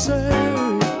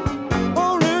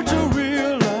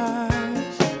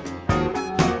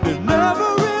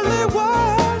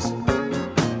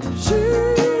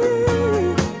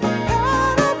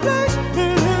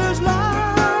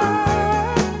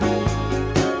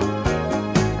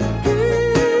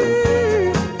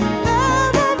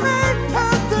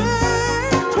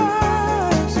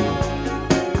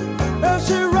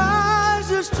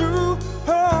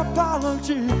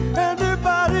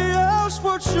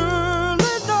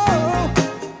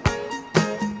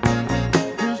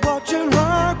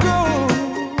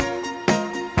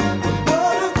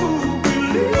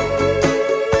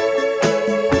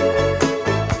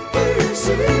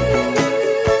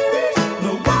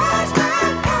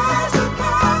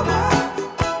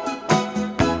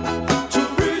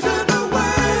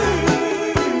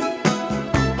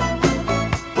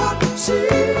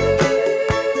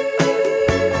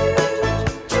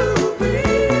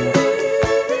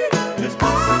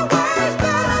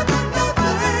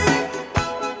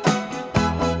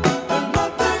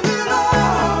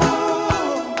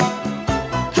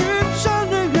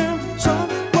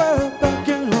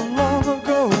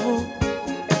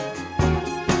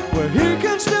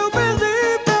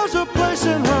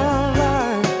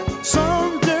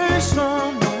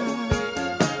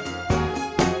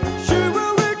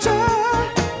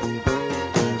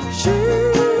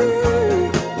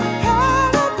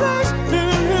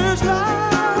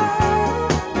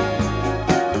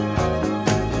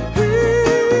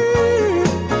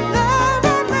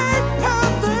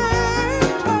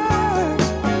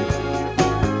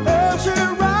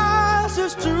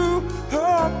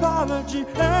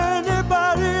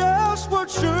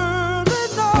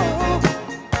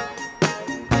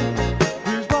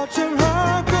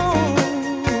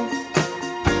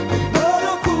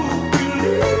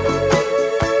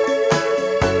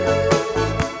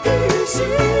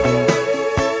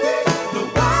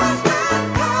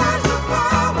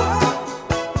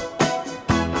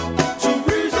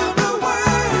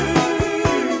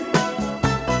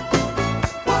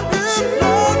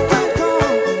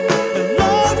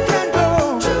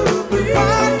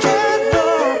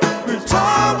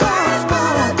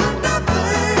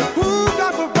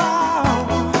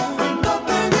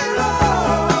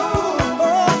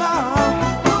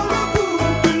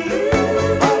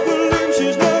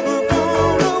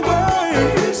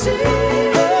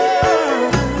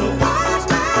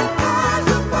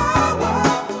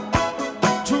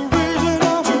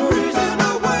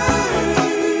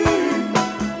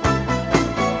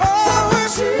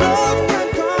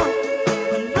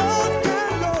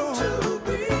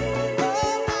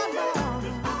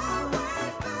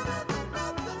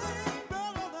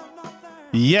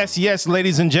 Yes, yes,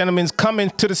 ladies and gentlemen, coming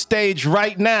to the stage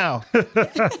right now,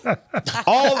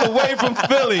 all the way from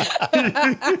Philly,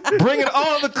 bringing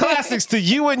all the classics to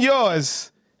you and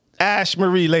yours, Ash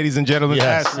Marie, ladies and gentlemen.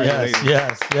 Yes, Ash Marie,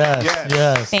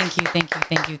 yes. Thank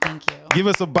you. Give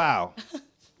us a bow.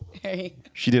 Hey.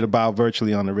 She did a bow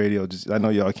virtually on the radio. I know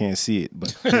y'all can't see it,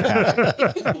 but it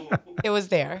happened. It was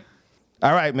there.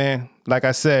 All right, man. Like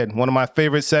I said, one of my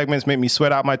favorite segments, make me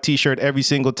sweat out my t-shirt every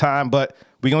single time, but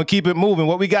we're going to keep it moving.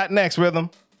 What we got next,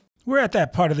 Rhythm? We're at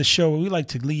that part of the show where we like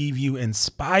to leave you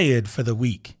inspired for the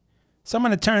week. So I'm going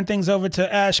to turn things over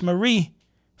to Ash Marie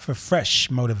for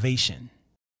fresh motivation.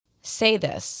 Say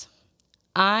this.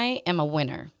 I am a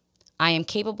winner. I am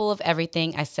capable of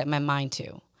everything I set my mind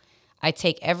to. I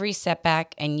take every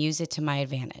setback and use it to my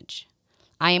advantage.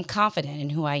 I am confident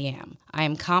in who I am. I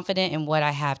am confident in what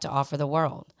I have to offer the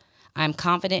world. I am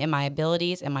confident in my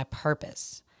abilities and my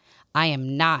purpose. I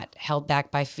am not held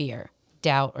back by fear,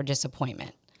 doubt, or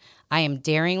disappointment. I am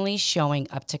daringly showing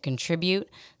up to contribute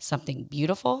something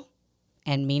beautiful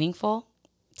and meaningful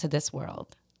to this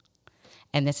world.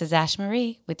 And this is Ash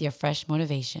Marie with your fresh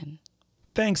motivation.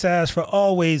 Thanks, Ash, for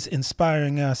always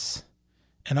inspiring us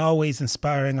and always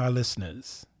inspiring our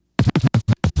listeners.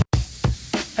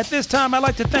 At this time, I'd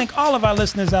like to thank all of our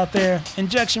listeners out there.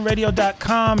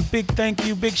 InjectionRadio.com, big thank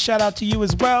you, big shout out to you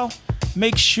as well.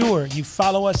 Make sure you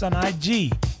follow us on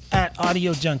IG at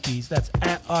Audio Junkies. That's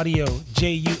at Audio,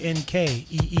 Junkeez.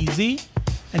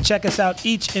 And check us out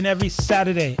each and every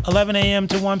Saturday, 11 a.m.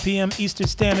 to 1 p.m. Eastern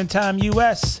Standard Time,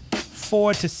 U.S.,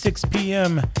 4 to 6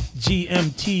 p.m.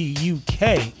 GMT,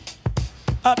 UK.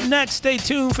 Up next, stay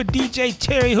tuned for DJ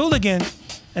Terry Hooligan.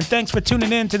 And thanks for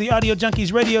tuning in to the Audio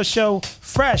Junkies radio show,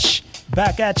 Fresh.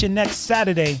 Back at you next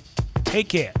Saturday. Take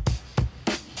care.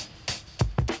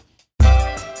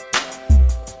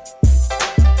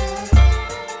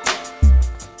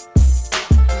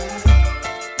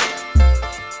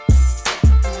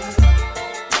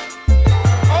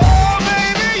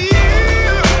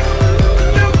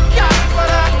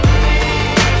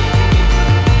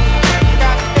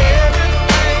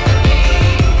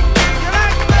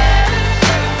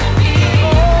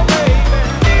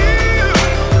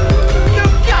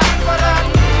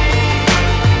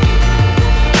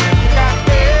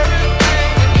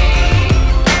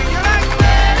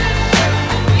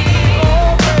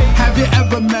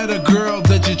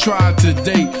 Tried to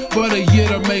date, but a year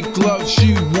to make love,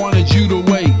 she wanted you to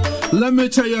wait. Let me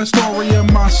tell you a story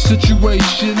of my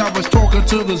situation. I was talking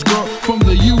to this girl from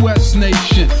the US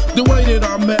nation. The way that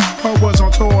I met her was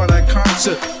on tour at a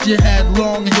concert. She had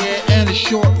long hair and a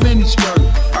short mini skirt.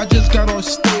 I just got on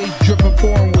stage dripping,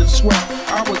 pouring with sweat.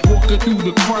 I was walking through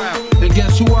the crowd, and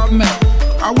guess who I met?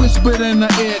 I whispered in the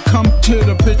air, come to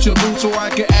the picture booth so I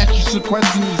can ask you some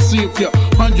questions to see if you're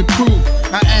 100 proof.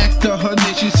 I asked her her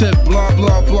name, she said blah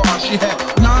blah blah. She had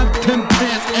 9-10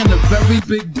 pants and a very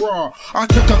big bra. I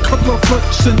took a couple of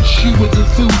flicks and she was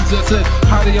enthused. I said,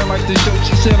 how do you like the show?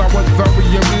 She said I was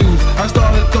very amused. I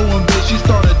started throwing bass, she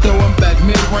started throwing back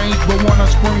mid-range. But when I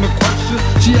sprung the question,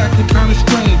 she acted kinda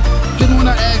strange. Then when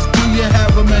I asked, do you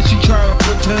have a man? She tried to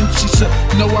pretend. She said,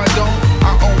 no I don't,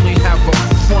 I only have a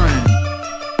friend.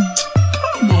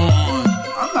 Come on,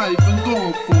 I'm not even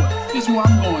going for it. This is what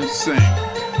I'm going to sing.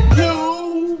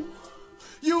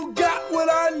 You got what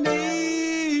I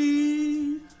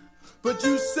need, but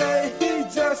you say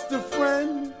he's just a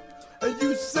friend, and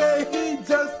you say he's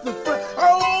just a friend.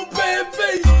 Oh,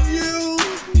 baby, you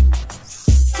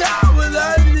got what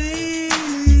I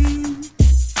need,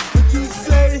 but you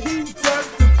say he's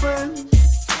just a friend,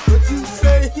 but you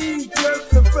say he's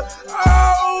just a friend.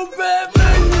 Oh, baby.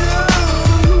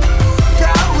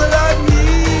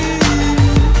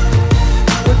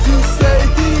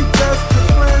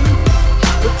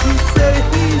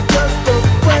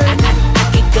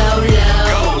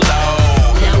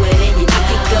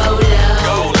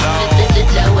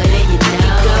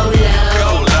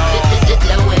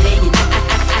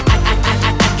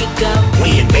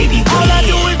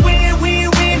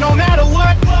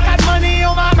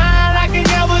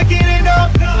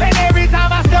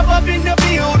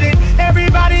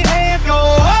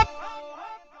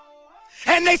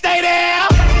 And they stay there,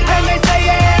 and they say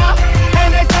yeah,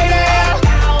 and they stay there.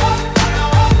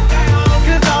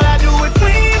 Cause all I do is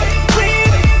win,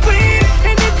 win, win.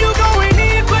 And if you going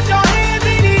in, put your hands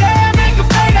in the air, make them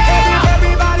stay there.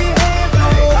 Everybody hands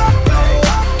up,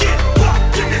 get up,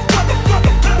 get it,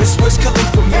 it's Wiz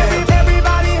Khalifa, man.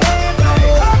 Everybody hands up,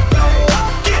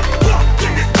 get up,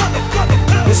 get it,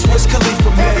 it's Wiz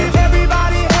Khalifa, man.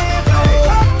 Everybody hands up,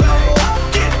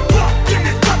 get up, get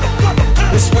it,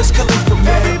 it's Wiz Khalifa,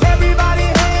 man. Everybody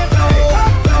hands up.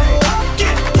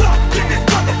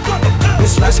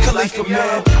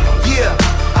 man. Yeah,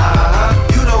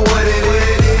 you know what it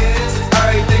is.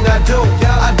 Everything I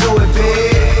do it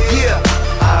big. Yeah,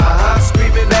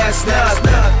 screaming that's not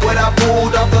when I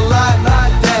pulled off the lot,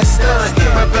 that's done.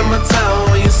 Reppin' my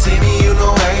town, when you see me, you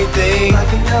know everything.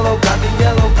 Black and yellow, black and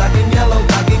yellow, black and yellow,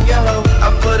 black and yellow. I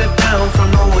put it down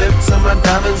from the whip to my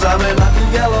diamonds. I'm in black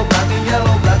and yellow, black and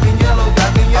yellow, black and yellow,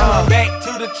 black and yellow. Back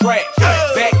to the track,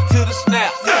 back to the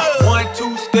snap. 1,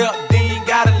 2 step, then you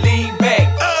gotta lean back.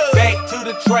 Back to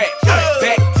the track,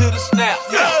 back to the snap.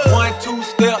 1, 2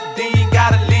 step, then you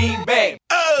gotta lean back.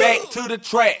 Back to the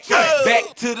track,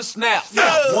 back to the snap.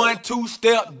 1, 2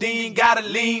 step, then you gotta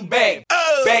lean back.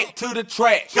 Back to the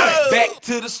track, back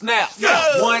to the snap.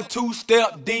 1, 2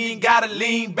 step, then you gotta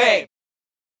lean back.